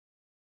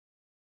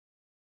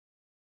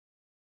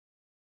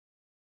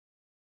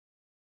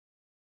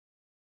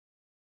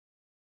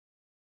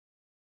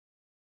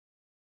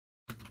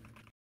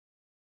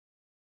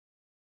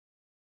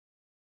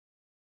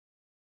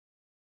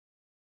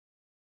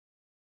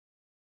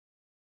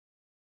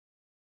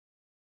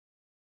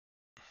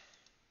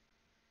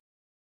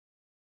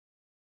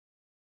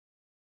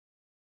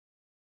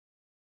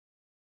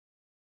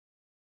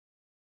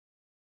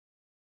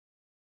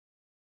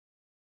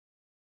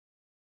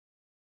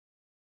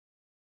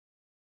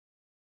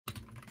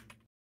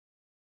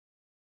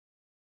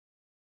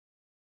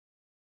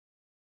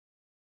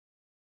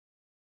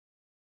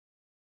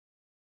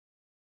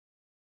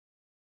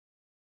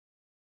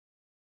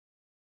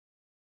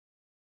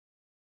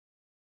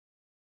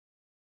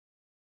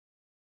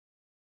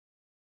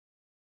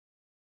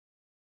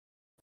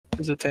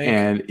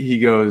 And he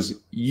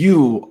goes,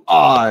 "You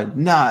are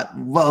not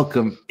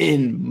welcome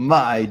in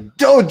my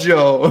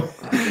dojo."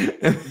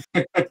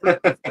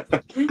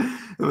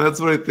 And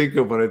that's what I think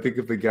of when I think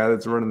of the guy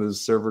that's running the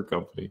server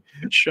company.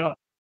 Good shot.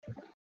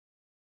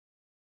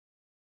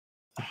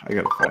 I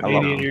gotta find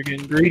Canadian, you're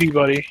getting greedy,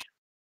 buddy.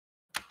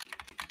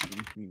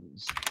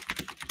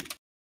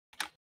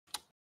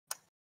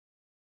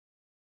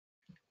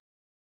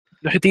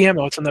 No, hit the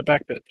ammo. It's in that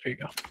back bit. There you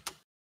go.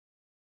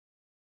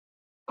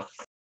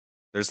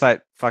 There's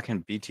that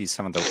fucking BT.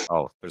 Some of the.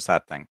 Oh, there's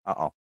that thing.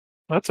 Uh-oh.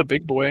 That's a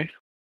big boy.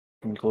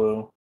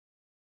 Clue.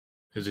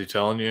 Is he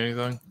telling you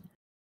anything?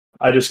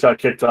 I just got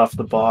kicked off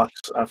the box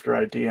after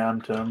I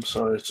DM'd him,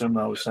 so I assume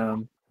that was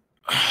him.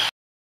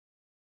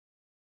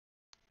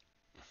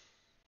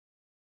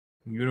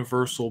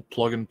 Universal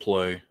plug and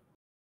play.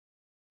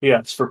 Yeah,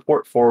 it's for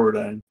port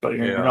forwarding, but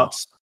you're Yeah.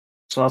 not.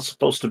 It's not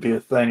supposed to be a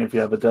thing if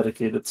you have a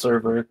dedicated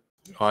server.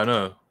 I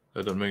know.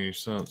 That doesn't make any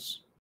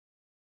sense.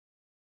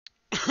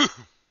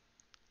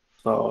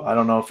 So I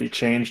don't know if he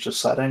changed a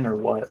setting or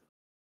what.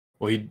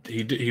 Well,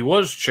 he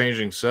was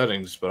changing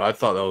settings, but I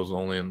thought that was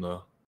only in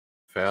the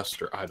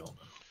faster. I don't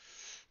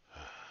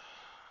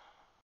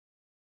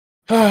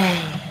know.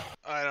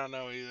 I don't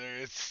know either.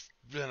 It's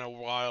been a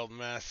wild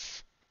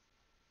mess.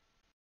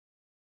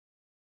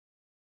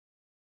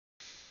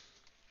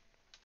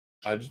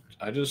 I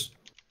just.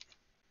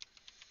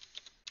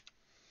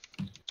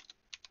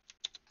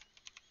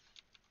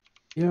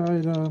 Yeah,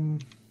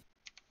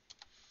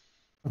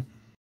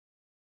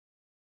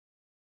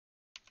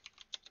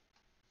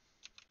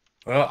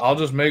 Well, I'll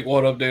just make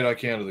what update I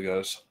can to the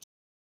guys.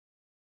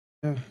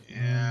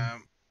 Yeah.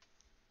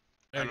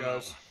 Hey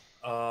guys,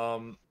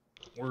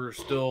 we're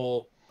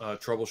still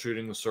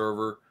troubleshooting the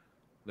server.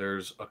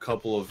 There's a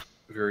couple of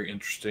very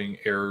interesting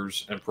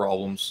errors and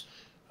problems.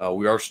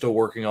 We are still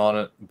working on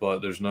it, but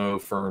there's no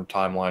firm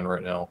timeline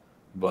right now.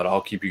 But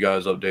I'll keep you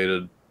guys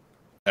updated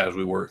as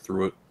we work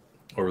through it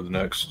over the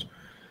next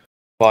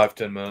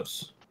 5-10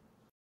 minutes.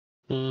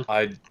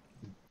 I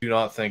do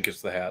not think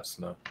it's the hats,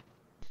 no.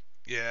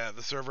 Yeah,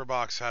 the server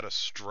box had a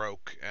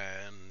stroke,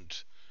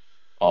 and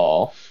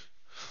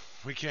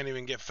we can't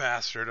even get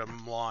faster to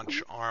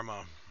launch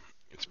ARMA.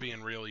 It's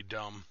being really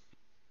dumb.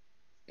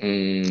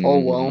 Oh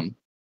well.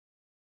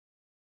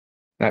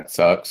 That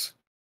sucks.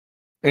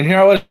 And here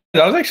I was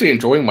actually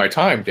enjoying my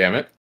time, damn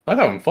it. I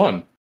was having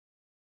fun.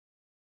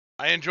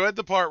 I enjoyed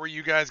the part where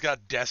you guys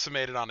got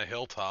decimated on a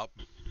hilltop.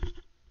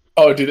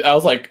 Oh, dude, I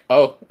was like,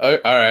 all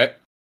right.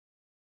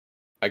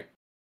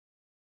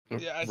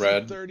 Yeah, I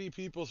Red. saw 30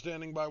 people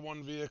standing by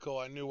one vehicle.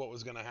 I knew what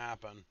was going to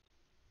happen.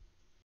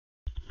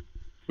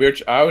 We were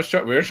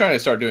trying to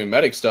start doing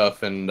medic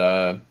stuff and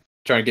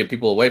trying to get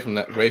people away from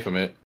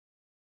it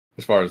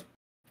as far as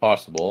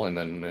possible, and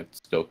then it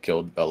still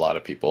killed a lot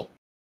of people.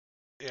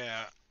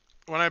 Yeah.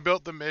 When I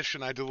built the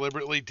mission, I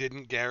deliberately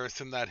didn't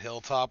garrison that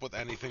hilltop with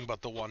anything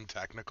but the one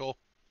technical.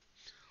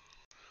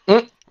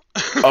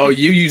 Oh,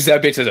 you use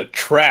that bitch as a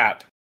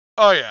trap.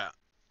 Oh, yeah.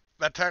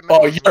 That technical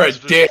Oh, you're a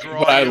dick,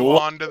 but I you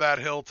love onto that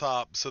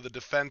hilltop, so the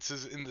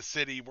defenses in the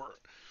city were...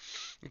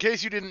 In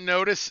case you didn't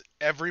notice,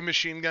 every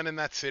machine gun in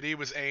that city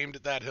was aimed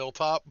at that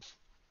hilltop.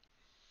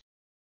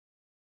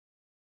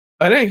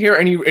 I didn't hear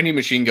any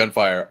machine gun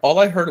fire. All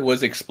I heard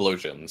was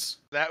explosions.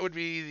 That would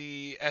be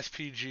the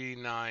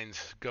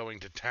SPG-9s going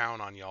to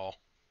town on y'all.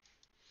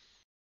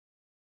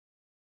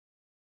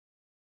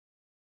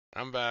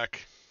 I'm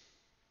back.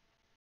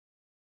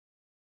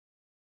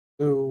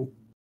 So,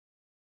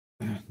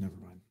 never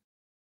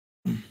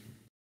mind.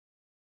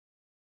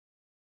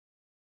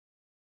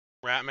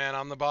 Ratman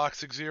on the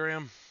box,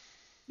 Xerium?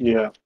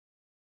 Yeah.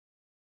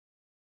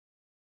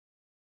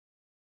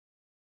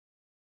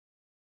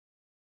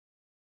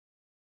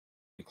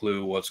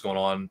 Clue what's going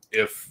on.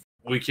 If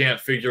we can't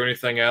figure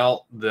anything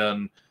out,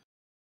 then,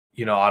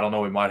 I don't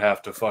know, we might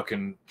have to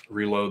fucking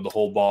reload the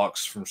whole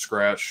box from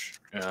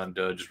scratch and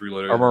just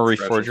reload it. ARMA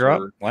reforge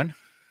drop? When?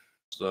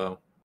 So,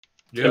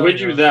 yeah. If we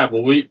do that,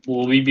 will we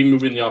be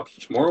moving the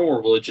option tomorrow,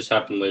 or will it just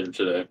happen later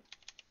today?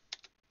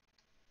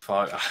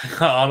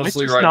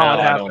 Honestly, right now,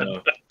 I don't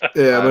know.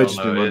 Yeah, I might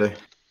just do Monday.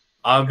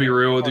 I'll be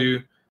real with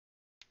you.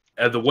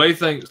 And the way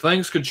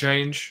things could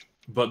change,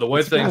 but the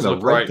way things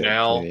look right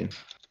now,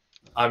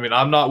 I mean,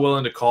 I'm not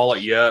willing to call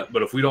it yet,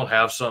 but if we don't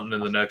have something in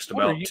the next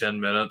about 10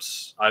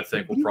 minutes, I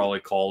think we'll probably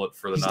call it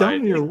for the He's night. down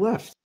on your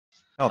left.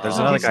 Oh, there's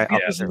another guy.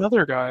 There's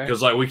another guy.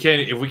 Because if we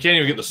can't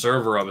even get the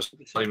server up,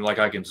 it's not even like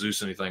I can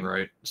Zeus anything,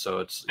 right? So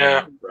it's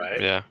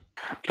right. Yeah.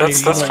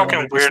 That's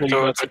fucking weird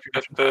though.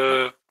 That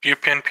the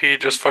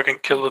UPnP just fucking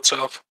killed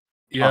itself.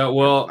 Yeah,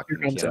 well,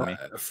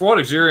 for what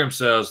Xerium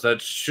says,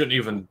 that shouldn't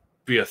even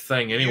be a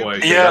thing anyway.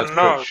 Yeah,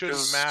 It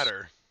shouldn't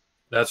matter.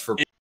 That's for.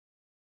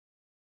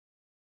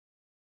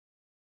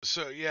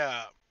 So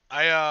yeah,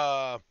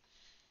 I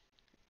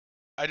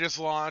just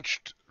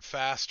launched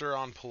faster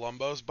on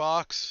Palumbo's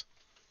box,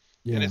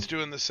 and it's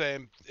doing the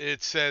same.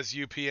 It says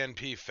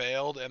UPnP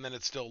failed, and then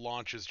it still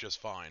launches just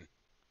fine.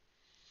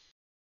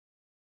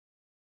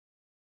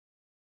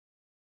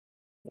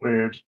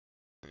 Weird.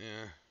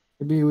 Yeah.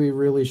 Maybe we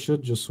really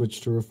should just switch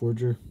to a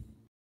forger.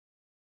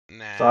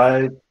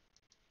 Nah.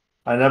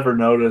 I never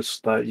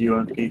noticed that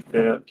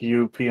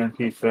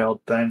UPnP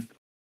failed thing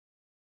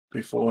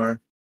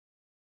before.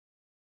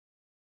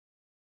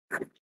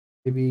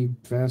 Maybe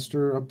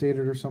faster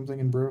updated or something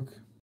and broke.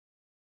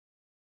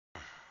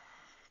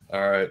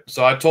 All right.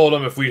 So I told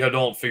him if we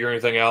don't figure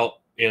anything out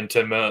in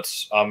 10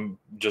 minutes, I'm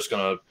just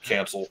gonna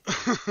cancel.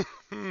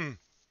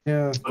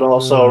 Yeah. But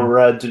also,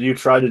 Red, did you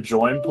try to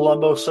join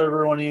Palumbo's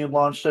server when you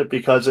launched it?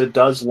 Because it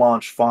does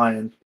launch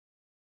fine,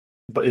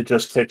 but it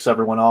just kicks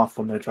everyone off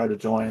when they try to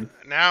join.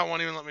 Now it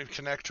won't even let me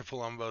connect to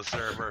Palumbo's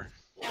server.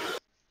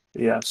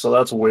 Yeah, so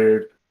that's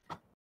weird.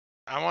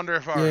 I wonder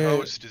if our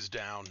host is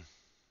down.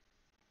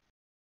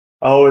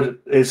 Oh,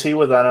 is he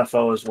with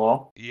NFO as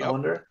well? Yep. I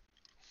wonder.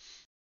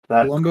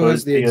 That Palumbo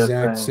has the could be a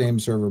exact thing. same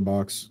server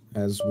box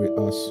as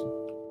us.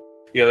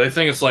 Yeah, they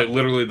think it's like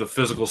literally the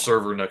physical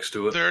server next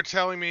to it. They're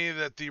telling me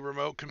that the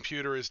remote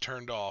computer is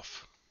turned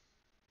off.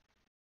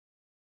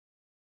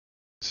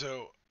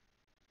 So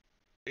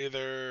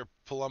Either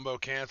Palumbo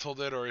canceled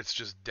it or it's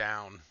just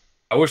down.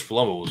 I wish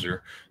Palumbo was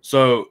here.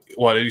 So,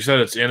 what, you said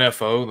it's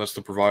NFO? That's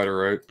the provider,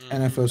 right?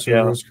 NFO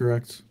server is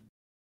correct.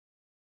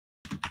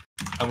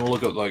 I'm gonna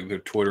look up like their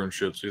Twitter and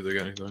shit, see if they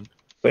got anything.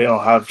 They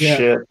don't have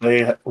shit.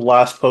 They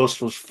last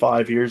post was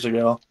 5 years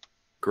ago.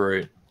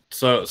 Great.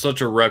 So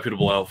such a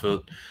reputable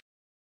outfit.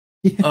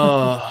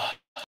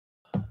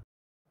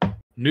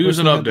 News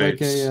and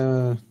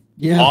updates.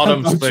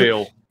 Autumn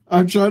sale.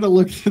 I'm trying to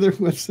look through their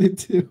website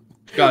too.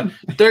 God,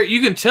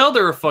 you can tell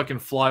they're a fucking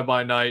fly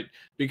by night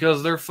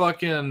because they're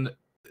fucking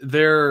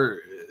their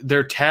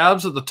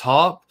tabs at the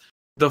top.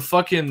 The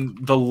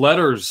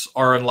letters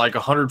are in like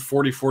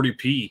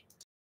 140p.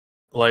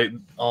 Like,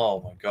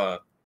 oh my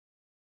god.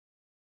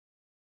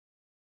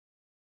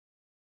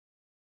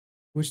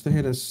 Wish they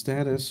had a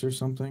status or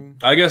something.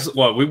 I guess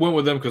we went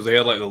with them because they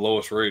had like the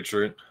lowest rates,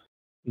 right?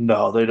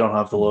 No, they don't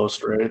have the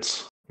lowest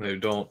rates. They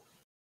don't.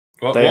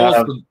 They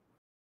have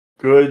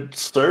good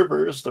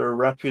servers. They're a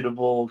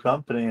reputable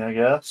company, I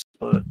guess.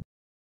 But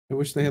I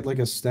wish they had like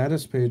a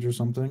status page or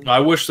something. I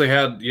wish they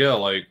had,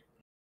 I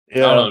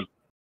don't know,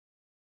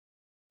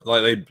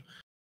 like they'd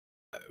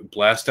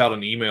blast out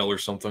an email or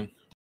something.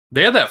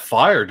 They had that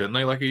fire, didn't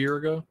they, like a year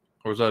ago?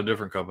 Or was that a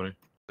different company?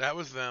 That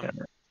was them.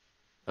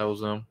 That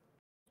was them.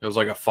 It was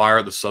like a fire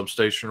at the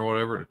substation or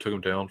whatever, and it took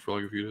them down for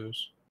like a few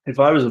days. if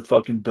I was a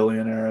fucking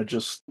billionaire, I'd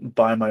just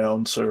buy my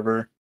own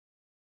server.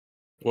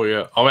 Well,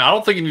 yeah. I mean, I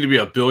don't think you need to be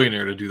a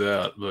billionaire to do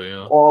that, but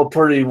yeah. Well,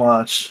 pretty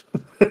much.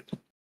 Well,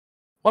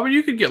 I mean,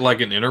 you could get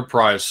like an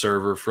enterprise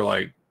server for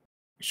like,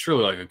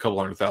 surely like a couple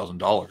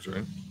 $100,000,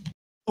 right?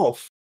 Oh,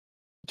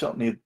 don't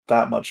need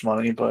that much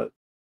money, but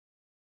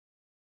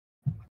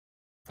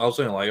I was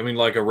saying, like, I mean,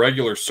 like a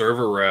regular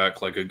server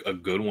rack, like a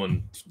good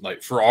one,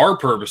 like for our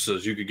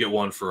purposes, you could get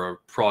one for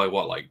probably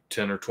what, like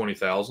 10 or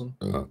 20,000.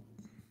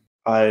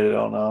 I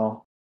don't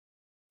know.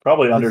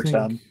 Probably under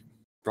 10.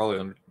 Probably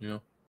under, yeah. I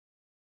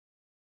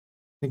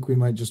think we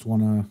might just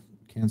want to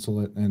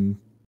cancel it and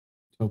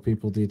tell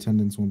people the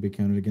attendance won't be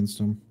counted against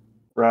them.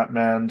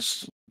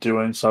 Ratman's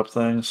doing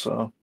something,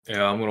 so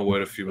yeah, I'm gonna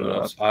wait a few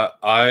minutes.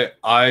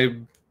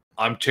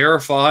 I'm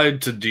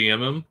terrified to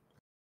DM him,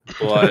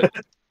 but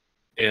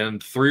in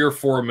 3 or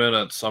 4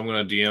 minutes, I'm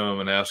gonna DM him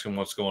and ask him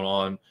what's going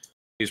on.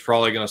 He's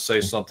probably gonna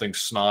say something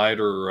snide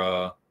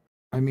or.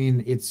 I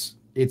mean, it's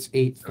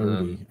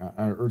 8:30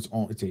 or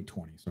it's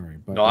 8:20. Sorry,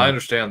 but no, I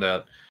understand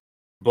that,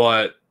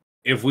 but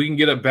if we can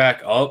get it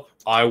back up,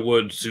 I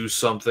would do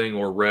something,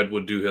 or Red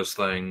would do his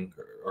thing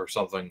or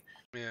something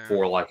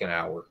for like an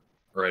hour,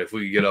 right? If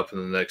we could get up in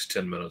the next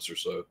 10 minutes or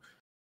so.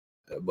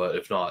 But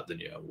if not, then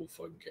yeah, we'll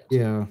fucking cancel.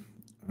 Yeah.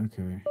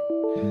 Okay.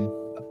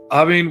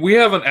 I mean, we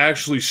haven't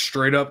actually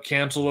straight up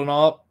canceled an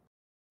op,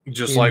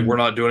 just like we're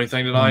not doing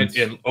anything tonight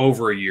in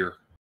over a year.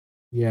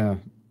 Yeah.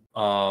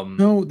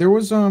 No, there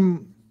was I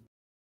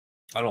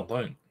don't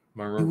think.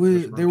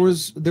 There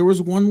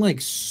was one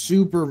like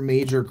super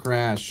major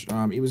crash.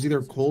 It was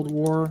either Cold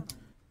War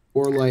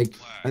or like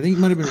I think it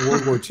might have been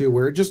World War II,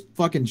 where it just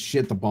fucking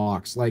shit the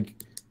box. Like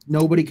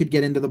nobody could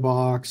get into the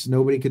box,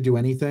 nobody could do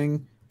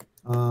anything.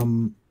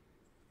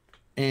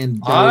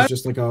 And that was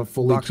just like a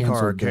fully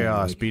canceled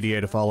chaos. BDA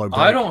to follow. Break.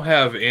 I don't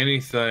have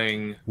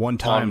anything. 1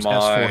 times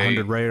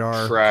S400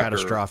 radar.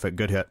 Catastrophic.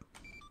 Good hit.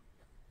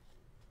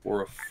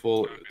 For a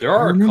full. There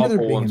are a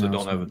couple ones that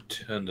don't have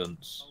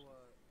attendance.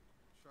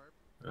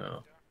 Yeah.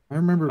 I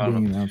remember being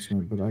an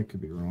announcement, but I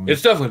could be wrong.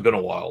 It's definitely been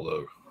a while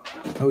though.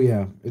 Oh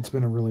yeah, it's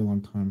been a really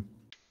long time.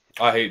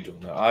 I hate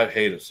doing that. I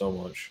hate it so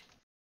much.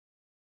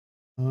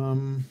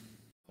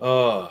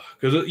 Because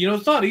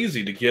it's not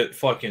easy to get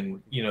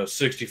fucking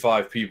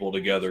 65 people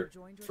together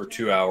for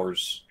 2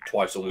 hours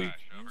twice a week,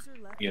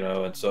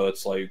 and so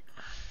it's like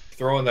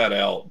throwing that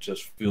out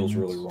just feels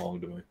really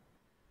wrong to me.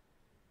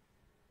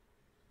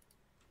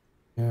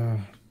 Yeah.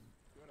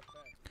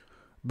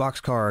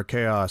 Boxcar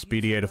chaos.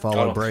 BDA to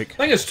follow. Break. The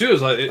thing is too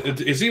is like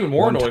it's even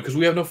more annoying because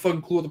we have no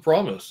fucking clue what the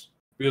problem is,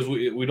 because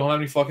we don't have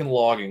any fucking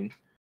logging,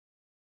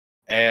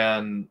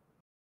 and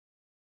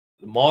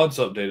the mods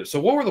updated. So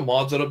what were the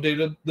mods that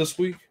updated this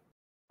week?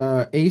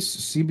 ACE,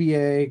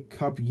 CBA,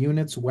 Cup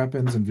units,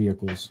 weapons, and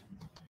vehicles.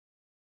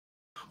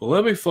 Well,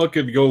 let me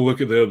fucking go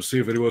look at them, see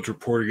if anyone's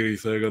reporting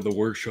anything on the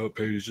workshop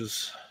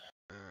pages.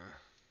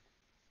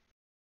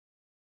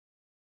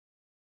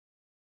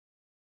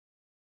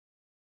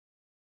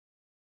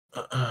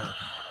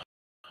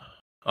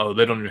 Oh,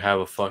 they don't even have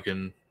a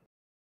fucking...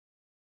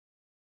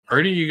 Are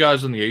any of you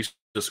guys in the ACE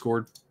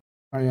Discord?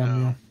 I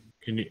am, yeah.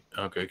 Can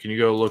you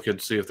go look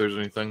and see if there's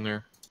anything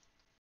there?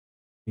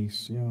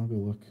 ACE, yeah, I'll go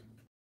look.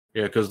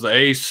 Yeah, because the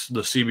ACE,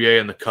 the CBA,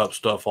 and the Cup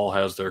stuff all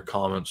has their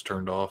comments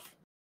turned off.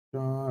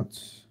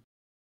 Shots.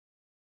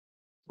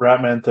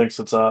 Ratman thinks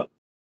it's up.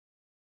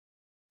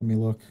 Let me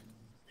look.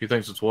 He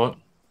thinks it's what?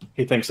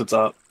 He thinks it's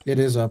up. It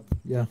is up,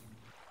 yeah.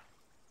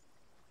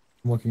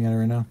 I'm looking at it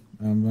right now.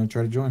 I'm going to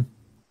try to join.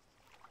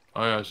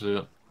 Oh, yeah, I see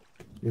it.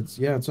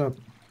 It's up.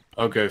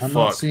 Okay, I'm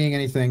not seeing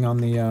anything on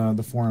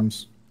the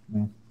forums.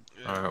 No.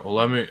 All right. Well,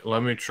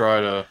 let me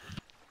try to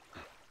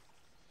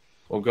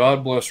Well,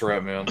 God bless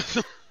Rat Man.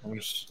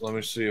 Let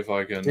me see if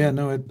I can. Yeah,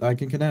 no, I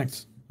can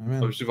connect. I'm in.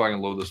 Let me see if I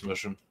can load this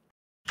mission.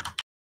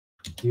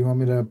 Do you want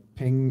me to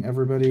ping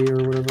everybody or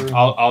whatever?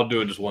 I'll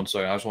do it just 1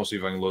 second. I just want to see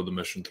if I can load the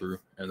mission through,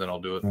 and then I'll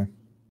do it. Okay.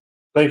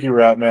 Thank you,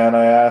 Ratman.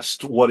 I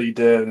asked what he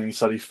did, and he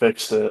said he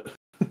fixed it.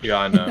 Yeah,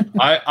 I know.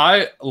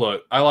 I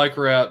look. I like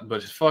Rat,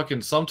 but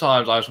fucking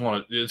sometimes I just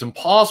want to. It's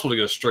impossible to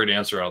get a straight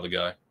answer out of the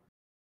guy.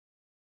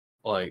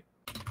 Like,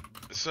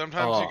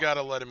 sometimes you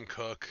gotta let him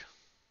cook.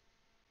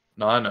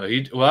 No, I know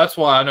well. That's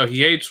why I know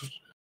he hates.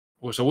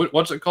 So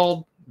what's it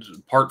called?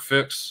 Part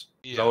fix?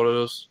 Is that what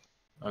it is?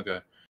 Okay.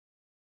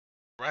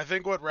 I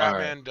think what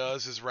Ratman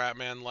does is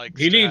Ratman likes.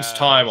 He needs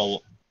time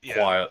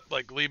quiet.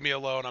 Like, leave me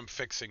alone. I'm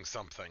fixing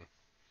something.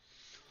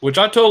 Which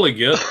I totally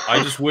get.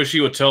 I just wish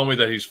he would tell me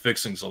that he's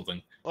fixing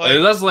something.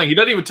 Like, that's the thing. He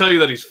doesn't even tell you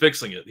that he's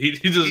fixing it. He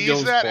just he's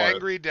goes that quiet.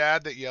 angry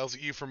dad that yells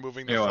at you for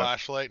moving the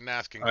flashlight and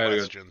asking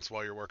questions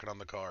while you're working on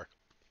the car.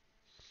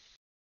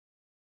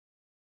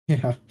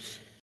 Yeah.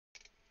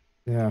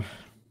 Yeah.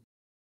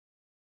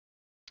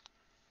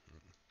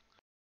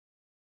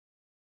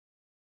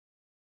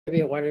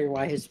 Maybe wondering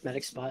why his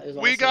medic spot is.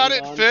 We got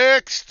it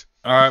fixed.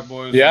 All right,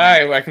 boys.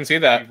 Yeah, I can see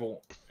that.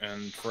 People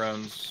and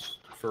friends,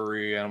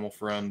 furry animal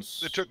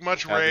friends. It took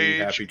much rage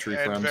happy tree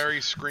and friends. very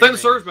screaming. Then the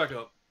server's back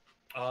up.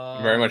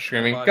 Very much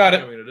screaming. I Got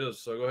it. mean, it is.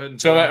 So go ahead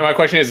and. So my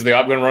question is the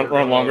op going to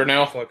run longer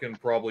now? Fucking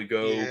probably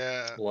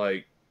go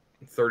like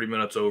 30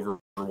 minutes over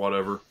or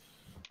whatever.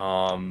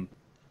 We'll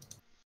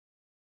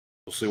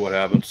see what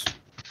happens.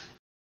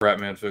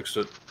 Ratman fixed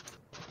it.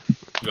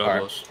 God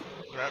bless.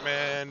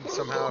 Ratman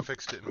somehow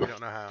fixed it, and we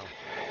don't know how.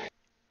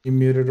 You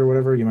muted or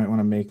whatever. You might want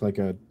to make like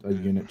a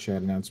unit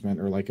chat announcement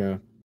or like a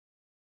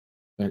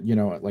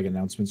like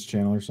announcements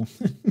channel or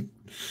something.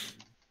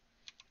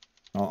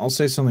 I'll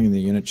say something in the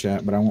unit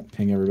chat, but I won't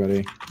ping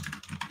everybody.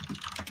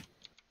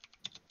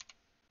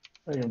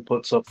 I can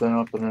put something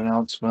up in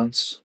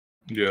announcements.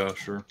 Yeah,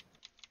 sure.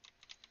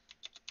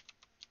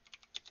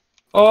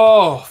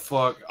 Oh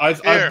fuck! I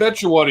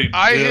bet you what he did.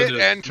 I hit is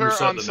enter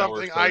reset on the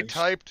something network I settings.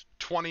 typed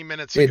 20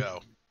 minutes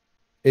ago.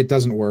 It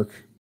doesn't work.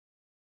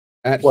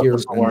 At What here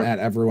doesn't and work? at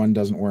everyone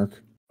doesn't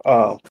work.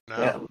 Oh,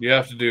 no. You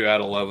have to do at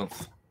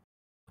 11th.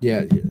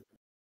 Yeah.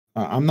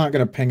 I'm not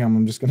gonna ping them.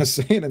 I'm just gonna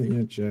say it in the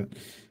unit chat.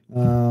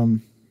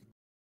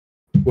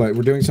 What,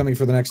 we're doing something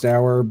for the next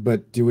hour,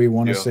 but do we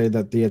want to say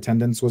that the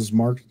attendance was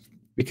marked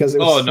because it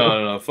was? Oh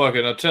no!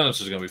 Fucking attendance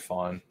is gonna be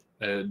fine.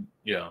 And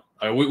yeah,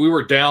 we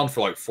were down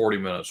for like 40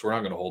 minutes. We're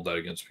not gonna hold that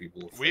against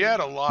people. We had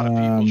a lot of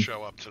people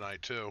show up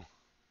tonight too.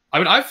 I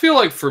mean, I feel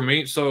like for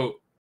me, so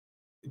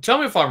tell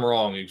me if I'm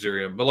wrong,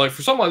 Xerium, but like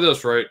for something like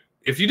this, right?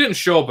 If you didn't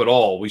show up at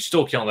all, we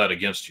still count that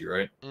against you,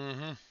 right?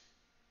 Mm-hmm.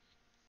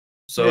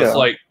 So it's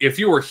like if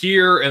you were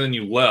here and then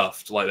you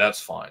left, like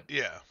that's fine.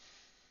 Yeah.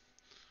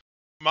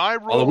 My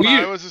rule when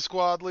I was a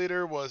squad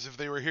leader was if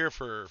they were here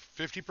for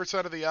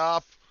 50% of the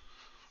op,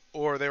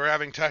 or they were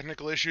having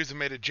technical issues and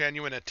made a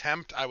genuine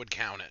attempt, I would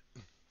count it.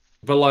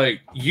 But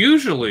like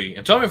usually,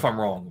 and tell me if I'm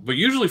wrong, but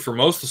usually for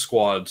most of the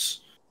squads,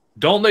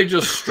 don't they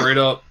just straight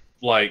up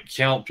like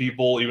count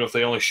people even if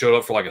they only showed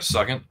up for like a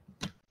second?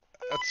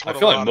 That's I what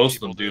feel a like lot most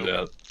of of them do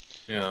that.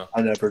 Yeah.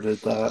 I never did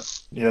that.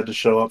 You had to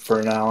show up for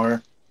an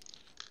hour.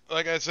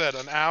 Like I said,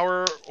 an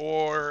hour,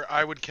 or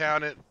I would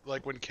count it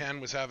like when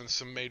Ken was having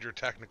some major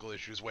technical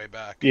issues way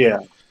back. Yeah.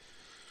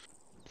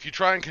 If you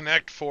try and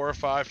connect 4 or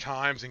 5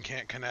 times and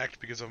can't connect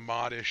because of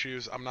mod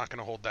issues, I'm not going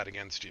to hold that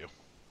against you.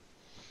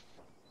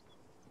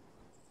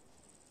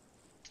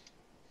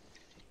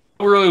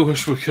 I really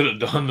wish we could have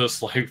done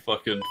this like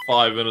fucking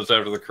 5 minutes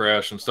after the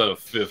crash instead of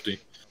 50.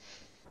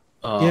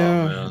 Oh,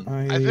 yeah,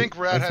 man. I think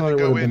Rat had to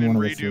go in and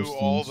redo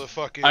all the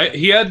fucking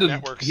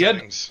network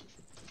settings.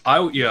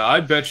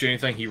 I bet you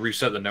anything he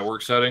reset the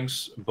network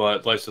settings,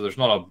 but like I said, there's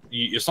not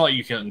it's not like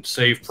you can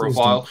save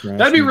profile.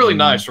 That'd be really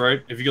nice,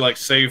 right? If you could like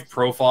save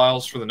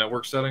profiles for the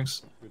network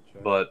settings,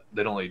 but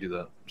they don't let you do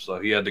that. So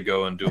he had to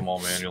go and do them all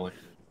manually.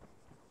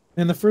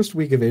 And the first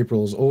week of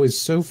April is always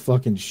so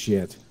fucking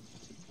shit.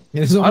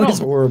 It is always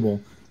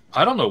horrible.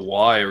 I don't know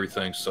why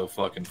everything's so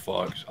fucking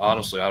fucked.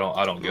 Honestly, I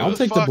don't get it. I'll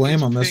take the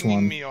blame on this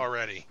one. Me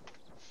already.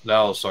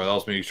 That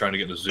was me trying to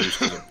get into Zeus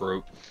because it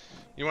broke.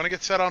 You want to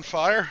get set on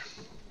fire?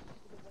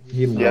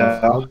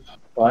 I'll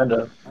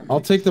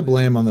take the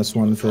blame on this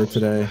one for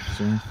today.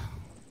 So.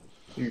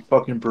 You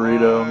fucking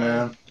burrito,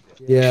 man.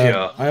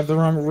 Yeah, I have the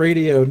wrong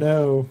radio.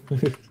 No.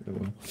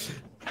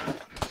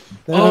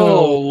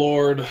 Oh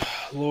Lord.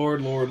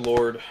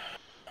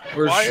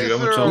 Where's Why she? is I'm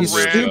gonna there tell a These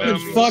you.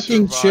 stupid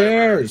fucking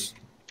chairs.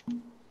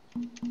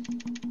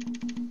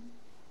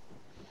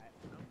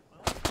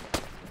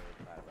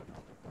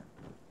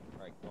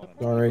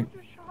 Sorry.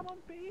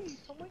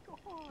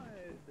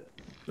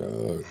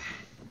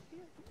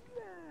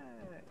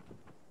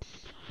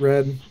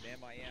 Red.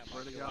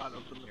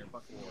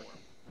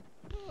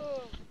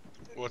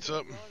 What's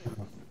up?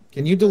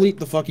 Can you delete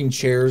the fucking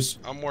chairs?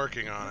 I'm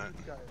working on it.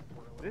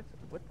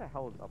 What the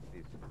hell is up with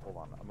these? Hold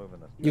on, I'm moving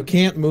this. You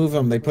can't move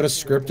them. They put a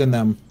script in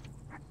them.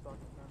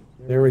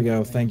 There we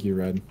go. Thank you,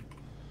 Red.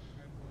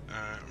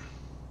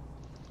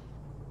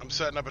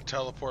 setting up a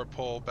teleport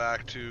pole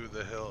back to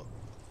the hill.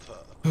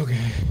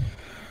 Okay.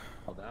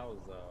 Oh, that was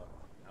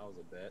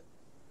a bit.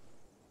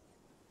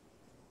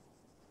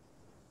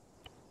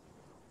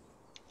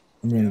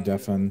 I'm gonna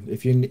deafen.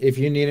 If you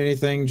need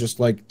anything, just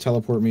like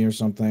teleport me or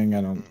something.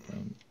 I don't.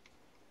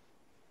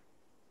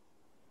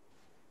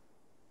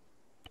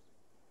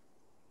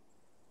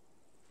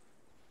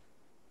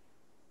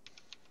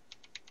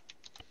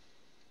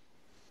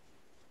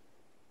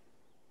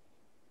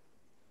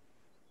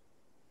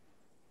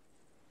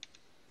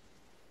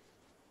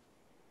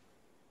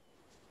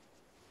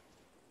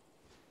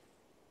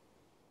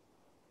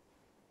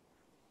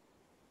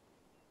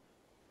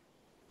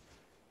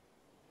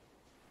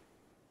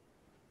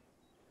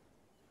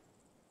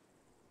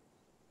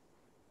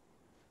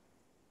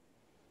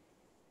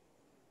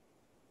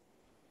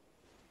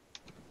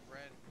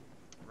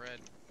 Red.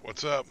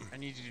 What's up? I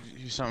need you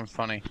to do something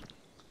funny.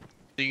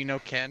 Do you know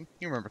Ken?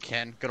 You remember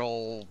Ken? Good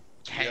old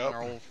Ken, Yep.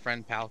 our old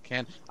friend pal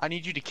Ken. I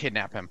need you to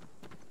kidnap him.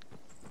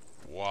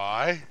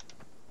 Why?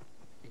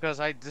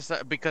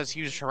 Because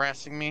he was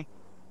harassing me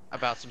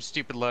about some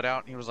stupid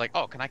loadout. He was like,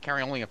 "Oh, can I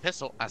carry only a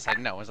pistol?" I said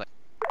no. I was like,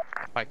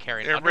 "If I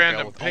carry an Hey, underbarrel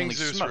random, with ping only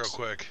Zeus smokes."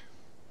 real quick.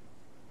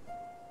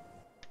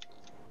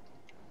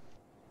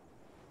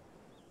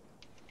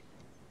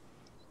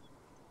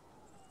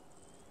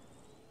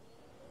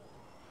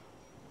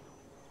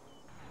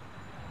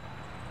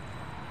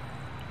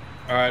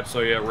 All right, so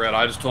yeah, Red.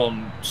 I just told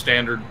them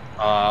standard.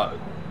 I'm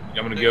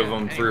gonna give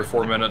them 3 or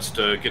 4 minutes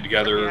to get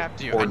together,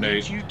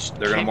 coordinate.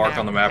 They're gonna mark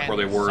on the map where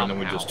they were, and then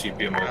we just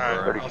TP them over.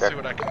 Alright, I'll see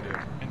what I can do.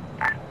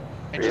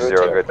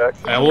 3-0, good deck.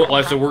 And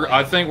like I said,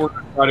 I think we're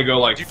gonna try to go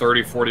like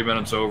 30, 40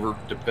 minutes over,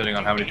 depending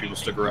on how many people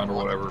stick around or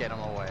whatever. Get him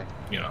away.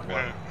 You know.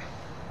 Whatever.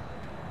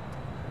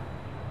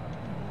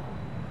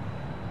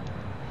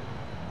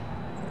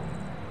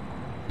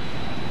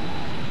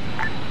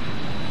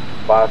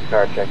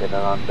 Boxcar checking in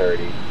on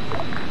 30.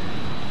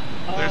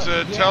 There's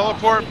a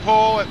teleport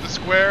pole at the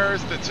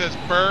squares that says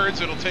birds.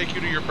 It'll take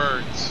you to your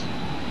birds.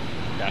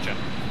 Gotcha.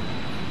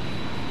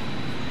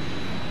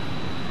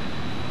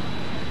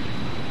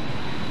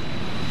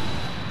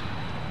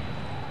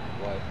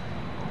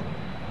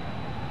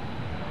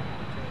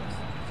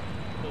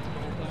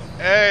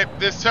 Hey,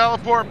 this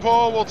teleport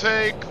pole will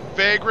take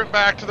Vagrant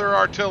back to their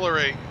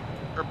artillery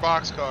or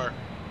boxcar.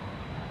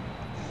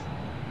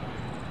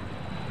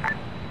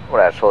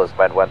 What actual is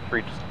Med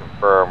 1-3, just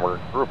confirm we're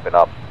grouping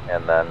up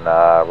and then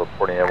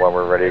reporting in when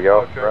we're ready to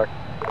go, correct?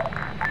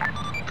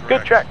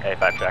 Good check.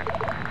 A5 check.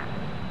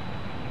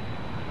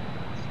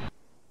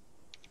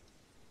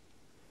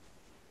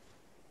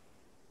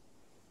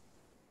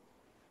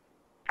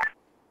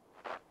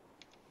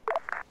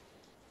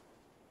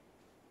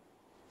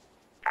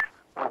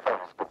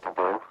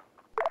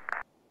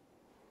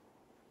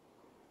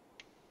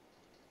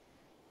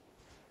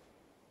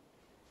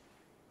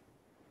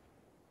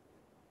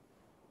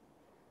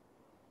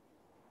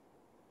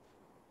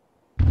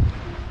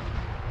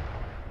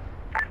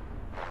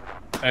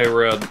 Hey,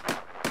 Red.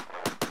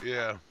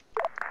 Yeah.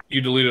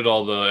 You deleted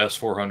all the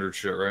S400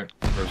 shit, right?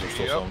 Or is there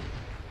still some?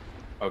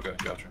 Okay,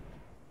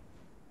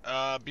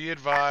 gotcha. Be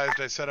advised,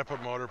 I set up a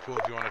motor pool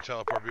if you want to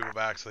teleport people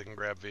back so they can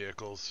grab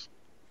vehicles.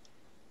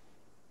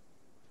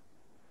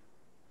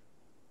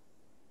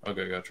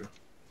 Okay, gotcha.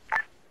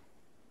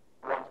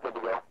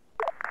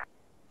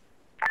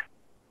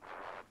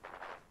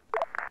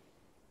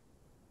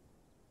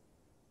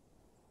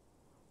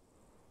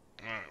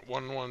 Alright,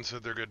 1-1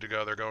 said they're good to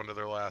go. They're going to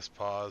their last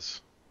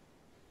pause.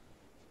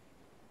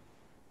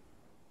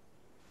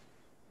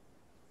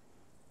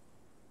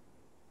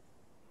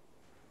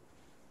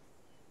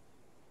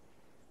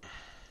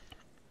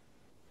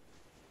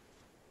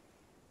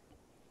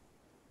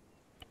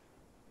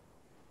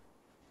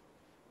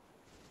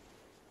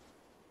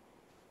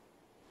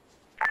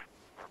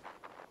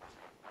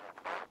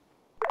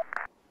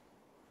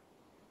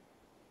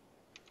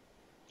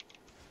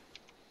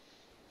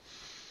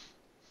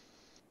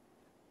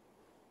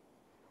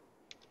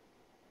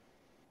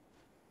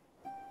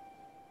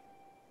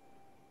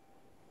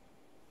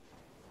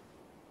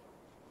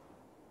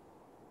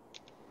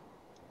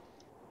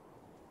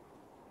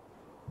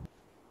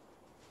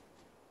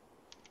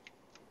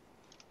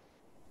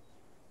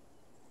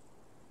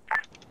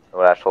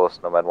 What actual is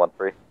Nomad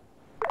 1-3?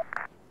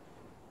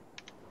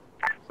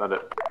 Send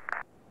it.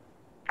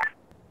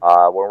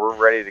 When we're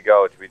ready to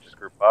go, do we just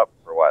group up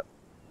or what?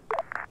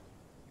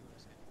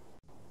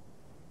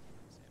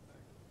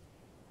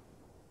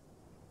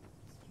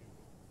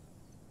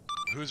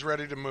 Who's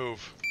ready to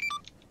move?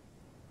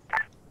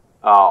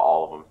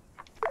 All of them.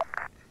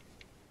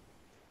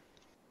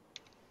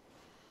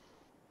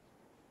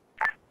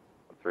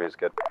 Three is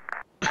good.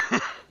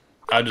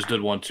 I just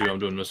did 1-2. I'm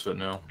doing Misfit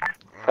now.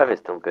 5 is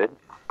still good.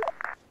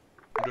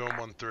 I'm doing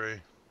 1-3.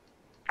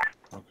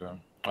 Okay.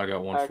 I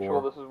got 1-4.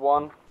 Actual, this is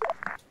 1.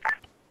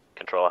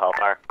 Control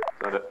Hellfire.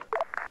 Send it.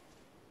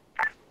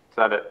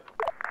 Send it.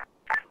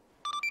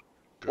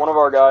 One of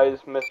our guys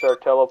missed our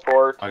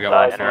teleport. I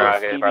got 1-4.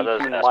 Are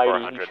those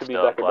S400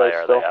 still in play,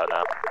 or are they out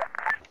now?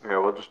 Yeah,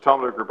 we'll just tell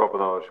them to group up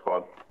with another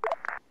squad.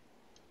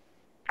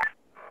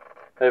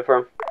 Hey,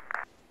 firm.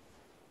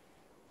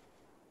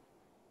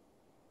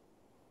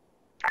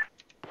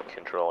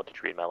 Control, did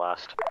you read my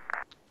last?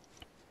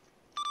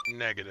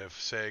 Negative.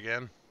 Say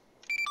again.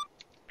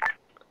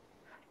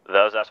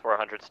 Those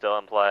S400 still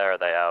in play, or are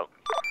they out?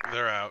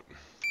 They're out.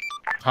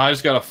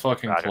 High's got a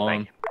fucking Roger,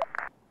 clone.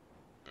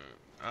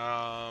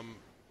 I'm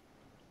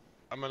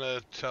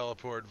gonna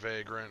teleport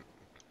Vagrant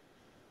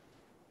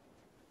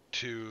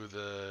to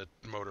the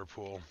motor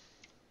pool.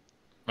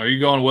 Are you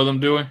going with him,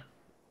 Dewey?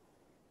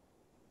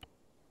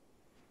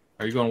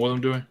 Are you going with him,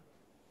 Dewey?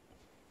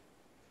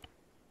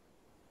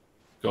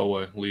 Go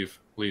away. Leave.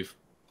 Leave.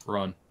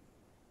 Run.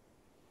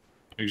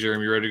 Hey,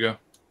 Jeremy, you ready to go?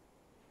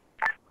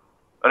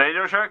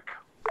 Radio check.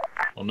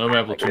 Well,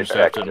 Nomad platoon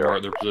staff didn't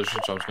mark their position,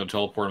 so I'm just going to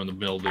teleport them in the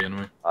middle of the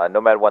enemy.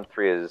 Nomad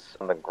 1-3 is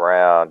on the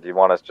ground. Do you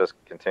want us just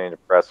continue to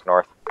press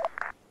north?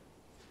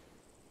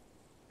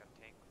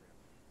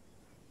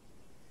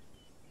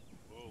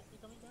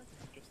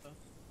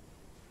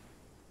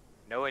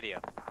 No idea.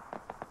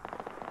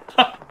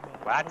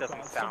 Well, that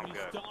doesn't sound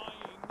good.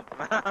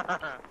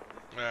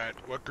 Alright,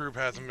 what group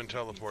hasn't been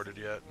teleported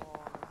yet?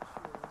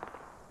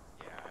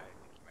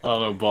 I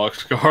don't know,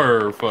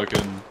 Boxcar or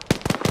fucking...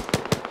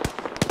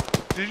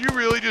 Did you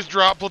really just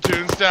drop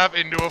platoon staff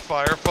into a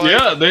firefight?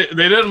 Yeah, they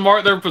didn't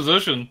mark their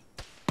position.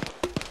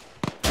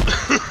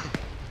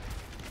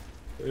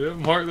 They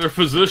didn't mark their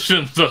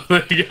position, so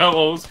they got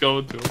what was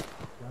going to them.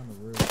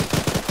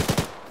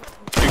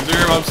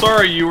 Xavier, I'm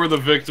sorry you were the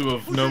victim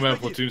of Nomad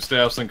platoon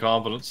staff's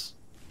incompetence.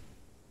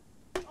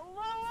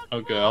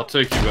 Okay, I'll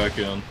take you back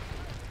in.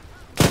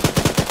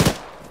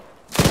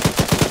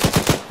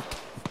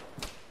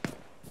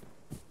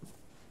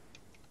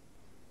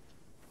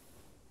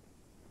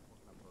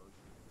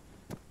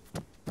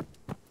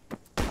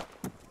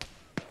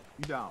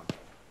 You down?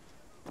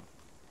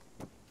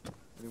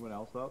 Anyone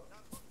else up?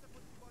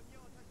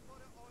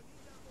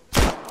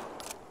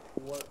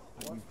 What?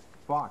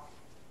 Fuck.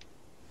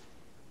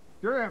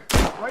 You're in,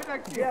 right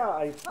next to you. Yeah,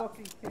 I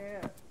fucking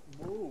can't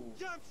move.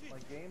 My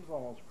game's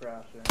almost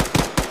crashing.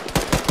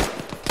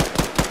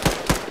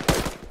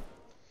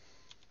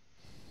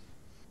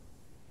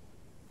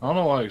 I don't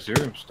know why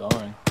Xerium's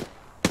dying.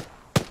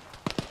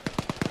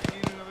 I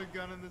need another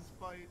gun in this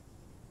fight.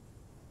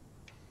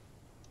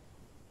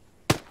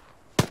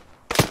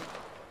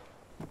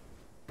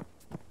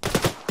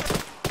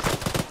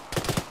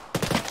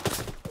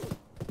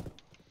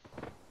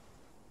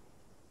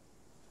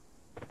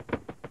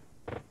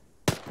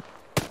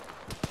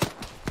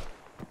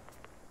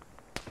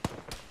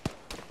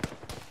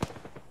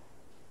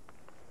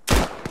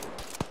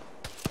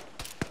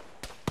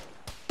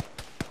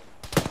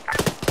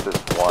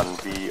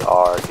 We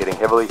are getting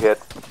heavily hit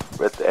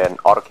with an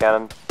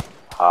autocannon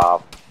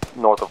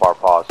north of our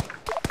pause.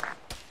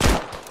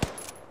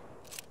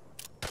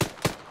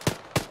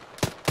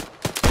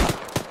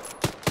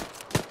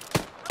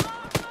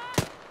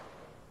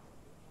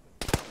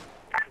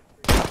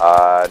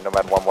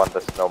 Nomad 1-1,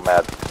 this is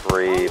Nomad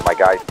 3. My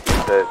guy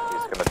sees it.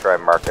 He's going to try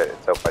and mark it.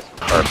 It's out by some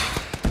cars.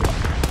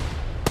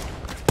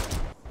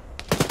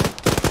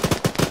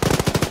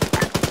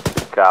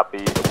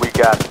 Copy. We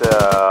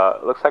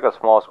got, looks like a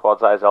small squad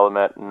size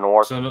element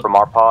north from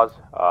our pause,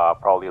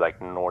 probably like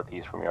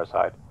northeast from your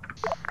side.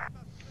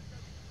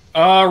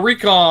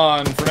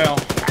 Recon for now.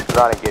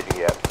 Not engaging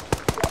yet.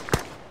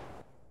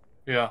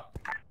 Yeah.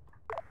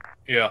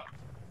 Yeah.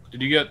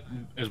 Did you get,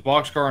 is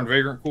Boxcar and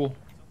Vagrant cool?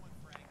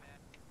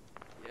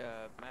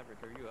 Yeah,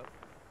 Maverick, are you up?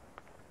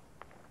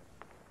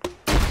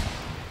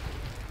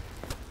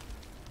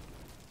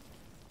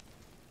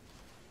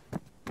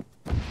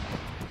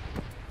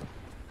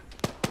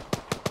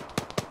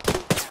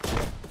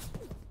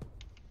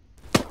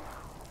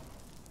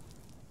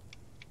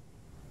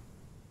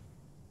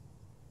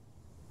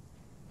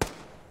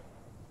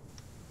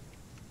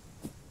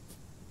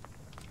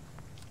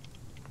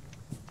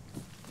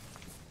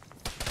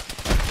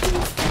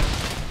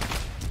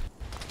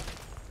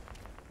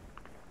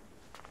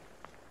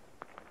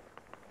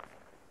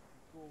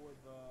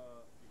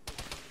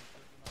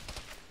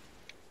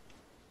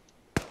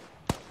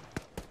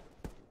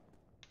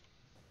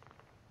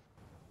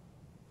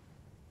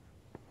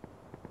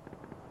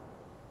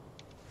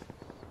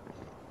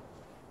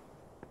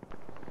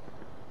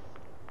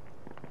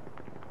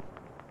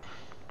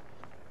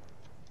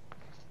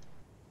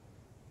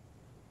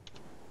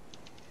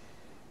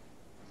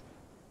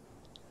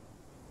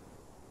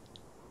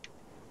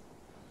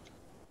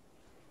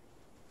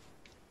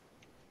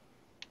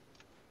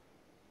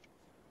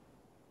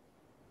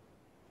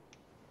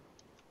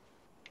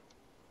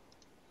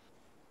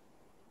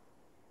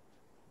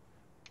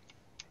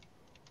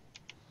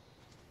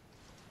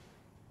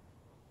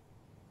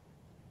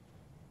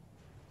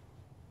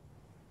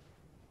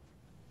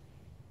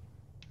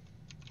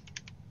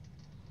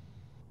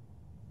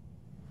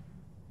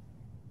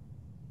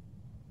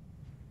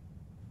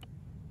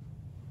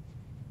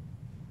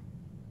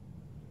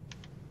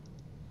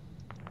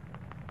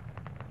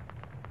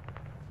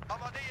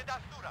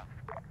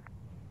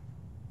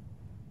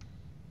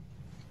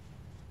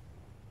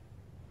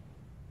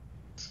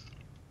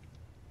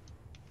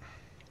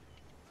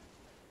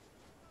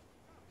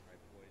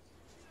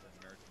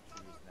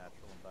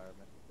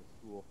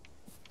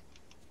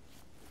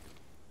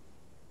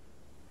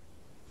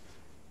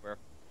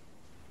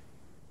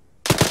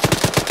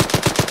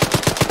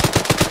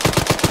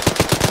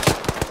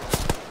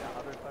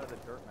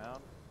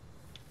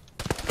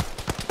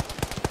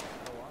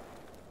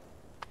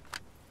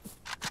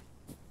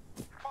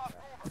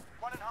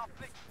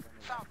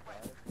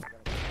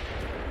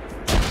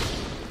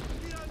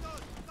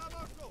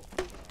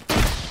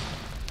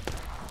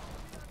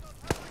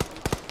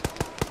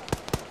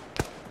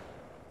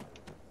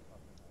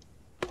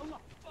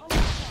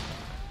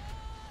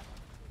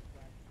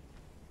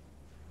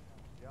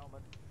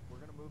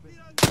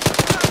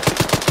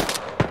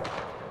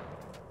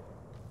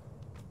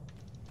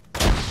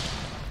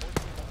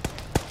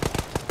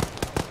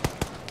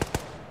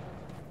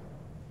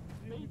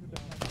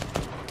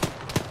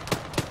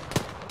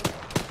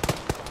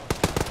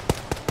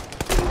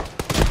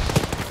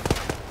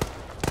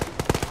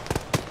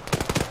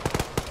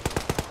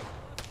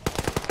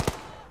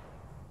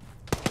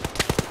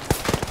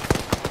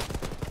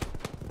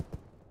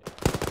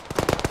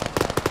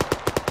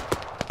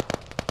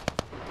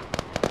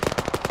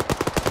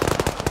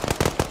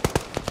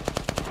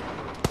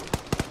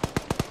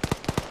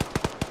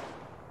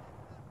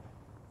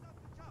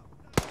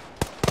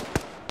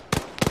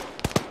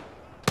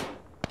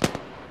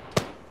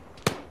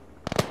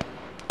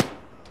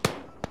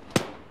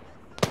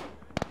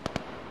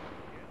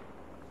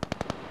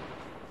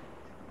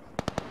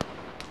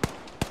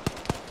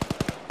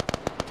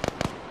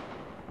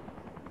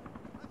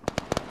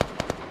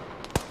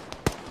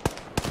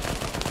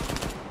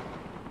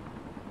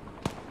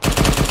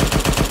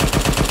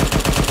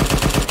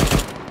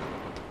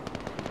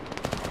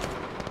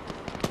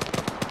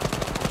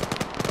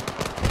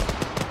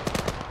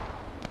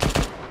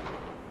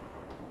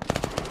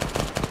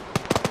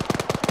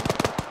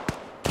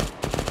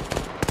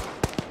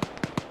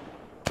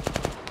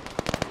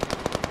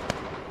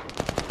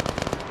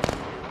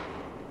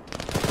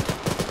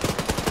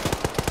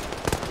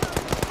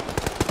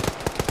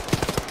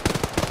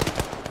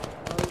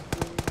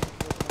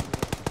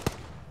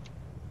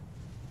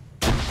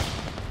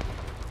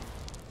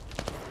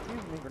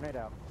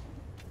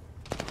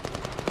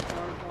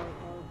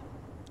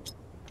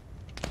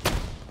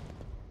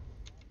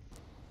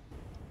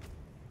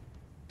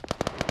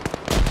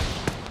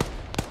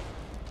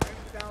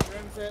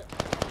 it.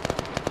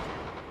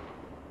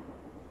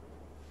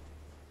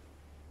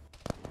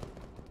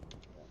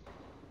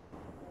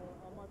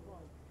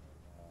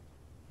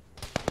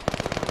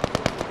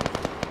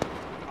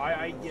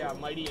 Yeah,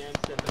 Mighty and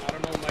Sippin. I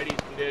don't know Mighty's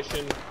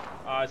condition.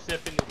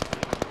 Sippin is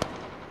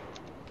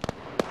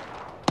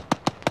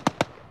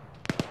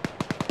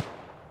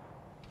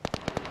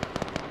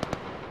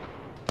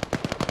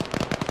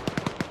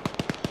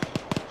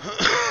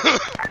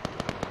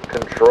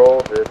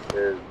Control, this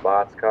is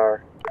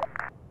Botscar.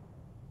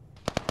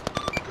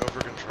 Go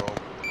for control.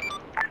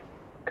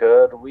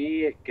 Could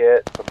we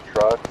get some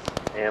trucks,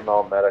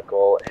 ammo,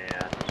 medical,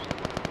 and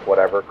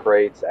whatever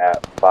crates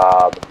at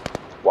Bob's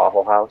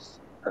Waffle House,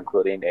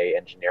 including a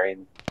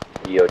engineering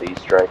EOD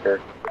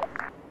striker?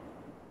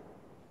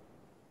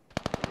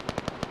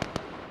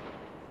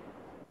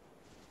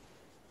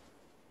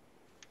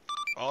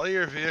 All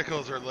your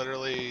vehicles are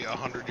literally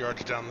 100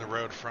 yards down the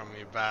road from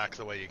you, back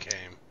the way you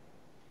came.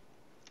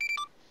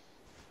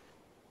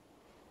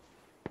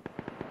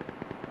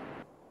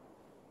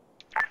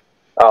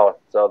 Oh,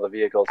 so the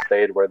vehicles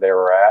stayed where they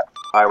were at?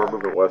 Alright, we're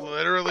moving west.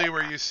 Literally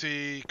where you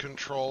see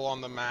control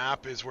on the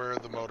map is where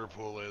the motor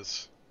pool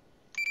is.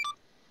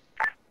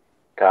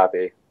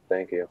 Copy.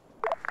 Thank you.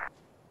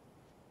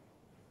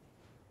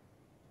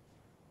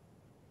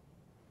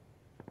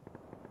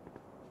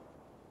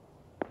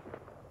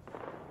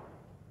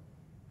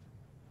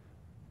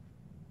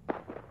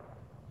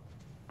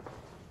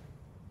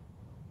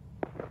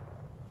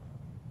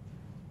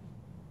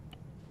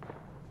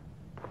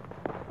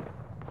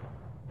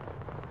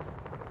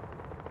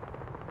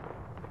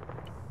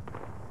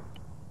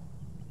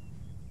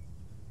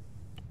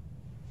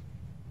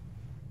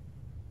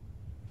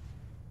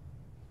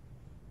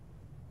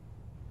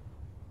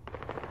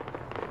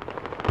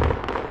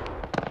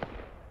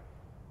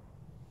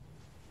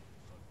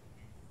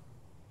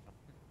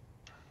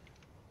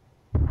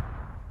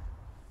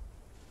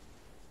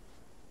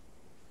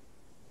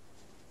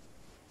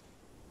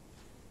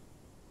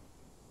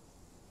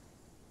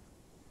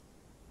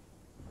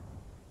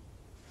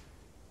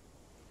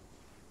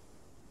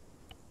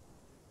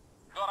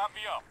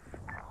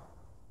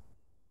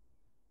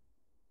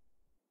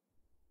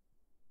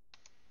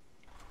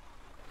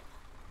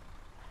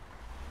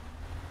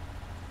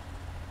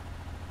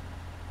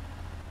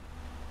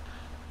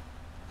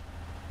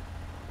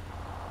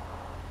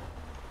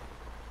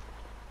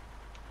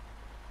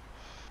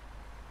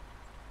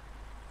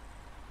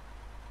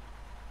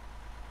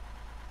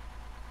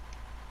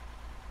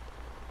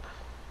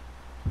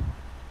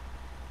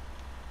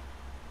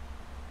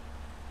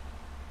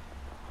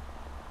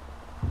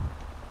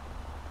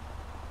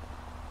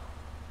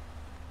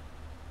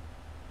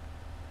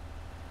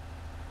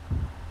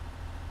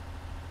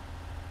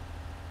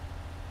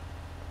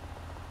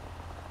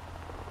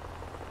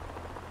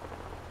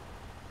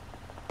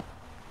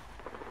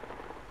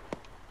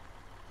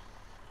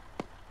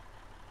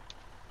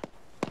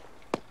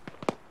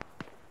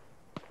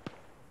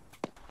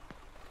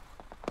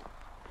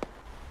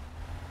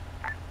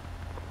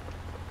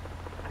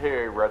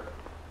 Hey, Red.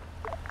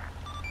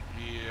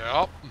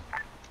 Yep.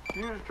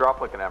 Can you just drop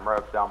like an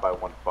MREP down by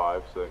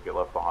 1.5 so they don't get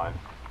left behind?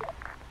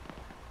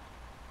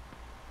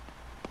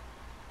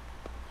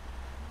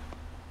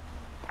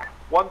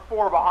 One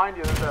 4 behind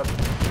you, there's a...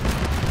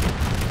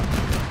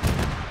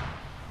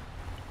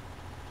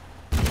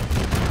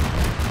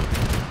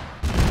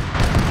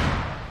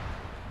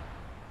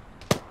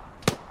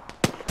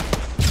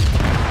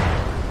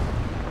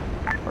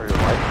 Are you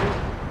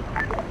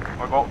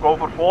alive? Go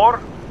for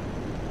 4?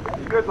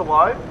 You guys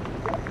alive?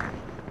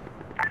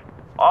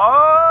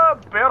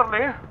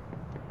 Barely.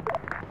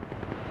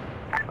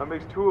 That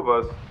makes 2 of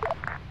us.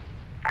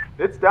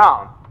 It's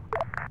down.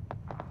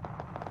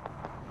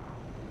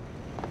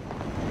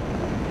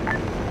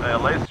 Hey,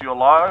 Lace, you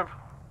alive?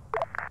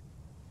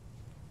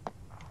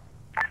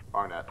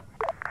 Barnett.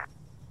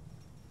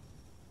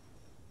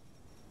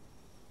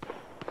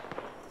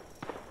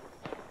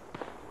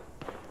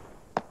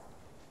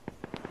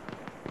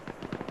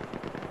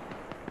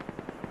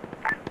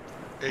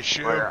 Hey,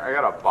 shoot. Wait, I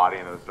got a body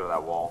in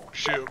that wall.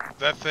 Shoot,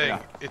 that thing, Yeah.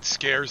 it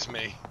scares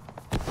me.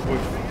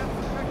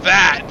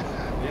 That!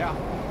 Yeah.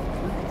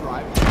 Were you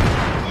driving?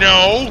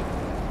 No!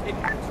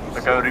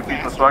 Like I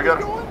repeat the swagger?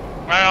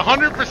 I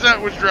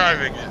 100% was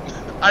driving it.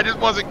 I just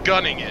wasn't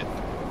gunning it.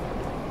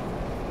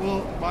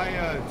 Well,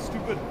 my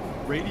stupid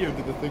radio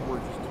did the thing where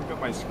it just took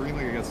up my screen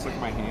like I got stuck in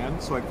my hand,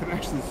 so I couldn't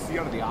actually see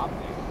out of the optic.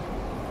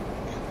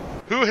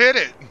 Who hit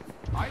it?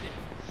 I did.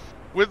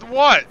 With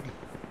what?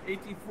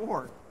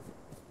 AT4.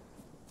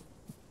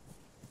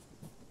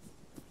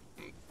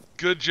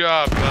 Good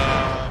job.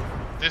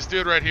 This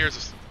dude right here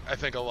is, I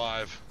think,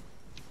 alive.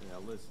 Yeah,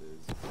 Liz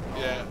is.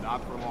 Yeah.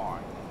 Not for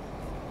long.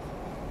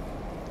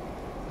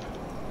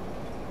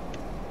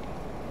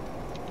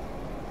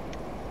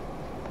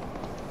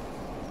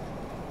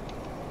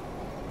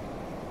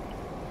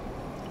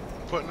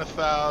 Putting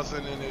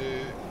 1,000 in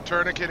it.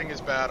 Tourniqueting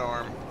his bad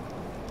arm.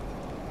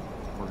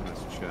 Working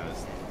his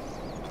chest.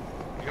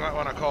 You might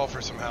want to call for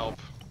some help.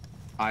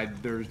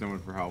 There's no one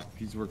for help.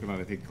 He's working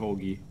on, I think,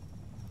 Colgi.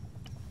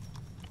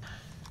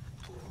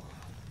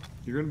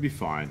 You're gonna be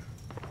fine.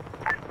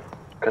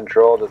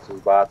 Control, this is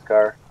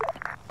Botscar.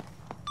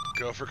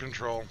 Go for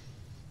control.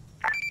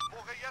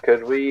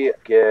 Could we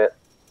get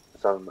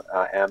some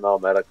ammo,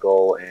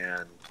 medical,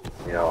 and,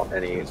 you know,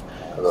 any of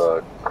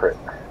the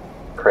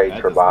crates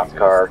for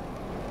Botscar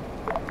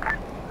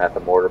at the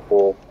mortar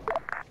pool?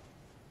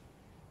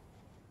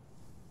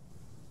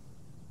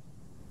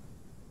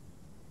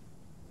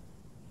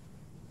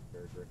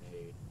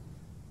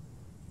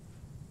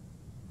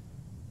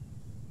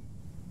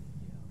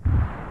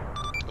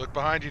 Look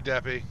behind you,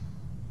 Deppy.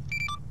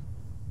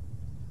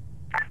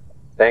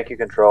 Thank you,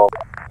 Control.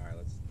 Alright,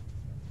 let's.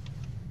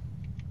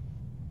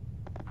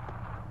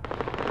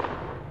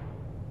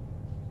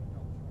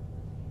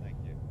 Thank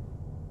you.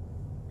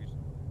 We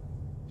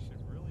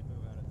should really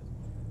move out of this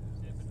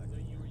place.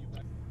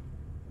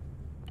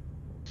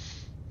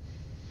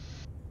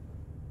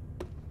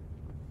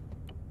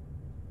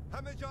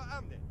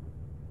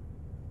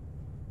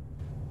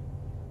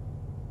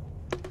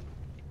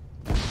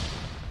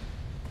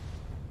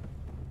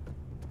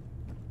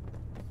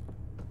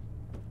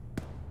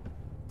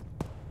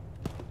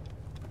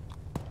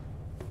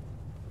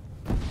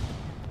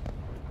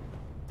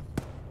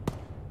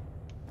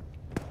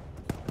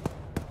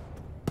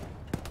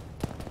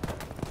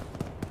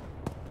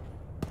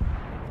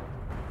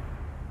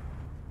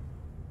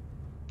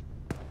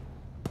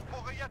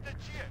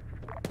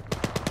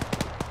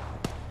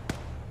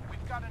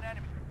 We've got an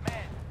enemy.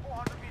 Man,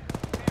 400 meters.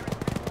 Bearing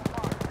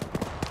 345.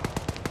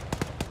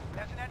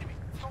 There's an enemy.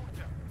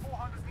 Soldier,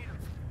 400 meters.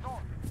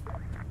 North.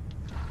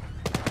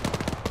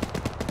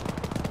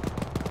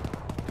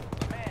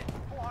 Man,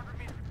 400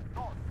 meters.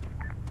 North.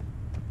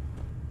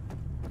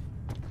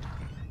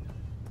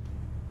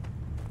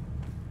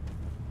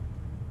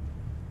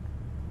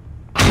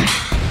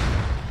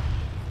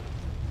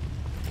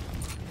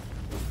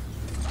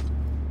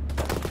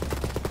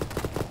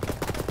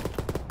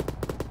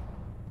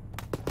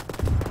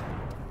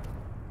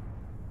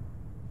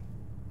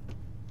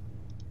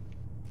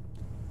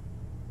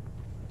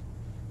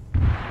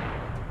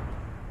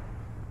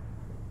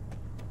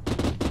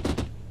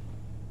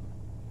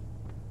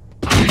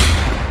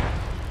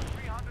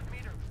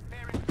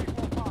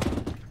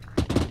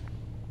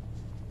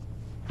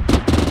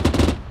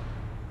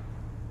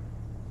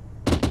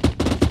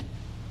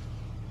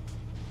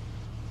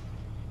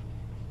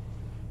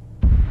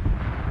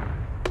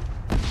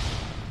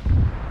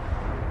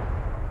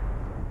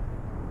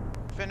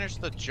 Finish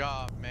the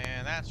job,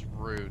 man. That's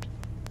rude.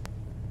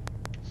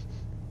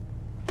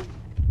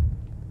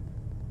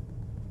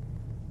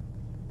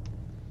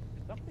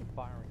 Somebody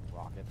firing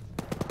rockets.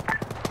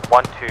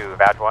 1-2,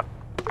 badge 1.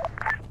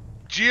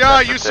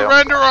 GI, you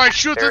surrender or I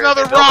shoot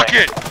another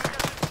rocket!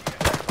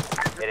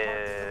 It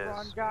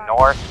is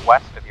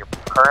northwest of your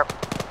current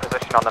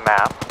position on the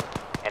map,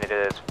 and it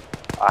is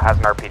has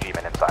an RPG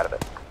man inside of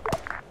it.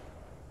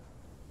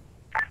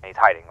 And he's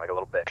hiding like a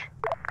little bitch.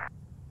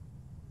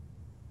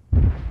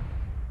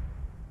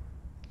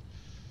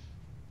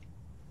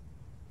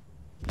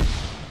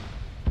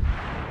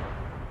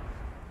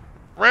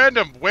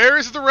 Random, where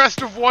is the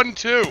rest of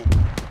 1-2?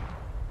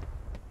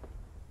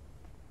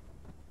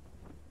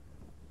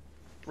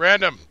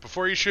 Random,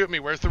 before you shoot me,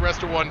 where's the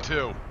rest of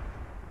 1-2?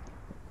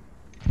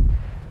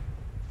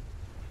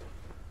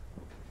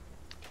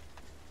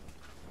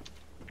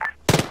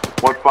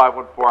 One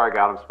 514, I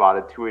got him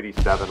spotted.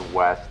 287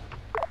 west.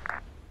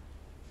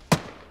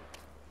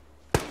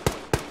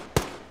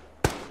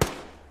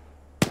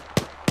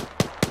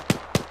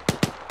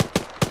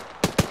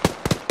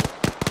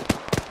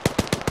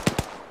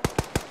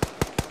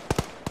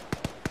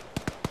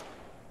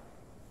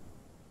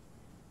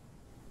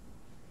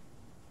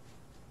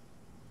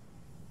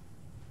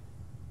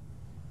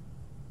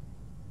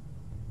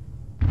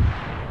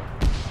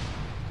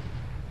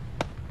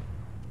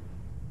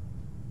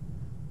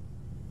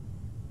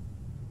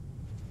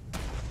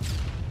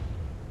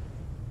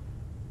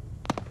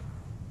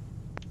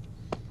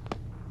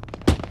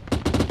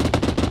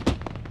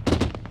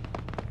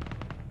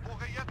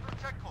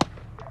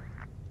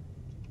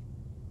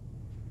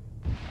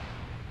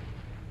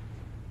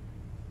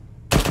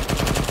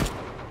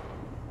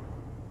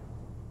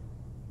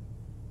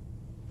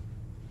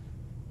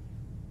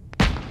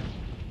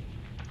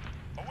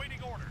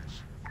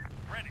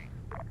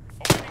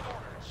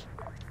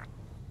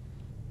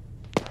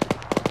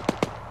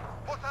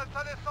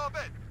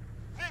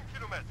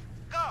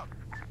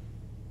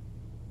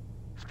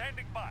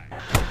 Standing by.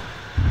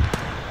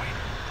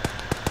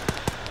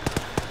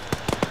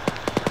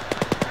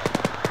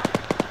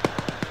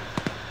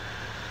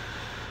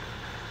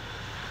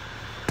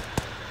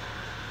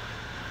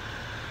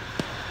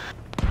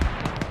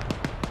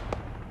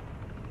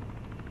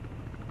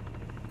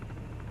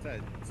 It's a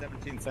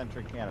 17th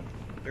century cannon.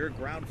 They're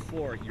ground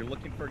floor. You're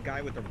looking for a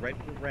guy with a red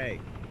beret.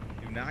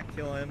 Do not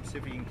kill him. See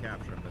if you can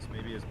capture him. This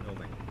may be his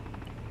building.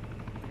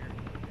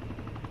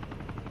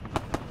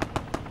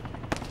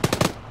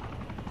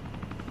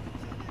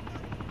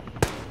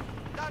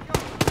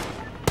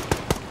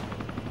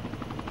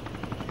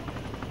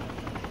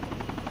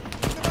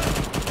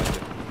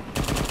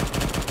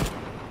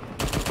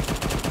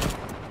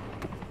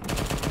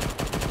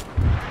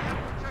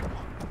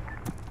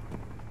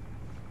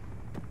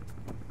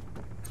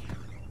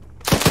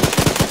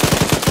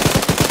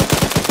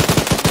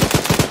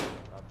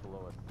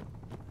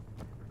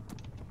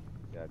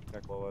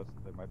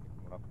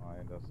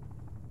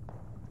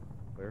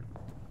 Clear.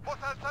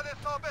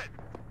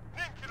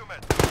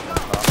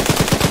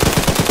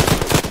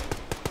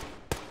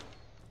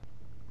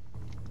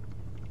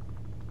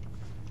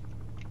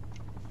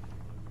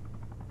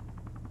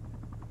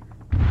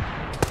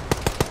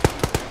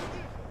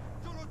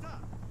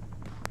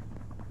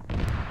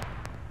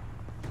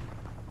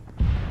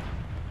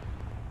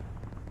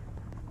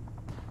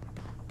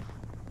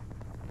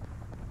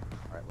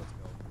 Alright, let's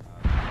go.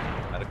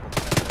 Medical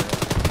center.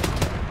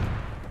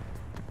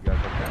 You guys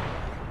okay?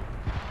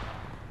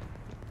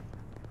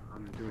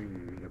 I'm doing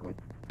medical.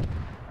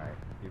 Alright,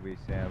 Pee-wee,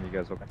 Sam, you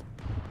guys okay?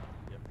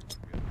 Yep,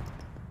 good.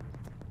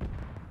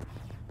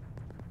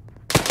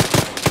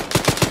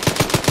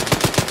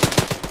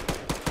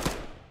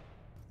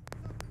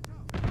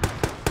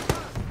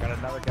 Got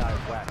another guy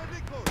wet.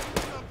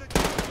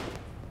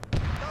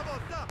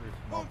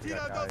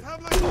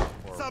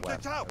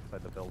 West,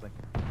 outside the building.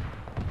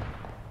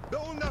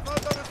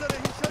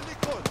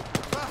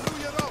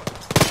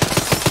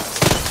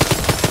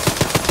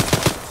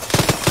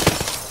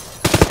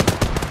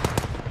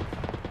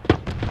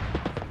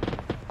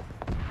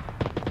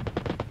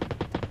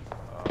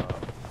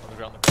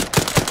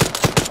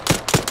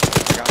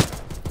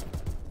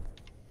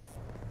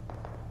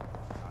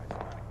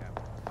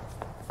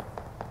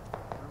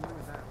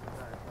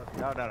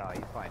 No,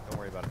 he's fine. Don't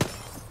worry about it.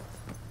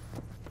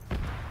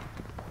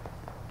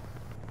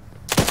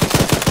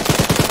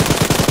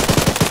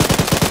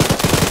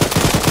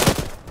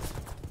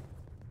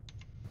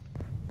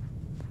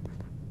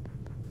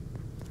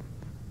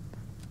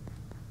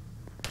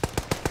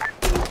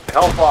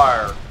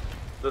 Hellfire,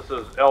 this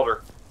is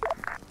Elder.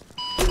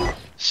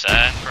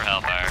 Send for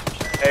Hellfire.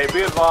 Hey,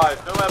 be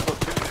advised, Nomad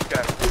Platoon just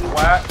got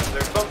flat.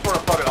 There's some sort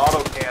of fucking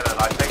auto cannon.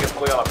 I think it's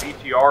probably on a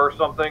BTR or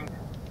something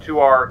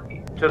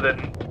to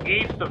the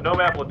east of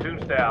Nomad Platoon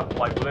staff,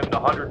 like within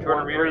 100,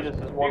 200 meters. If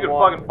you could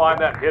fucking find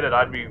that and hit it,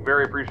 I'd be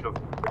very appreciative.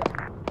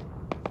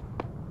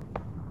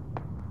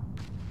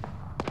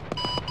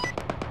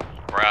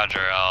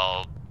 Roger,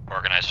 I'll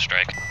organize a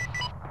strike.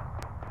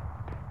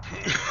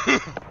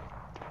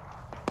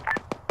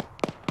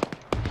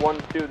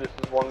 1-2, this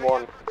is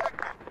 1-1.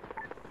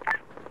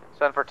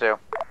 Send for 2.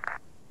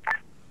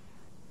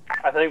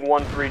 I think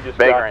 1-3 just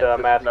Vagrant, got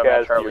mass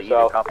gas to Charlie,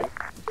 yourself. copy.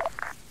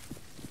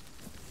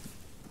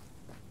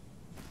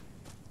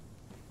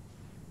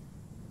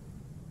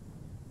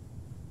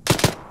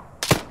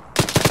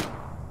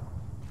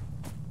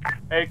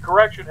 Hey,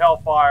 correction,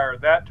 Hellfire.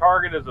 That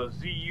target is a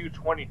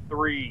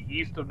ZU-23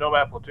 east of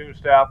Nomad Platoon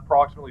staff,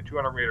 approximately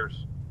 200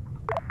 meters.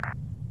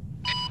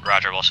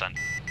 Roger, we'll send.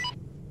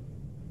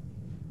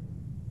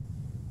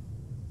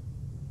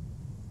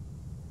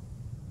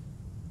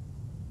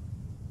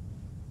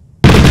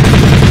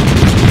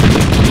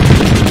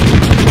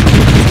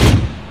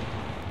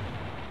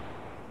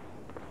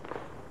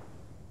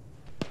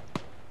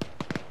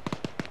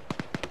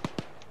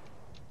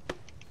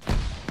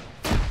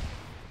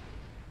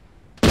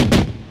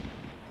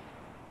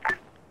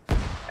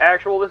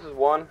 Actual, this is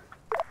 1. Is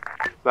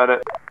that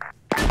it?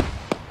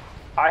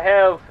 I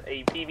have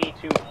a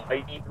PV2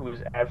 lady who is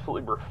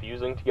absolutely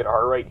refusing to get a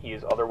heart rate. He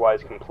is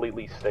otherwise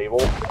completely stable.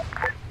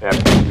 Yeah,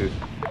 dude.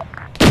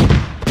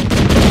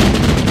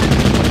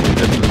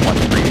 This is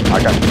 1-3.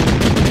 I got 2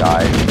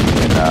 guys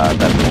in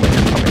that building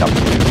coming up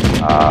to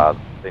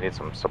you. They need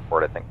some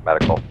support, I think,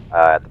 medical,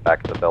 at the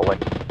back of the building.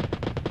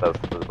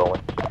 Both of the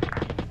building.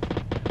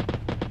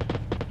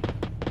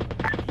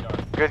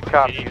 Good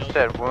copy. You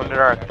said wounded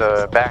are at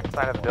the back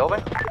side of the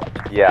building?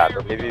 Yeah,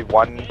 there may be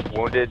one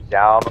wounded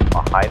down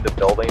behind the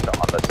building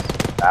on the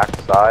back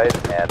side,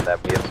 and then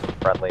we have some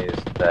friendlies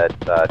that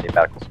need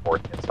medical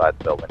support inside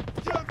the building.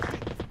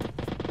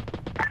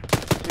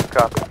 2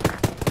 copy.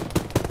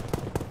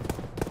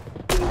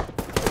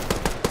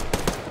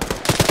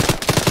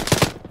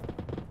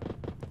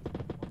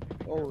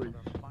 Holy.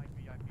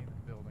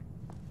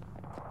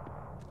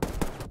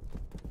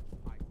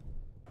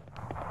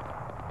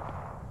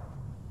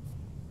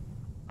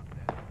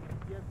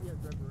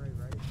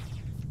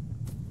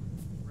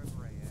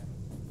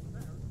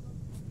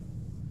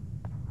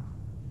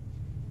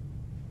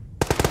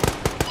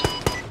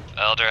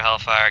 Elder,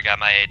 Hellfire, got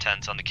my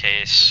A-10s on the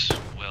case.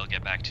 We'll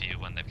get back to you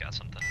when they've got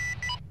something.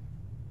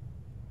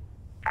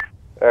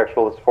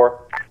 Actual, this is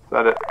 4. Is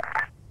that it?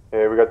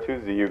 Hey, we got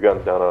 2 ZU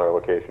guns down on our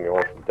location. You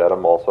want to dead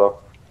them also?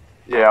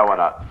 Yeah, why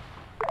not?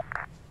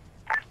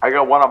 I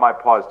got one on my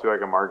paws too, I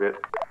can mark it.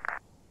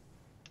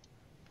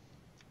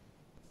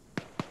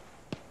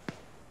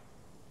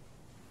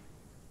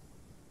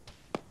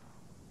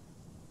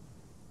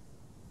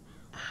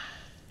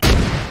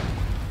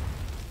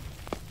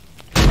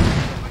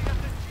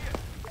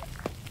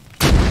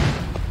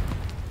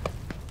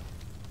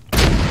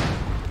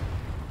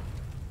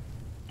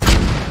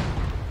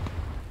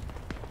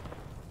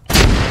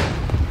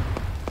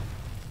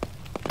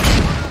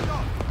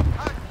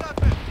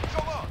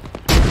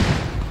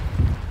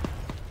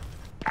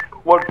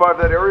 By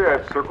that area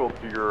I've circled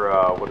to your,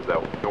 what is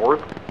that,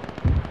 north?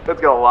 That's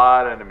got a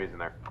lot of enemies in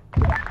there.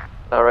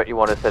 Alright, you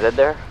want to sit in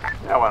there?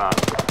 Yeah, why not?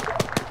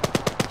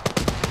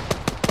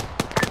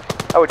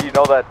 Oh, do you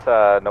know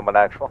that, no man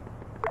actual?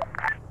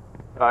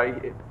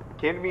 It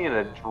came to me in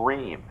a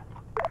dream.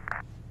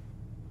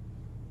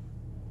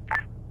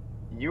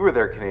 You were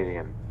there,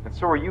 Canadian, and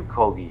so were you,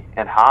 Kogi,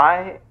 and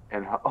High,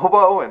 and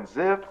Hobo, and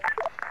Zip.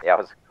 Yeah, it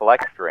was a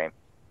collective dream.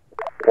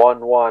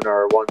 1-1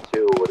 or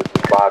 1-2 with a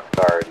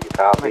boxcar. Do you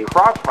copy? The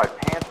crotch of my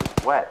pants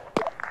is wet.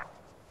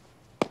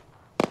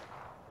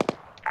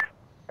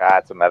 Ah,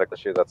 it's a medical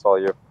issue, that's all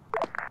you.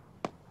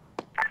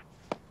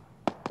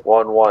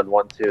 1-1,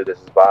 1-2, this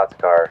is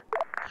boxcar.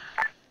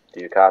 Do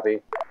you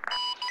copy?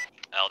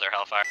 Elder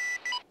Hellfire.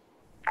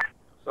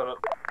 So,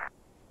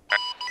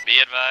 Be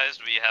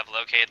advised, we have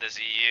located the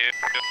ZU.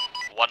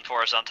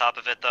 1-4 is on top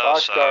of it though,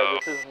 Boxcar, so...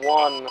 this is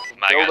one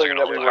My guys are building gonna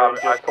that we hold were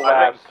it. just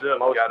collapsed,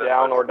 most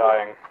down or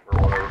dying.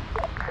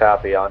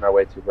 Copy, on our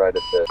way to right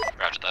assist.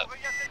 Roger that.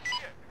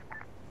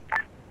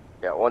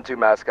 Yeah, 1-2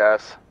 mass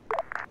gas.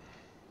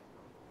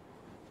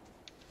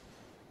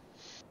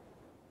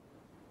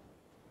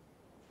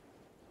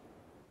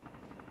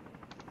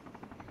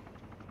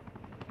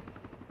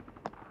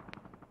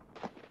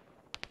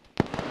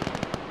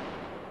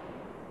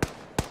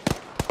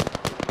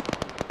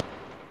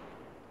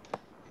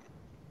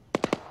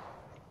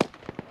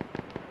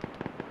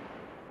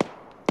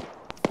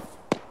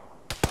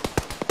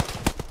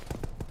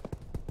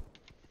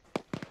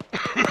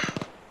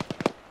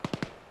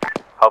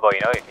 Hobo,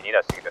 you know, if you need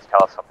us, you can just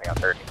tell us something on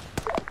 30.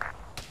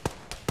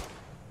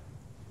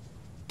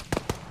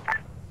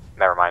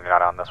 Never mind, you're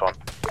not on this one.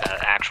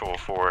 Actual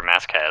for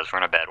Mascaz, we're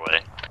in a bad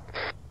way.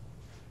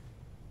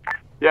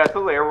 Yeah, it's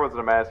totally everyone's in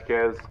a mask,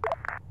 Kaz.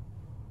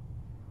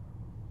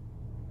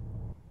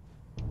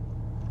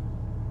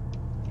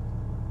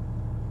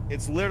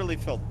 It's literally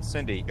filled.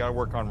 Cindy, you gotta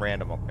work on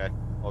random, okay?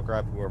 I'll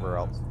grab whoever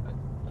else.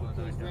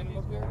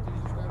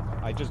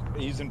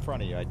 He's in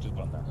front of you, I just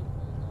done that.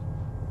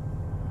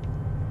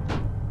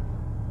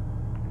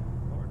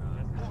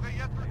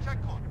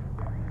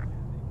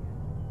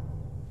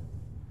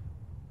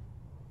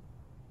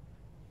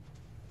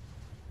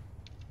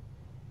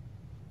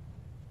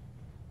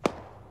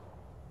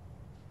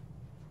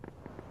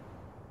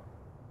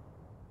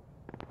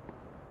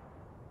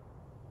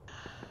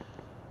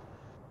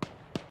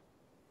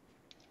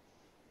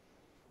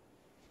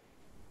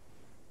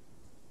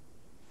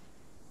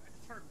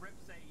 Rip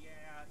say,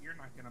 yeah, you're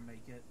not gonna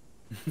make it.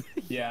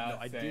 Yeah, no,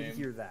 I did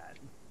hear that.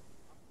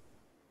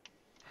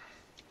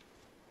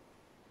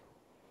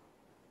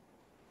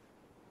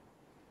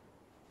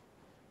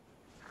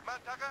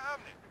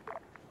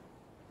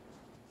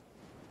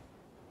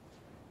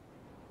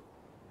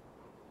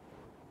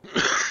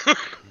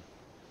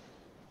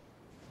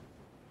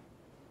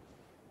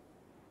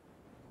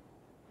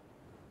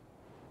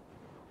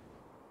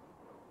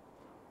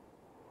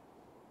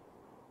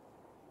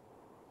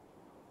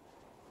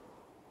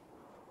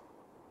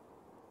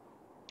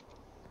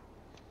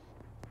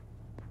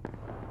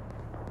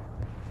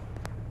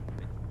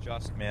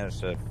 Just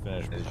managed to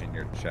finish finishing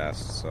your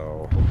chest,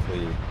 so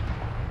hopefully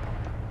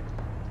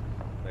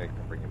I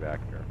can bring you back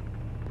here.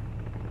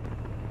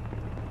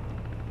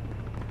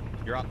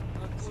 You're up.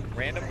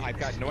 Random, I've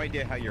got no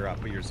idea how you're up,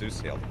 but you're Zeus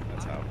healed.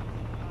 That's how.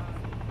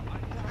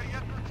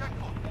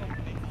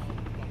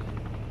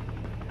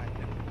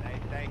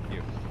 Thank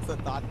you. It's the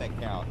thought that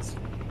counts.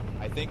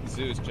 I think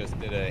Zeus just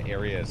did an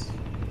area's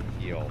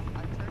heal.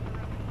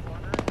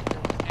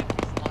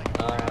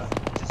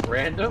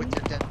 Random?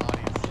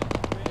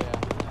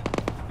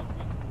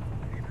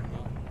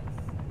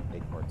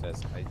 Hey,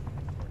 Cortez.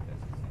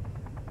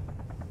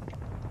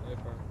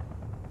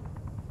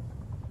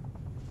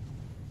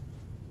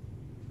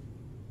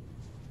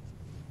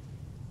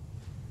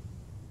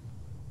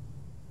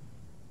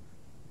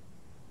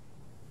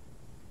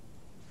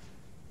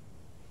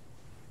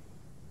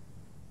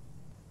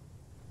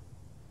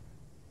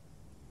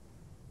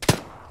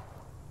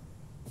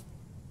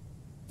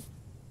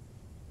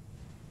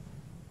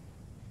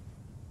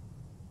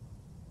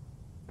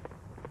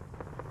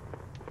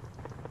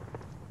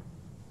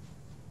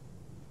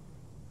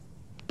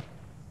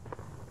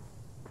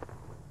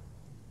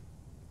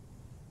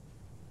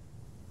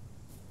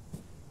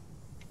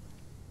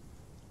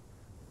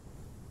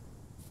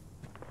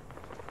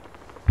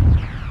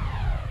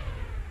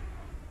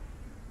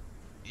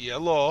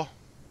 Yellow.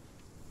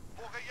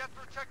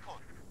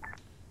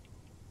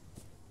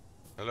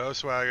 Hello,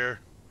 Swagger.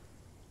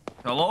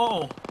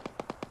 Hello.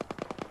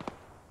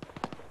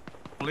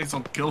 Please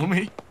don't kill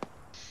me.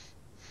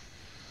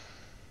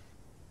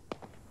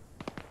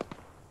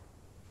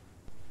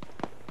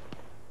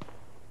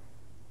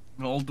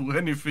 I'll do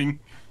anything.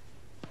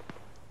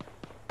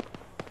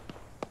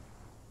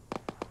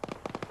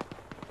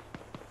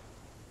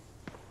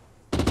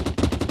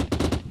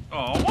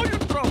 Oh, why are you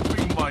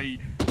dropping my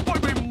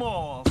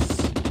moss?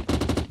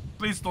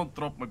 Please don't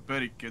drop my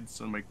barricades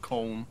and my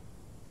cone.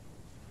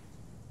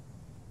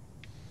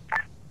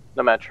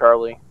 Nomad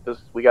Charlie,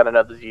 we got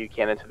another ZU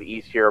cannon to the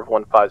east here of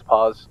 1-5's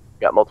pause.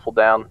 Got multiple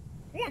down.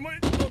 Why am I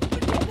dropping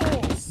the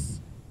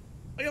moss?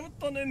 I haven't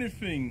done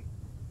anything.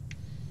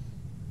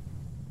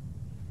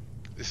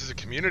 This is a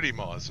community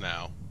Moz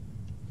now.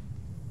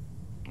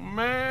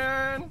 Man.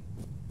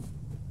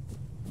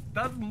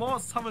 That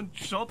moss haven't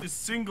shot a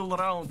single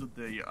round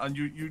today, and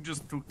you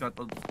just took that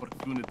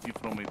opportunity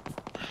from it.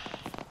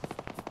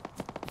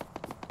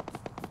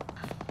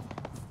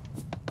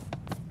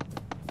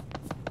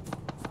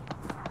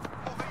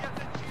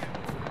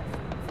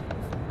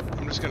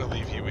 I'm just gonna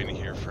leave you in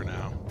here for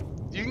now.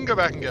 You can go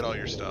back and get all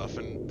your stuff,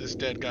 and this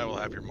dead guy will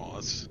have your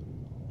moths.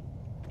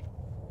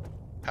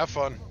 Have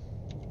fun.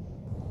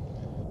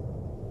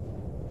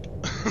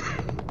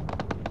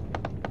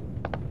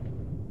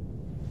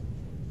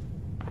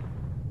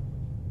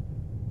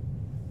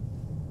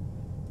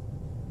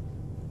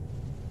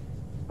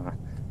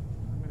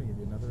 I'm gonna give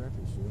you another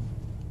epi shoe.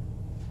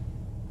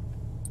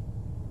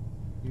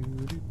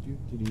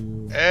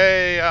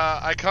 Hey,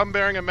 I come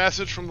bearing a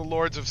message from the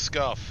Lords of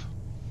Scuff.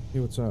 Hey,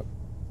 what's up?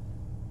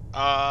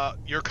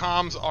 Your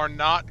comms are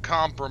not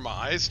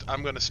compromised.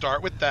 I'm gonna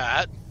start with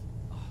that.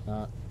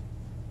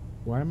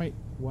 Why am I?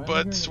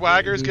 But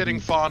Swagger's getting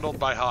fondled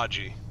by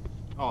Haji.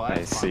 Oh,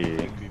 that's fine.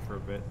 Maybe for a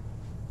bit.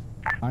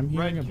 I'm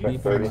hearing a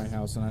beep in my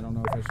house, and I don't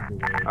know if I should be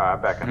worried.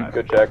 Alright, back in that.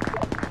 Good check.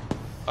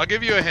 I'll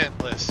give you a hint,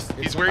 Liz.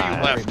 He's where you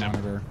left him.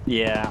 Monitor.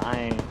 Yeah,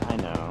 I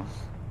know.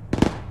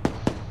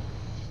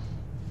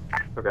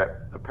 Okay.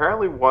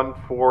 Apparently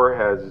 1-4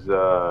 has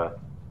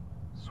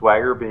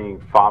Swagger being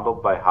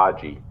fondled by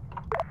Haji.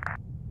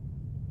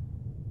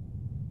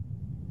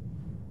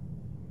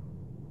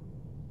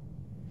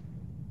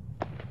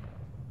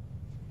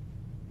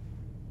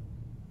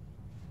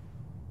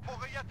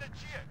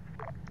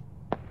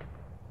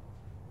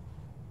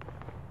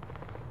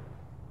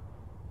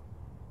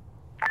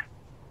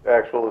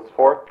 Actual, it's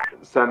 4.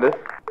 Send it.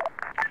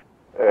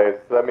 Hey,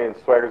 so that means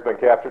Swagger's been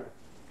captured?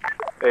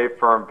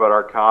 Affirmed, but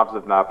our comms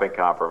have not been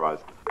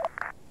compromised.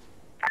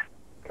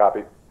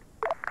 Copy.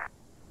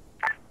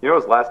 You know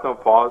his last known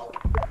pause?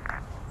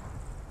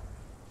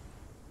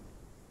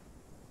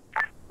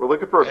 We're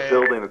looking for a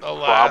building that's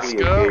probably a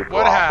gay what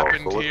brothel,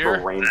 happened so look here?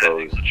 for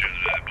rainbows.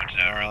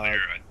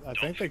 I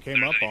think they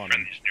came up on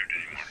him.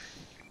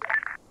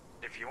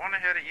 If you want to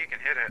hit it, you can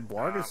hit it.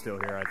 Blarg is still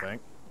here, I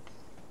think.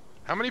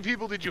 How many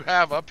people did you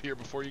have up here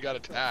before you got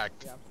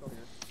attacked?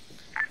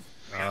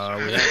 We had all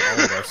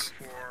of us.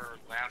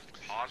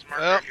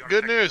 Well,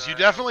 good news. You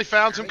definitely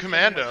found some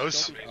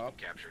commandos.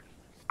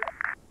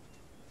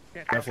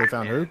 Definitely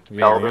found who?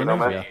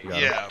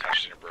 Yeah.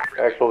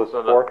 Actual, this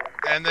is 4.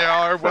 And they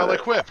are well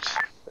equipped.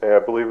 Yeah, I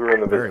believe we were in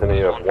the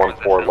vicinity of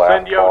 1-4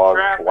 last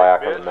pause,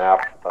 black on the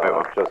map,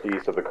 just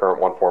east of the current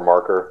 1-4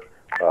 marker.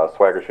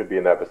 Swagger should be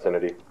in that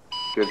vicinity.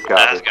 Good copy.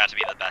 That has got to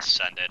be the best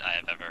send it I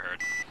have ever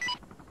heard.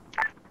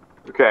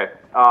 Okay,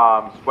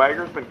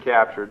 Swagger's been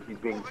captured. He's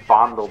being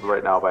fondled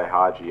right now by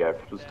Haji. I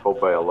was told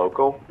by a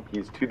local.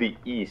 He's to the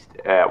east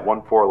at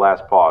 1-4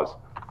 last pause.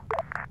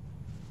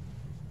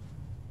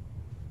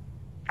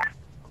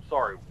 I'm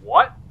sorry,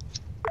 what?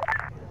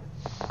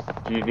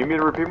 Do you need me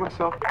to repeat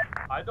myself?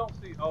 I don't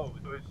see. Oh,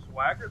 it was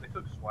Swagger? They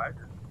took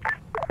Swagger?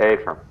 Hey,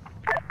 from.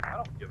 I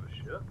don't give a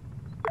shit.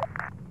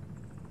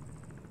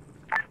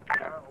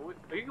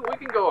 We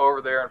can go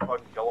over there and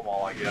fucking kill them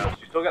all, I guess.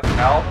 You still got the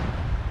Paladin?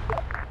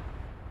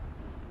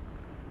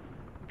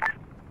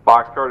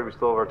 Boxcar, do we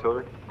still have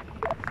artillery?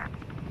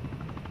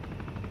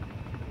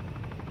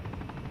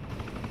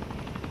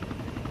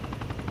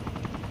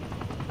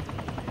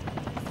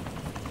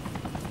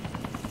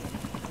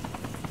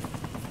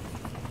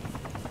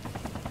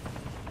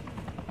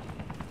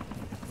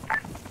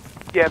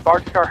 Yeah,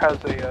 Boxcar has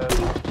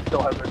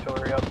still has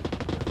artillery up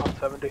on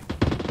 70.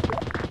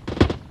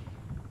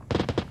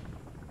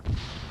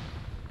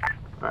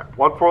 Alright,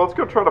 1-4, let's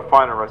go try to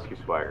find and rescue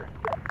Swagger.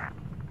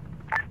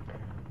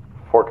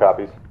 4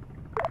 copies.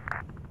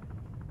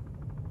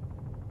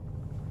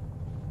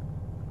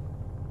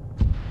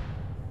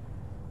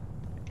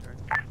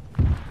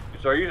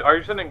 So are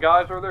you sending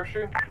guys over there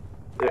shooting?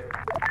 Yeah.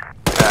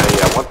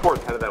 Yeah, 1-4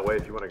 is headed that way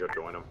if you want to go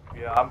join them.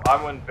 Yeah,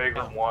 I'm in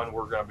Vagrant 1.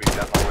 We're gonna be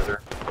heading over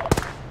there.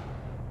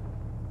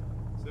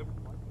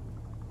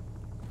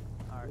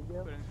 Alright,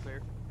 put in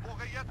clear.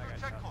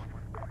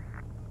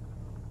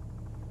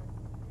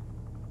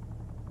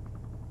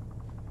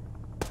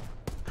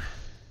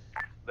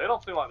 They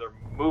don't seem like they're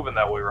moving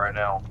that way right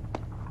now.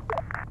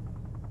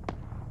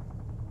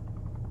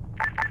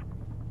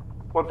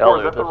 1-4, Elder,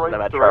 is that this the is right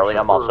Nomad direction Charlie.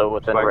 I'm for also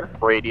within Swagger?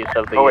 radius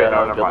of the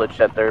never village mind.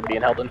 that they're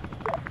being held in.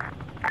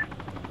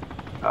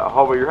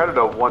 Hobo, you're headed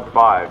to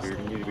 1-5. You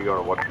need to be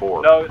going to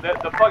 1-4. No,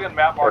 the fucking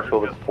map marker. Actual,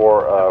 this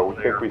 4. We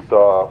think we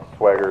saw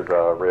Swagger's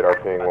radar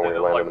ping when we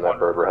landed in that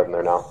bird. We're heading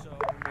there now. So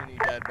many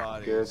dead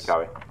bodies. Good,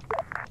 copy.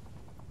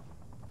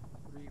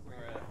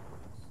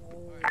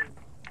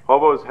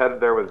 Hobo's headed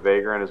there with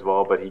Vagrant as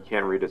well, but he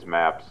can't read his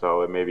map,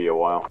 so it may be a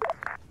while.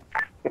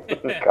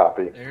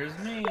 Copy. There's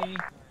me.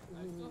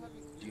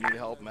 Do you need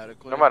help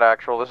medically? Nomad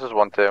Actual, this is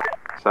 1-2.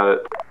 Send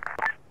it.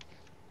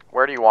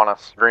 Where do you want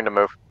us? Green to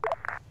move.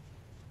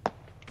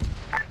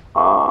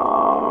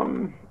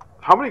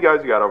 How many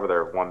guys you got over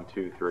there? 1,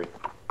 2, 3.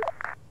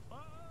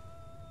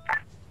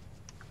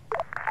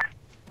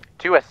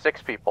 2 has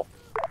 6 people.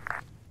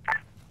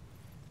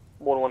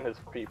 1-1 has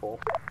people.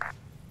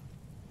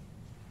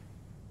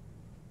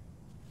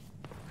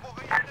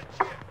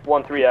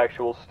 1-3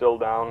 actual still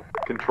down.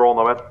 Control,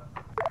 Nomad.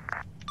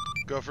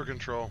 Go for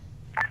control.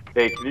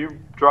 Hey, can you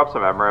drop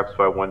some MRAPs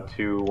by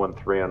 1-2,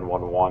 1-3, and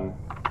 1-1?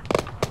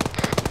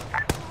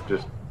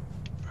 Just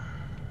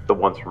the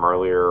ones from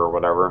earlier or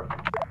whatever.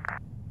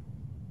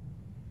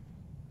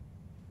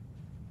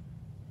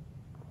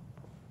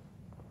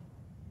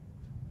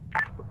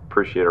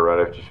 Appreciate it, Red.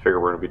 I just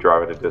figured we're going to be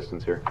driving a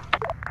distance here.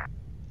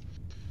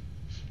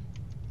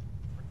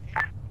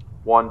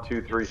 1,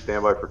 2, 3,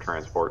 standby for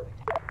transport.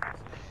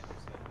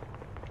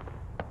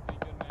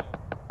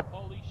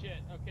 Holy shit.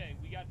 Okay,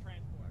 we got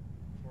transport.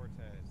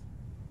 Cortez.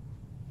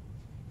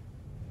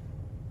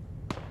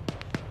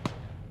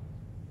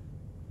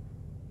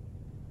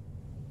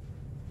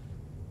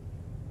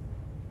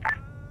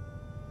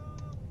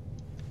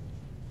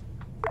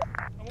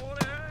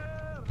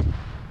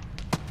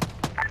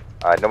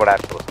 No one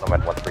actual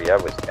Nomad 1-3. I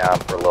was down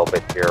for a little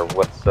bit here.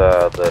 What's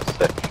the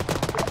sitch?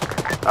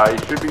 You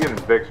should be getting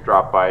Vicks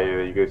dropped by you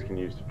that you guys can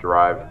use to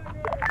drive.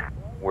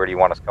 Where do you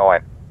want us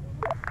going?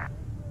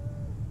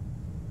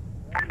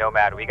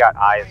 Nomad, we got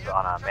eyes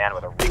on a man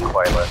with a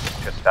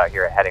recoilless just out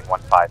here heading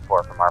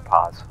 154 from our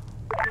pause.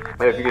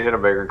 Hey, if you can hit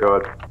him, Baker, go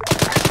ahead.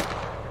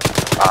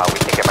 We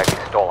think it might be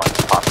stolen,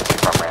 possibly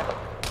from random.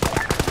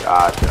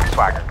 Gotcha.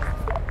 Swagger.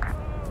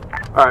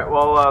 Alright,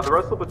 well, the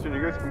rest of the platoon,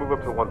 you guys can move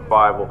up to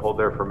 1-5. We'll hold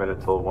there for a minute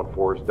until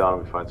 1-4 is done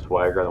and we find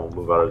Swagger, and then we'll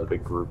move out as a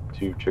big group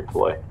to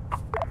Chick-fil-A.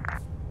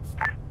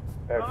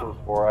 Actual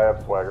 4, I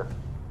have Swagger.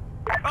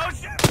 Oh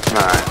shit!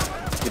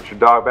 Alright, get your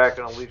dog back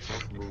on a leash and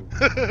let's move.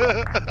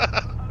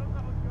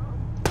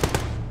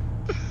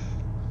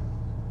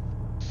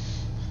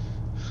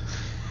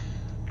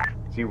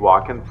 Is he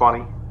walking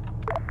funny?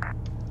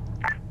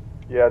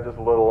 Yeah, just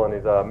a little, and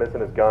he's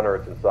missing his gun or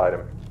it's inside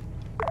him.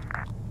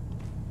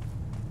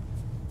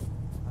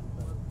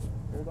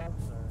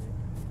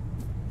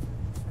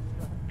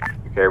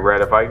 Okay,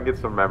 Red, if I can get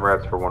some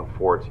MRAPs for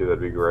 1-4 too,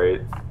 that'd be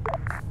great.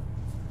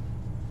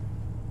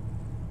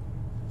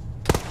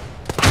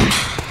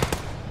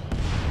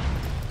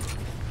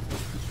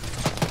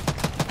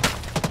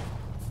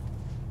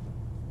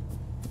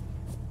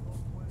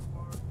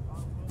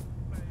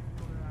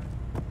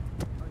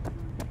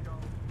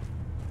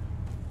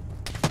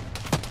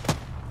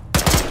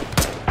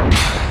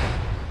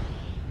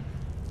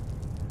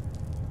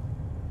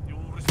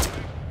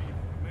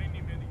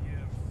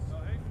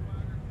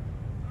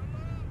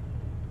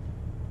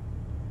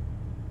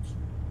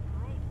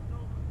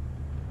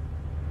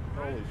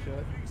 Holy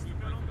shit.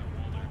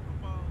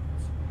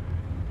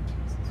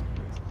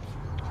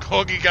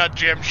 Kogi got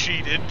jam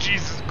sheeted.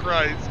 Jesus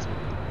Christ.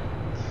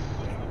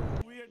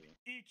 Weird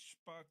itch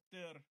back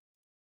there.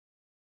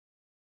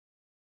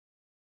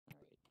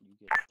 You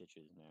get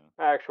stitches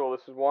now. Actual,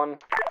 this is 1. Is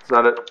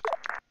that it?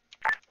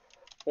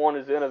 1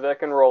 is in a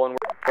Vic and rolling.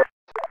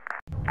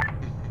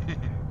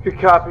 Good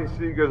copy.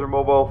 See, you guys are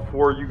mobile.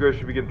 4, you guys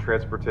should be getting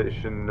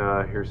transportation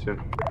here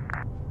soon.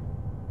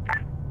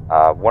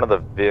 One of the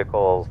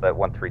vehicles that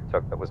 1-3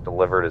 took that was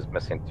delivered is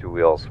missing 2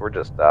 wheels. We're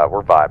just,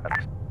 we're vibing.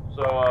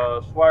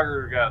 So,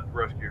 Swagger got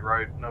rescued,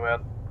 right,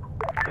 Nomad?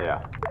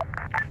 Yeah.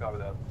 Copy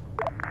that.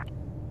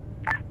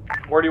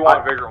 Where do you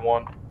want Vagrant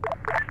 1?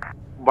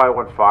 By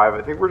 1-5.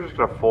 I think we're just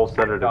going to full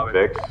send it in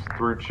Vicks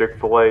through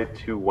Chick-fil-A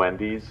to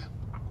Wendy's.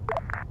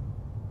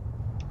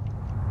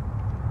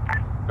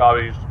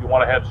 Copy. You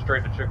want to head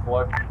straight to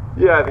Chick-fil-A?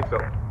 Yeah, I think so.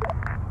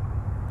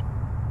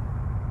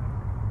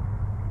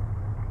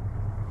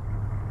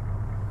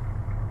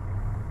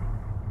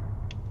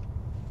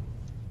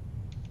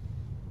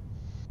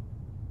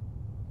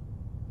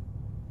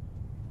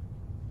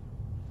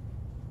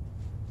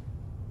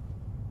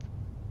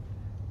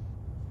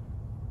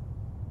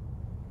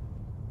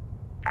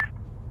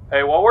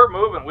 Hey, while we're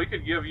moving, we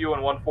could give you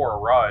and 1-4 a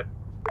ride.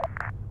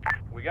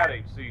 We got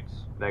 8 seats.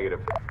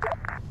 Negative.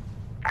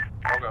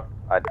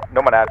 Okay.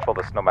 Nomad actual,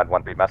 this is Nomad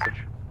 1-3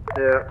 message.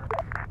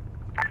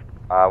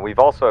 Yeah. We've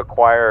also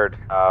acquired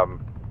a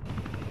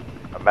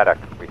medic,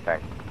 we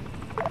think.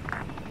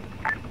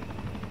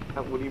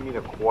 What do you mean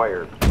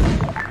acquired?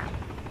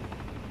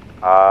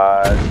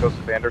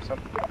 Joseph Anderson.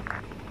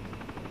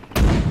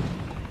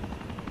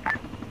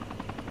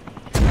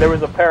 There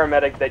was a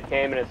paramedic that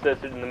came and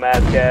assisted in the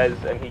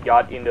Mazgaz, and he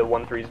got into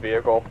 1-3's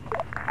vehicle.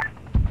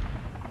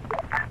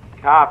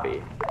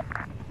 Copy.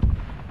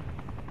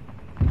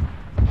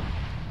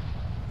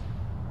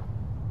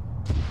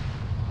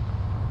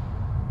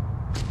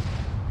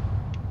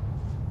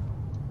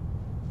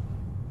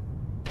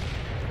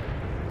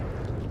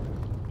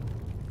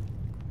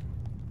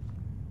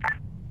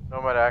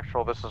 Nomad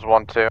actual, this is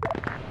 1-2.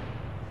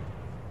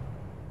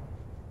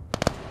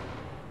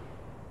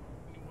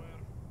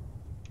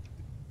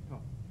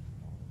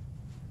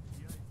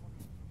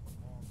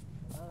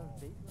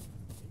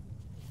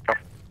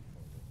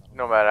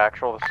 Nomad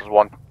actual, this is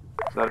 1.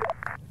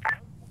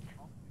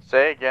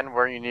 Say again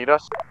where you need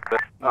us.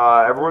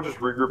 Everyone just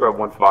regroup at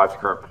 1-5's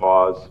current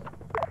pause.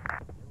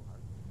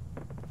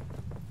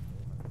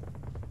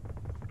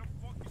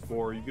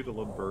 4, you get a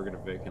little burger and a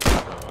bacon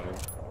on him.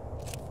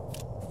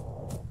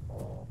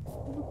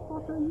 Who the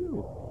fuck are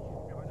you?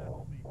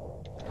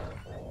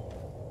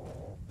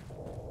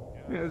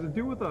 Yeah, there's a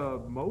dude with a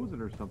Mosin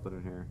or something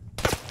in here.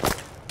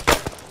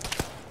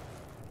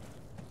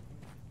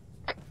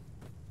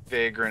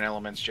 Vagrant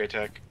elements,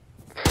 JTech.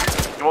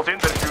 You won't see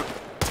infantry.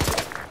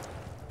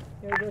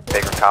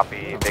 Vagrant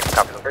copy. Vagrant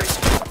copy.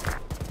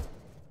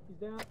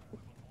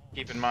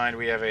 Keep in mind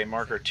we have a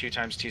marker 2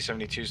 times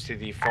T-72s to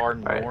the far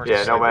north.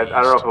 Yeah, no, man,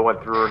 I don't know if it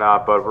went through or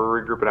not, but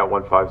we're regrouping at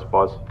 1-5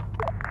 spots.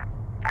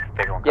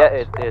 Yeah,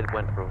 it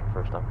went through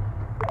first time.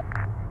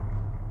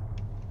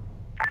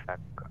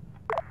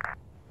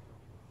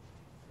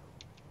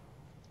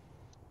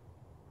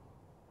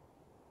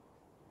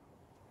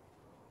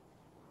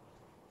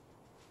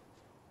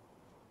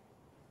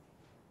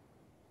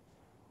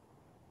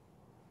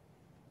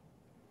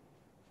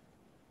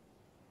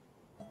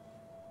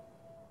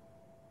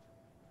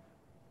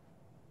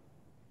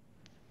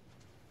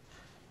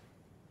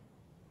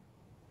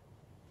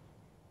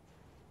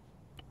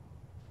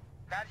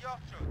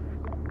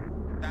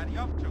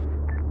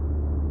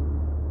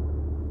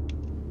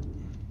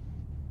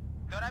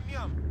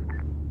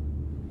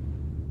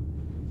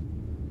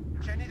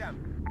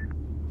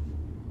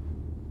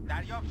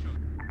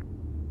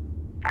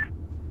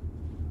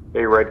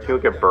 Hey, Red, can you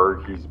look at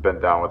Berg? He's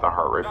been down with a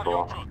heart rate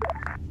fall.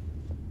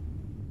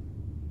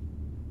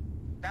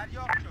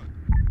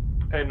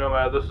 Hey,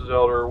 Nomad, this is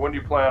Elder. When do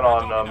you plan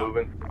on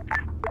moving?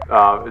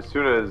 As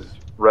soon as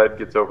Red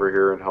gets over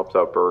here and helps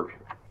out Berg.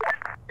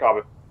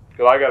 Copy.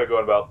 Because I gotta go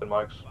in about 10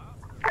 mics.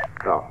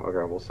 Oh,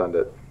 okay, we'll send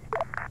it.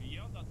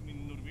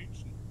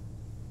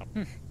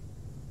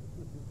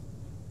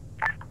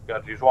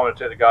 Got you. Just want me to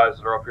take the guys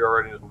that are up here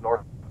already to the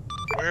north.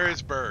 Where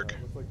is Berg?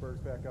 Looks like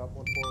Berg's back up.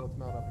 1-4, let's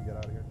mount up and get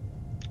out of here.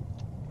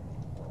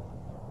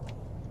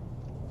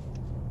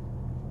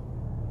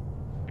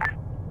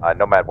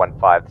 Nomad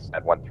 1-5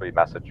 at 1-3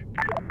 message.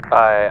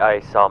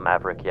 I saw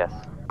Maverick, yes.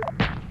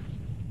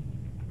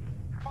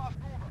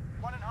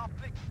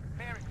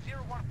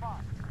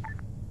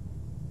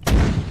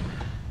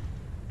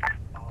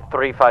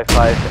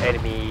 .355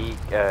 enemy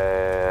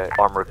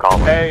armor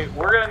column. Hey,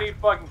 we're gonna need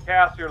fucking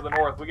cast here to the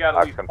north. We got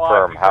at least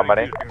confirm. 5 How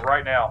many?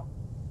 right now.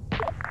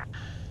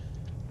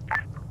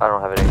 I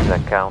don't have an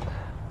exact count.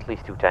 At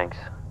least 2 tanks.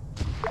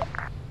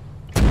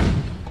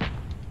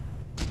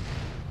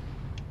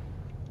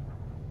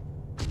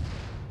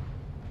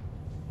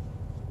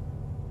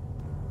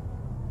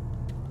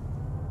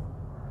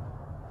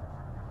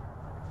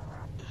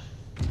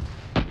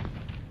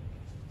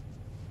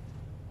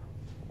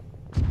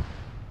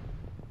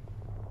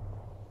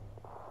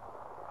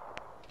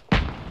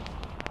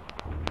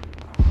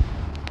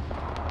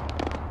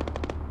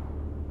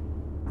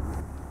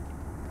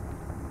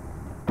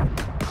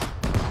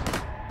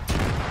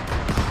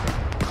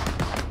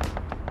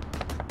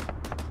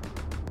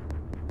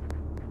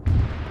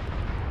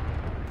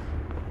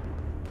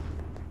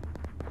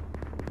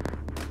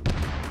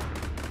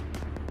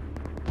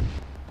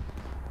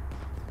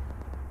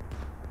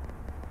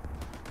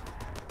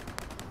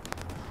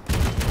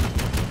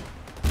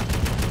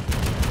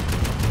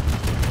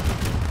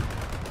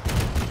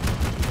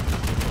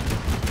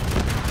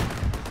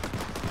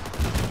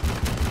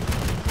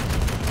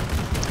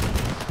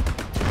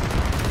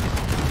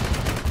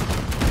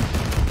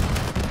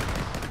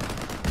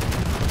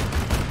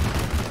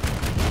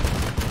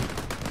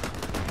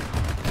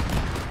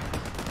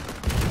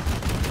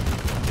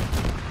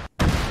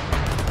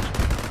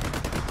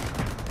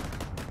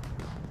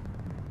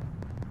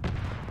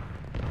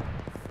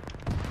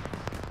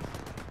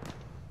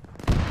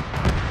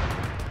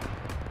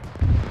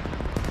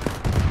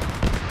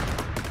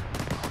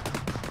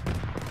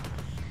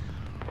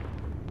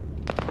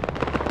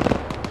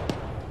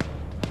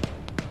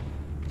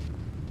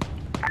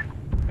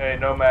 Hey,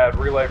 Nomad,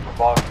 relay from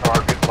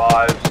Boxcar, good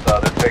vibes.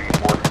 They're taking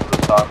orders for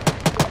this time.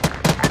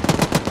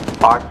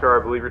 Boxcar,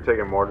 I believe you're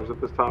taking mortars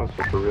at this time. It's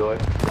just a relay.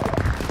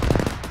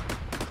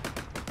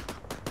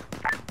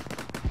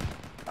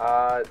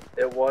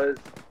 It was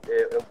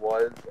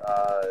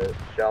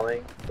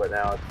shelling, but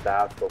now it's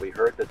stopped. But we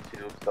heard the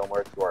tube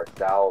somewhere to our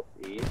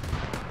southeast.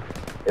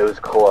 It was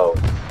close.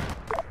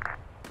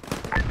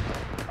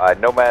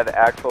 Nomad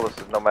actual, this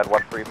is Nomad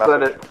 1-3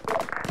 message.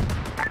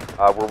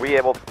 Were we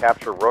able to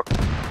capture Rook?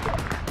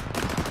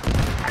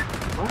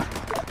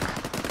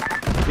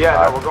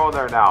 Yeah, no, we're going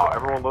there now.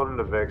 Everyone load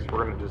into Vix.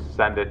 We're going to just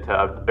send it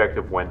to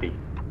Objective Wendy.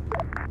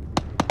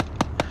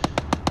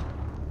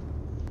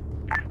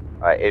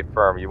 8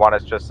 firm. You want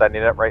us just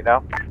sending it right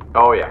now?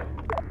 Oh, yeah.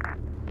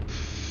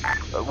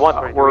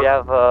 1-3, we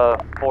have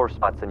 4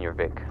 spots in your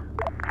Vic.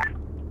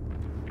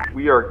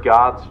 We are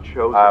God's chosen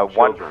children.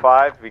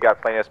 1-5, we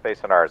got plenty of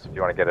space in ours if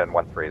you want to get in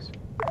 1-3s.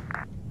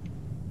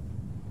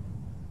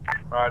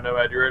 Alright,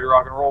 Nomad, you ready to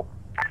rock and roll?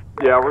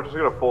 Yeah, we're just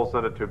going to full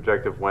send it to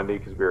Objective Wendy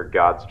because we are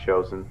God's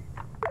chosen.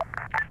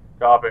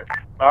 Copy.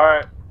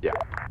 Alright. Yeah.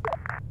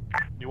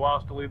 You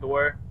want us to lead the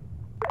way?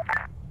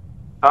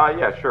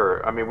 Yeah,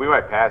 sure. I mean, we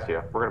might pass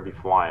you. We're going to be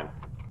flying.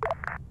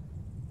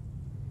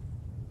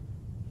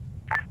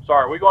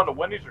 Sorry, are we going to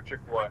Wendy's or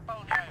Chick-fil-A?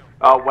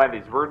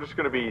 Wendy's. We're just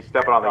going to be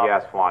stepping on the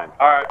gas flying.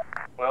 Alright.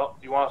 Well,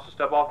 you want us to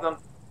step off then?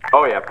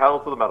 Oh, yeah.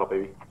 Pedal to the metal,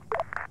 baby.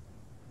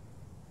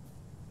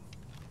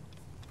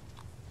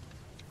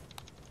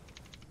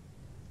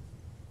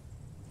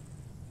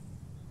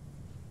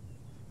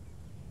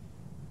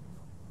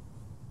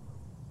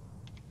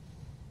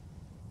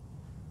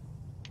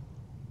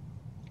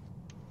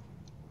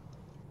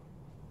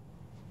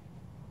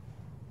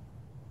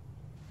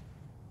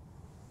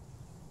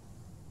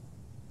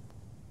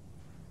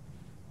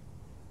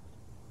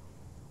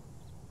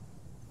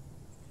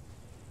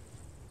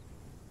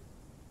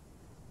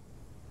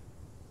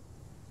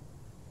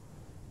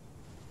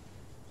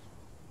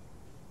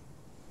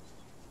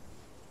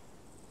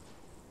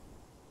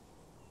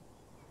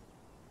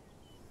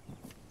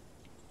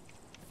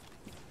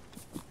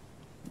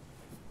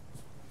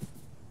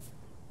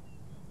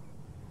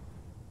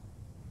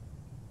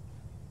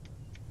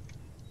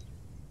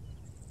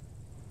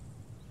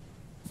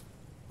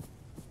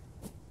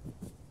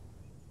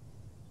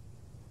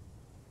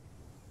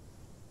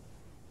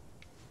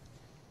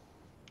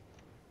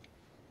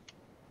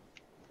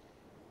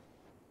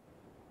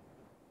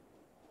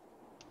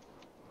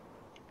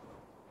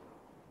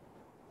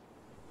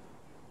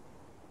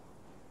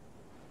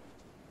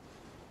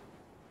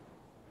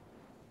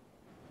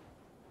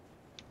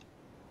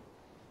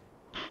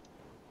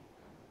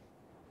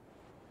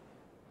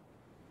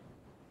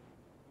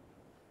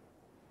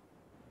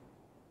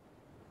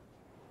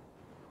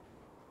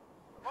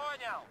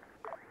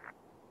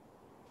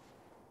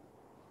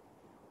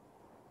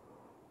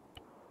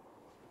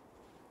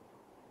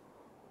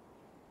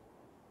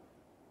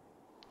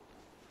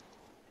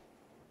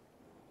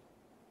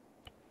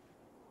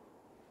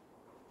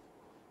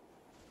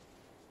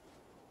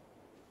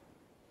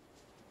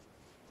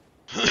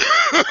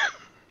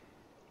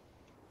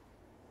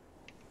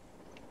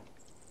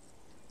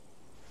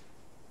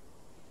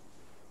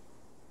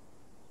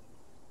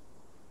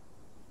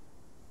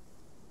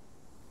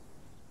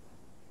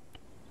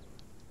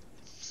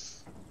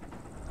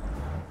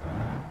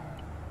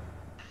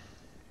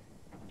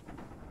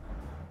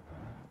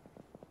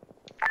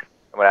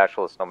 When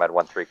Actualist Nomad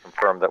 1-3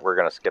 confirmed that we're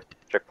going to skip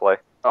Chick-fil-A.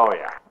 Oh,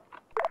 yeah.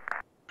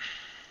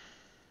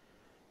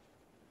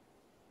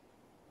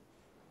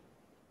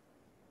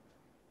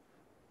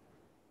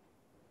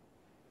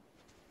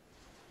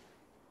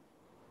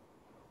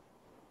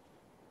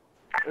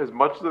 As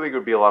much as I think it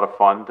would be a lot of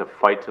fun to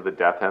fight to the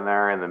death in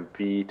there and then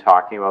be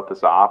talking about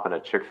this op in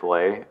a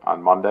Chick-fil-A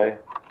on Monday.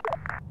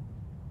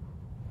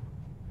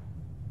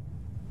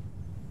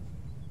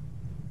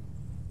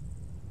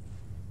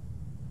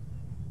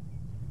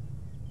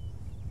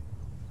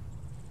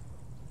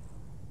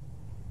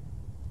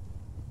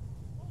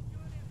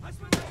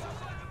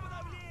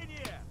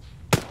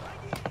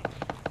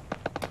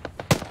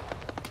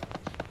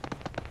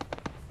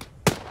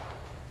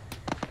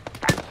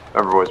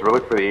 Remember, boys, we're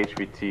looking for the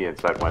HVT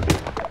inside Wendy.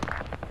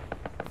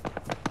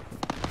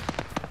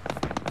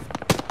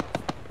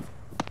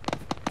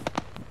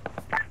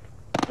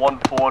 One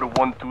 4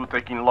 1 2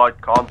 taking light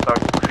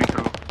contact, pushing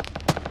through.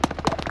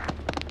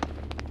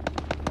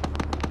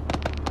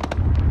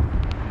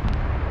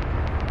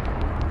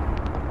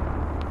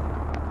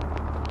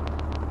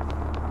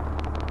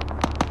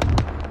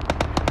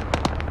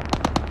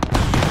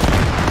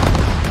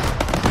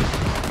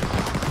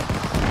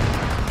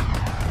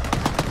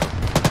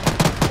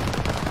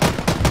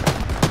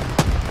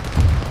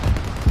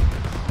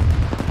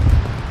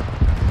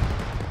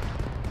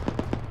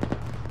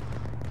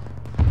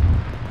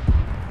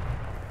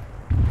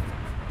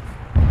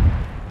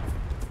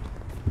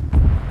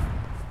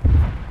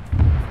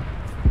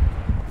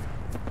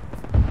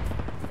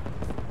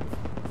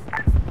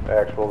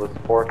 Actual, this is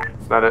 4.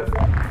 Is that it?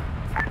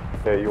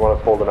 Yeah, you want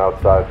us holding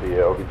outside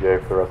the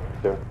OBJ for the rest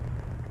of the team?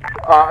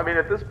 I mean,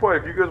 at this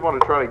point, if you guys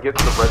want to try to get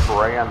to the Red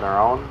Beret on their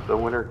own, the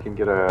winner can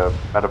get a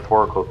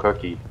metaphorical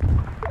cookie.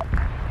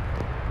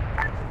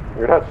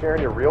 You're not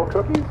sharing your real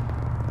cookies?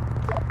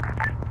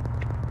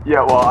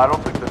 Yeah, well, I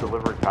don't think the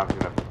delivery time's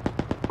going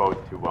to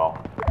bode too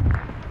well.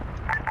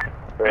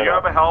 Can you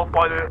have a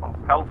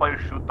Hellfire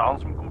shoot down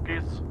some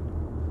cookies?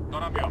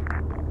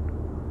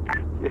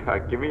 Yeah,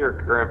 give me your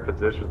current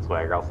position,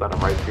 Swag. I'll send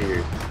them right to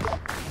you.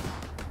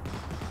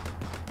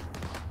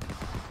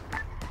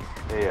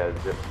 Hey,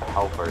 just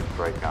Hellfire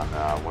strike on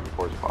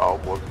 1-4's. Oh,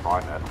 looks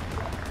fine.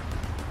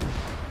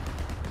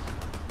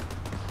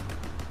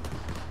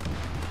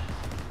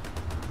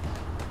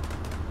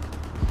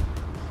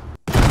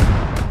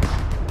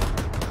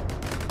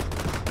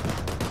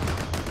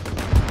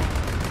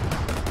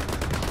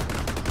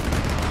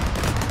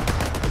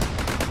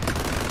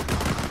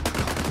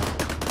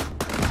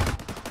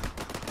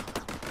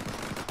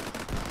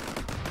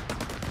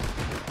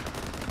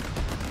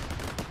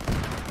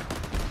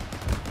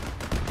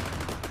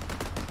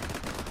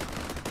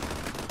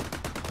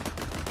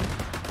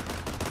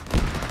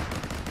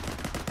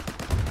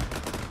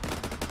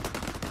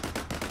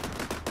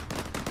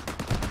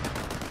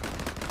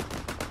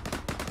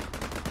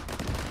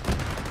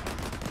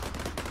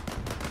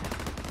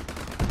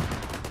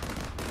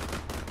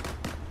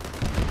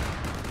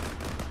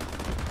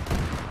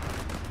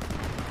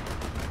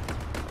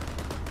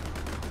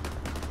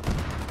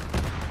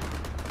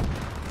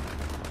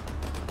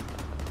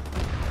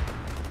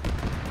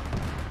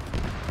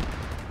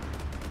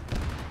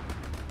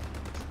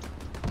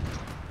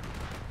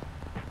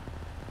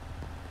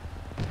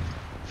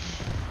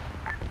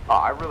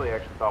 I really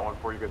actually thought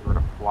 1-4 you guys were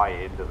going to fly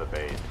into the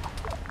base.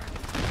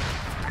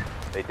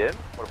 They did?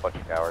 What a bunch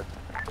of cowards.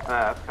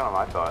 That's kind of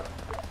my thought.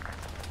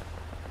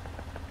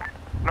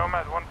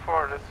 Nomad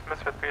 1-4, this is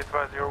Misfit, be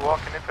advised. You're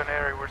walking into an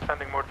area, we're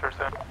sending mortars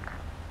in.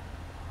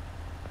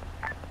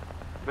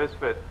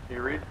 Misfit,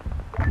 you read?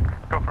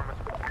 Go for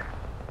Misfit.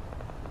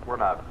 We're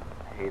not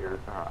haters.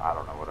 I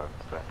don't know what I would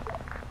say.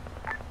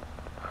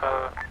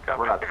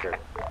 We're not scared.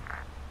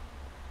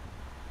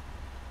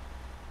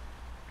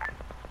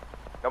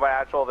 Nomad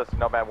Actual, this is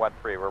Nomad 1-3.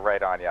 We're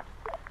right on you.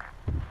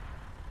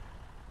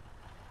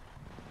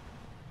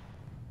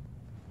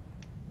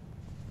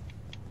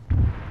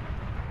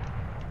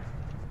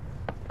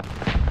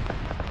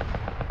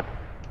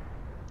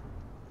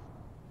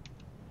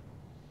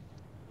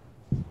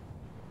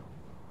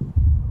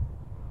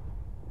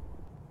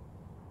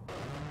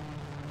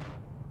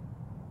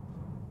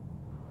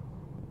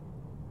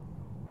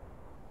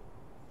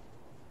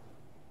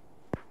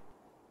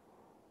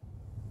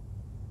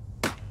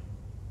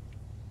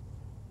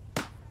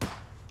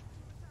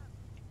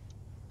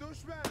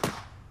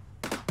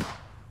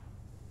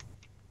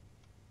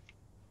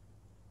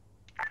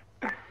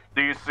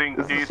 Do you think,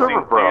 I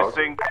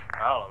don't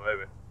know,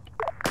 maybe.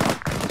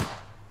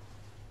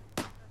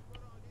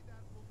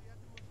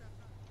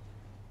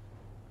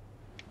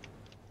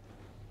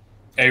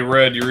 Hey,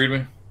 Red, you read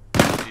me?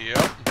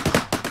 Yep.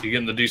 You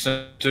getting the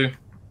desync too?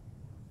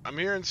 I'm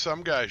hearing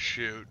some guys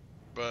shoot,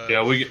 but...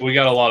 Yeah, we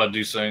got a lot of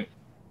desync.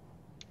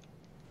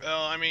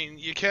 Well, I mean,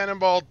 you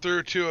cannonballed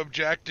through 2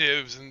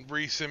 objectives and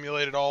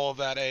re-simulated all of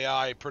that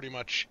AI pretty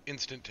much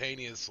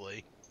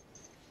instantaneously.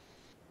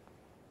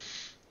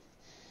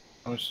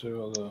 Let me see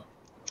all the...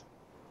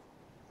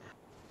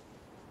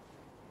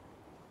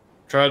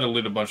 Tried to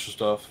delete a bunch of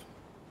stuff.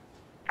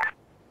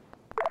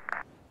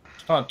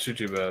 Not too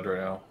bad right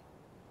now.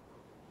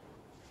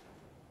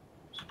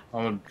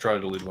 I'm gonna try to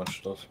delete a bunch of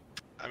stuff.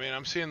 I mean,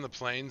 I'm seeing the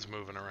planes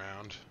moving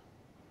around.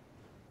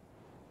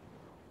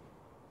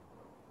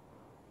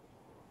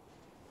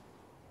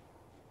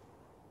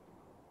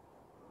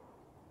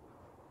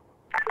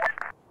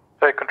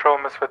 Hey, Control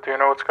Misfit, do you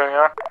know what's going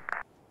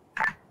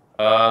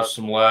on?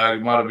 Some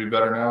lag. Might be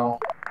better now.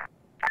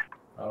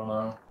 I don't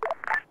know.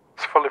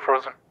 It's fully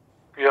frozen.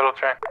 Yellow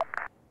chain.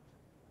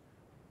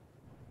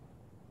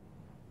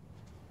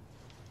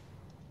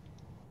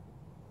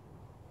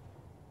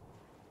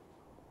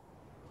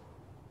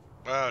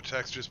 Wow,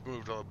 text just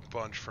moved a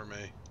bunch for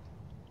me.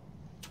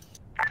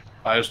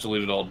 I just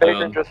deleted all Baker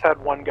dead. just had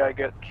one guy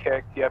get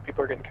kicked. Yeah,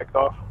 people are getting kicked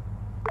off.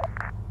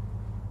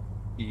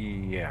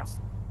 Yeah.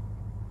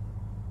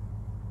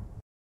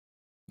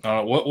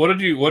 What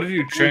did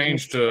you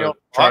change to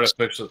try to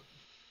fix it?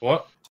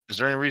 What? Is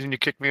there any reason you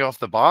kicked me off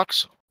the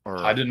box? Or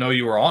I didn't know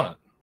you were on it.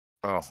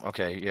 Oh,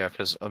 okay, yeah,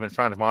 because I've been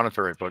trying to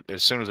monitor it, but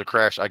as soon as it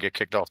crashed, I get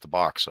kicked off the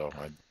box, so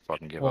I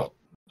fucking give up.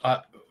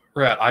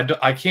 Rat,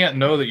 I can't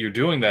know that you're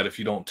doing that if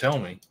you don't tell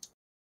me.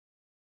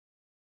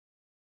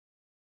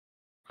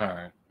 All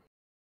right.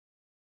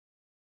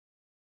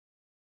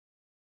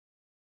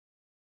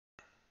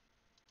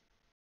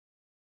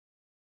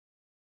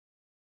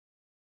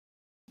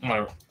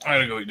 I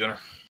gotta go eat dinner.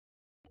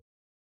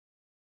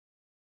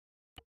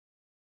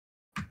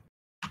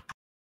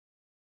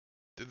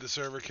 Did the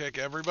server kick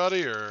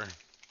everybody, or?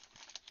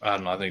 I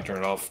don't know. I think turn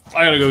it off.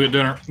 I gotta go get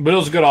dinner. But it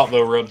was a good op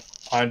though, Red.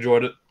 I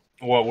enjoyed it.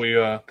 What we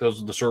those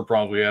are the server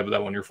problems we had, but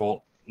that wasn't your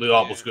fault. The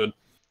op was good.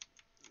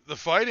 The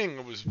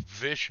fighting was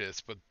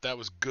vicious, but that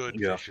was good,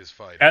 vicious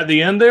fighting. At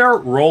the end there,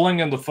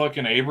 rolling in the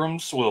fucking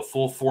Abrams with a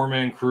full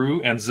 4-man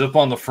crew and Zip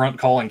on the front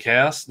calling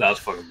cast, that was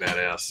fucking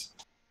badass.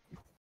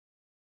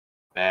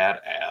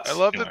 Badass. I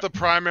love that the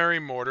primary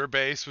mortar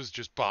base was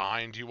just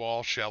behind you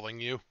all, shelling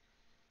you.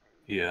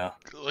 Yeah.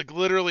 Like,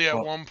 literally at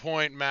one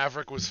point,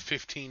 Maverick was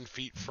 15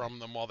 feet from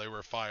them while they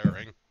were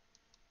firing.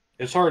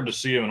 It's hard to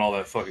see him in all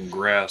that fucking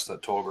grass,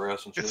 that tall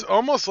grass and shit. It's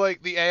almost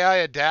like the AI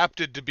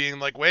adapted to being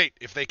like, wait,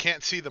 if they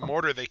can't see the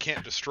mortar, they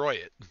can't destroy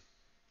it.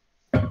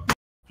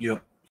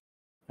 Yep.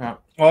 Well,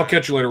 I'll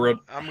catch you later, Red.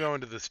 I'm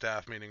going to the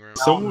staff meeting room.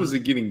 Someone was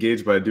getting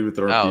engaged by a dude with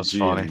their That RPG. was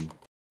funny.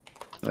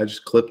 And I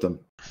just clipped him.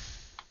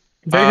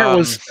 Vader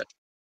was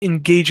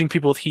engaging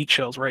people with heat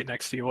shells right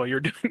next to you while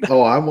you're doing that.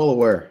 Oh, I'm well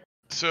aware.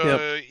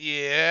 So,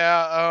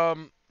 yeah,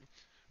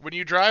 when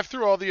you drive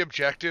through all the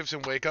objectives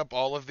and wake up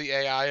all of the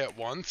AI at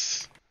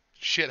once,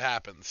 shit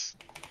happens.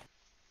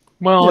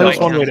 Well, Yeah, that's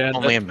one way to end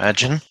Only it.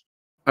 imagine.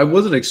 I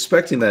wasn't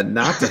expecting that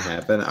not to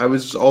happen. I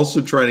was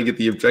also trying to get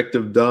the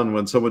objective done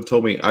when someone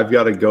told me I've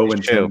got to go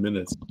in 10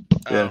 minutes.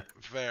 Yeah.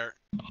 Fair.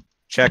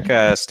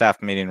 Check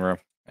staff meeting room,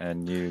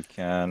 and you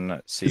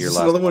can see Is your this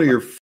last. another one of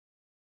your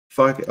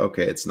fuck?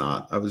 Okay, it's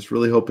not. I was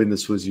really hoping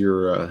this was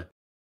your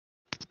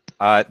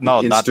no,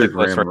 not the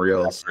Instagram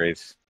reels.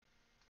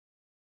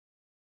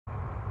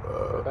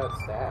 About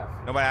staff.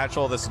 Nomad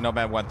Actual, this is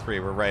Nomad 1-3.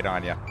 We're right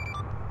on you.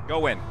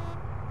 Go in.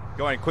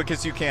 Go in, quick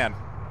as you can.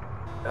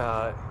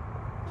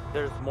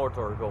 There's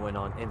mortar going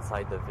on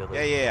inside the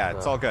village. Yeah.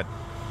 It's all good.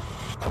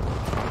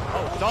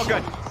 Oh, it's all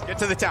good. Get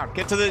to the town.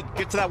 Get to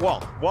that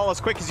wall. Wall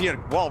as quick as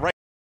you. Wall right.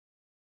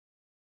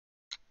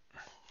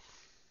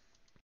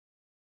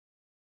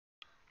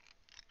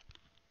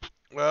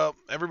 Well,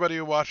 everybody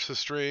who watched the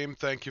stream,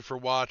 thank you for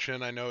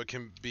watching. I know it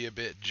can be a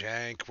bit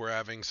jank. We're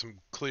having some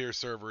clear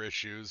server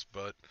issues,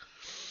 but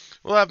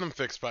we'll have them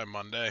fixed by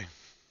Monday.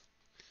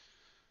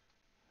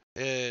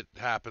 It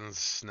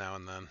happens now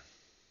and then.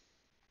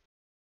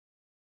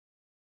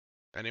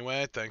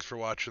 Anyway, thanks for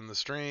watching the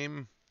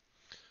stream.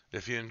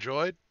 If you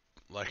enjoyed,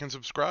 like and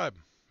subscribe.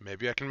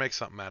 Maybe I can make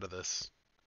something out of this.